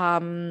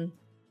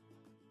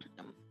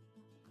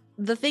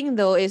 the thing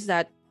though is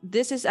that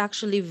this is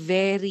actually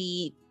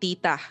very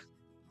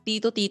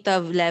tito-tita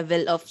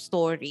level of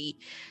story.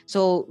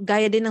 So,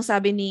 gaya din ng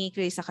sabi ni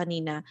Krisa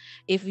kanina,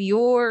 if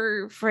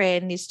your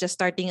friend is just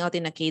starting out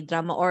in a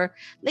K-drama or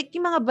like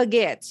yung mga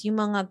bagets, yung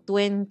mga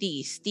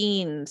 20s,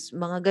 teens,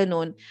 mga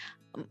ganun,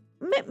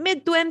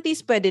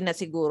 mid-20s pwede na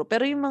siguro.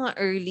 Pero yung mga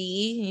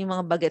early, yung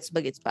mga bagets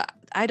pa,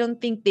 I don't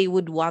think they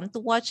would want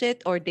to watch it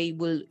or they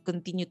will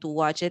continue to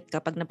watch it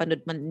kapag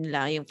napanood man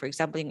nila yung, for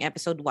example, yung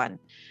episode 1.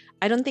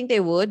 I don't think they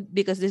would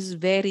because this is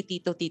very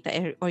tito-tita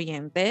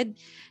oriented.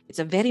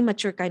 It's a very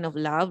mature kind of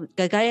love.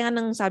 Kagaya nga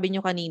ng sabi nyo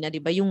kanina, di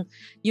ba? Yung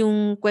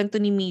kwento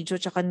ni Mijo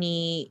tsaka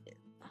ni...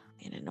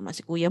 Yan naman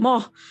si kuya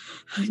mo.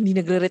 Hindi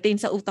nagre-retain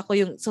sa utak ko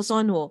yung sa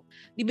Sonwo.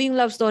 Di ba yung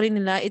love story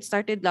nila, it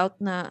started out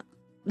na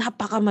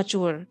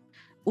napaka-mature.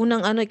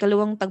 Unang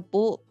ikalawang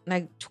tagpo,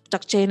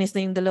 nag-chak-chenes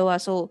na yung dalawa.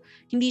 So,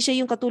 hindi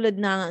siya yung katulad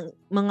ng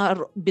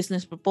mga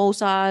business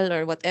proposal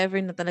or whatever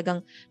na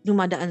talagang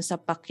dumadaan sa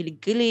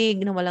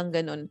pakilig-kilig na walang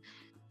ganun.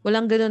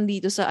 Walang ganun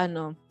dito sa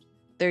 39.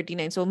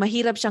 So,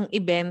 mahirap siyang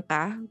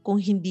ibenta kung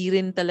hindi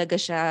rin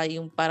talaga siya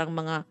yung parang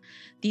mga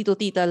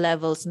tito-tita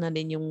levels na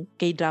din yung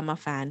K-drama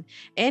fan.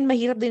 And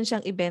mahirap din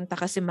siyang ibenta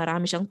kasi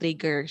marami siyang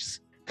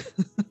triggers.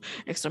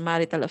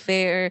 Extramarital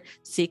affair,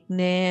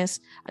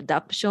 sickness,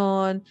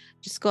 adoption.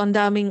 Diyos ko, ang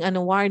daming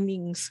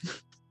warnings.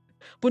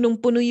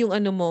 Punong-puno yung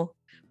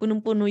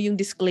punong-puno yung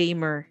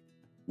disclaimer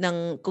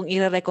ng kung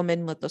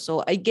i-recommend mo to.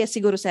 So, I guess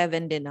siguro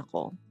 7 din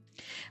ako.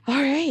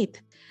 Alright.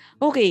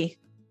 Okay.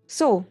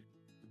 So,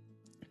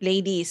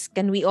 ladies,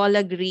 can we all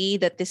agree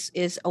that this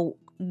is a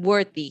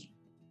worthy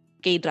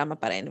K-drama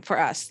pa rin for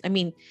us? I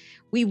mean,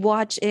 we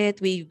watched it,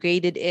 we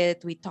graded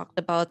it, we talked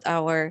about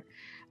our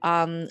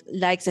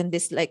likes and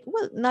dislike.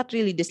 Well, not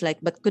really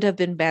dislike, but could have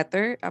been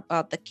better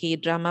about the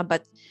K-drama.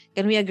 But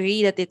can we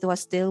agree that it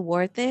was still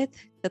worth it?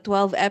 The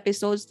 12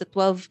 episodes, the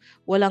 12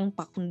 walang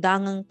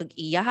pakundangang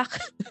pag-iyak.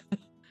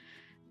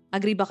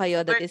 Agree ba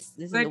kayo that this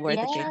is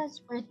worth it?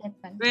 Yes, worth it.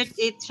 Worth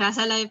it siya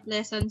sa life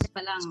lessons pa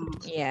lang.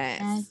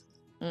 Yes.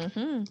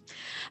 Mm-hmm.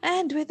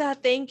 And with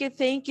that, thank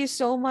you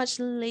so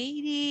much,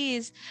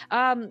 ladies.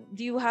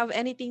 Do you have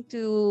anything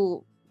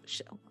to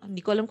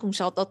hindi ko alam kung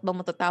shoutout ba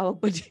matatawag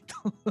pa dito.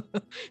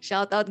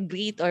 Shoutout,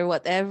 greet, or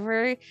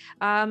whatever.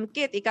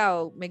 Kit,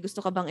 ikaw, may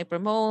gusto ka bang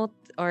i-promote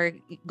or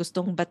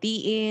gustong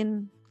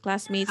batiin?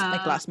 Classmates,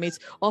 my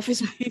classmates, office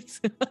mates.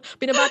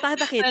 Pinabata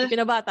kita, Kit.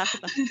 Pinabata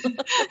kita.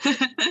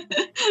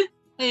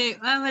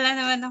 Wala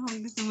naman akong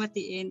gustong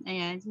batiin.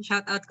 Ayan,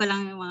 shoutout ko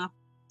lang yung mga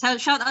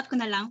shoutout ko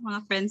na lang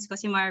mga friends ko,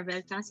 si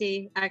Marvel at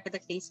si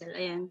Architect Hazel.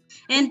 Ayan.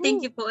 And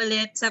thank you po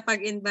ulit sa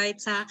pag-invite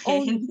sa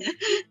akin.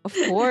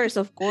 Oh,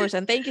 of course.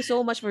 And thank you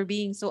so much for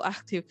being so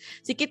active.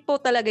 Si Kit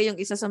po talaga yung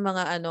isa sa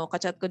mga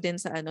kachat ko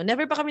din sa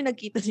Never pa kami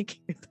nagkita ni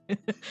Kit.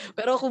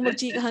 Pero kung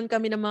magchikahan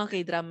kami ng mga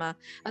K-drama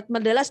at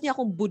madalas niya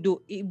akong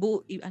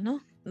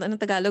anong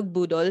Tagalog?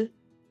 Budol?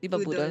 Di ba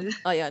budol?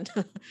 Ayan.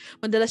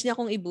 Madalas niya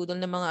akong ibudol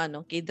ng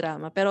mga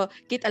K-drama. Pero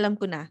Kit, alam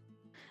ko na.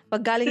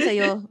 Pag galing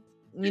sa'yo,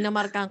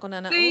 minamarkahan ko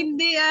na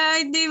Hindi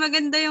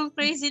maganda yung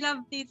Crazy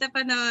Love, tita,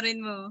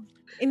 panoorin mo.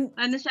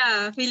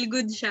 Siya, feel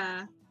good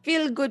siya.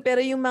 Feel good,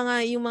 pero yung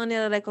mga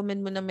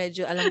nire-recommend mo na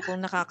medyo alam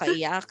kong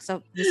nakakaiyak sa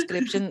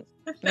description,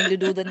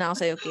 nagdududa na ako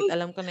sa'yo, Kit.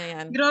 Alam ko na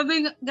yan.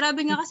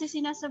 Grabe nga kasi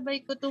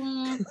sinasabay ko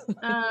tong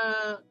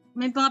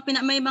may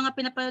mga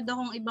pinapanood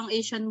akong ibang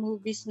Asian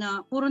movies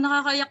na puro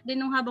nakakaiyak din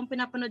nung habang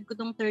pinapanood ko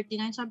tong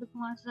 39. Sabi ko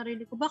nga sa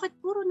sarili ko, bakit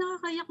puro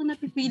nakakaiyak na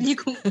napipili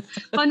ko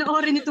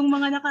panoorin itong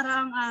mga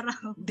nakaraang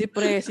araw?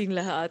 Depressing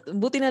lahat.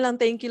 Buti na lang,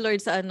 thank you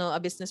Lord sa A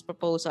Business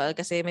Proposal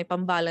kasi may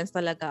pambalance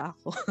talaga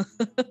ako.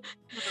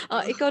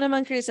 Ikaw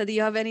naman, Krisa, do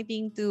you have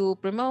anything to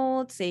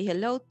promote? Say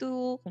hello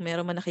to? Kung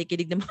meron man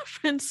nakikinig ng mga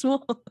friends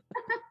mo.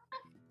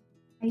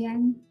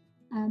 Ayan.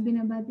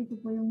 Binabati ko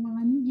po yung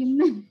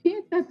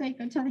tatay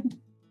ko.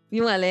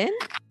 Yung alin?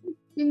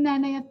 Yung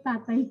nanay at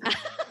tatay ko.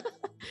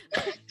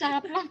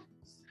 Charot lang.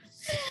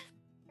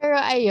 Pero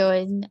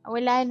ayun,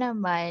 wala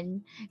naman.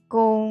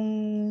 Kung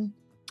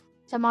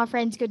sa mga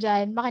friends ko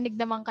dyan, makinig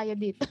naman kayo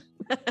dito.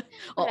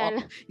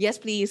 Oo. Yes,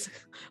 please.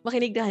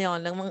 Makinig na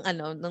kayo ng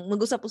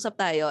mag-usap-usap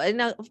tayo.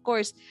 And of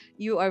course,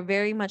 you are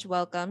very much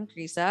welcome,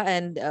 Krisa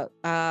and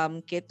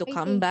Kit, to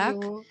come back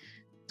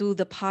to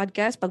the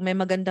podcast. Pag may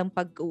magandang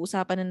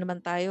pag-uusapan na naman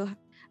tayo,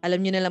 alam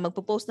nyo na lang,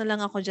 magpo-post na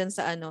lang ako dyan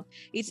sa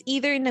It's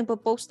either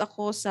nagpo-post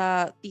ako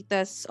sa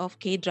Titas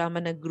of K-Drama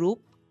na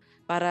group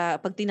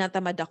para pag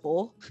tinatamad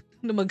ako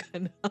na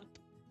maghanap.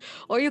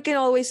 Or you can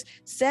always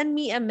send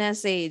me a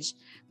message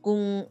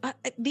kung,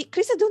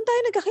 Krisa, doon tayo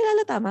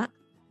nagkakilala, tama?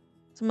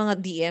 Sa mga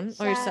DM?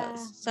 Or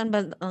saan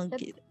ba?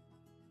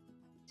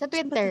 Sa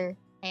Twitter.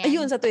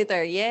 Ayun, sa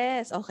Twitter.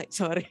 Yes. Okay,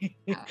 sorry.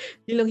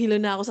 Hilong-hilo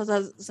na ako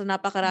sa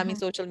napakaraming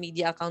social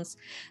media accounts.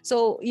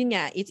 So, yun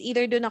nga. It's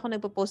either doon ako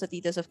nagpo-post sa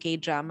Titas of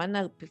K-Drama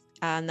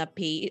na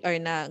page or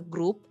na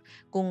group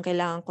kung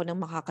kailangan ko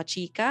ng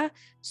makakachika.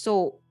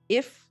 So,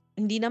 if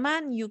hindi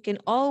naman, you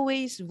can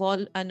always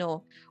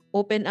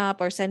open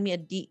up or send me a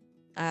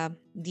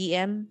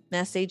DM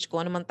message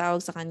kung ano man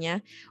tawag sa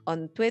kanya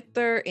on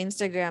Twitter,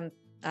 Instagram,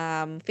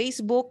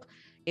 Facebook.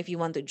 If you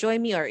want to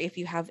join me or if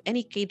you have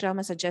any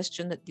K-drama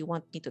suggestion that you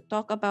want me to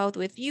talk about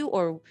with you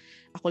or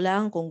ako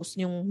lang kung gusto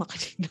nyong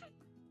makinig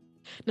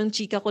ng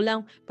chika ko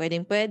lang,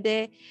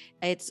 pwedeng-pwede.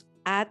 It's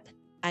at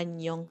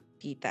Anyong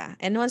Tita.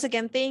 And once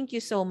again, thank you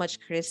so much,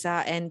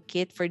 Krissa and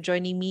Kit, for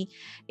joining me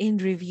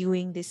in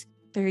reviewing this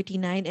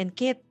 39. And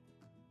Kit,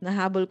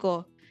 nahabol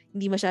ko.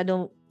 Hindi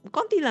masyadong,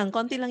 konti lang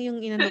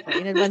yung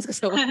in advance ko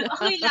sa una.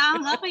 Okay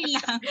lang.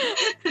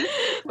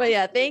 But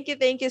yeah, thank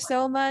you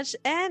so much.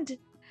 And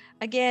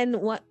again,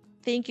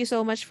 thank you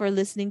so much for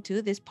listening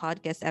to this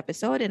podcast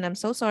episode. And I'm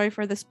so sorry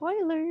for the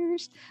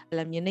spoilers.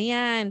 Alam nyo na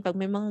yan. Pag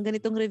may mga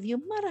ganitong review,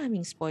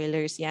 maraming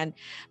spoilers yan.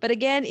 But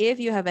again, if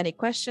you have any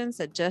questions,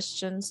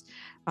 suggestions,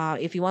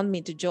 if you want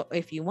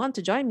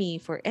to join me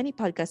for any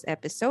podcast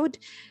episode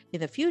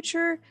in the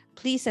future,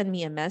 please send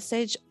me a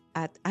message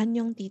at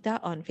Anyong Tita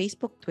on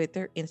Facebook,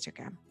 Twitter,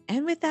 Instagram.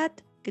 And with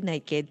that, good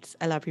night, kids.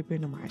 I love you,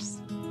 Bruno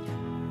Mars.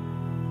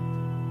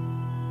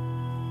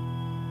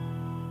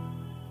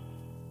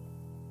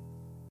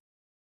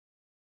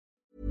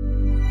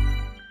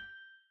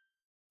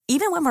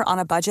 Even when we're on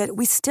a budget,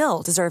 we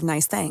still deserve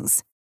nice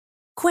things.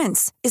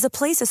 Quince is a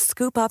place to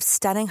scoop up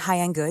stunning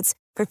high-end goods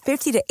for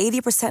 50 to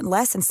 80%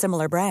 less than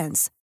similar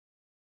brands.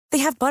 They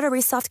have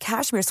buttery soft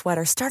cashmere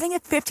sweaters starting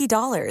at $50,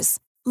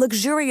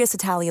 luxurious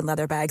Italian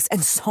leather bags,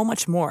 and so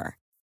much more.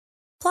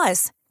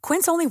 Plus,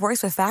 Quince only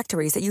works with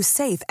factories that use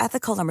safe,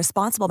 ethical, and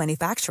responsible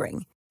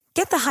manufacturing.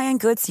 Get the high-end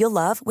goods you'll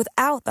love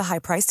without the high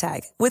price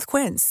tag with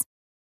Quince.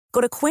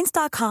 Go to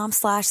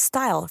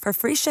quince.com/style for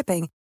free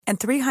shipping and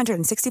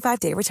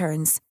 365-day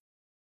returns.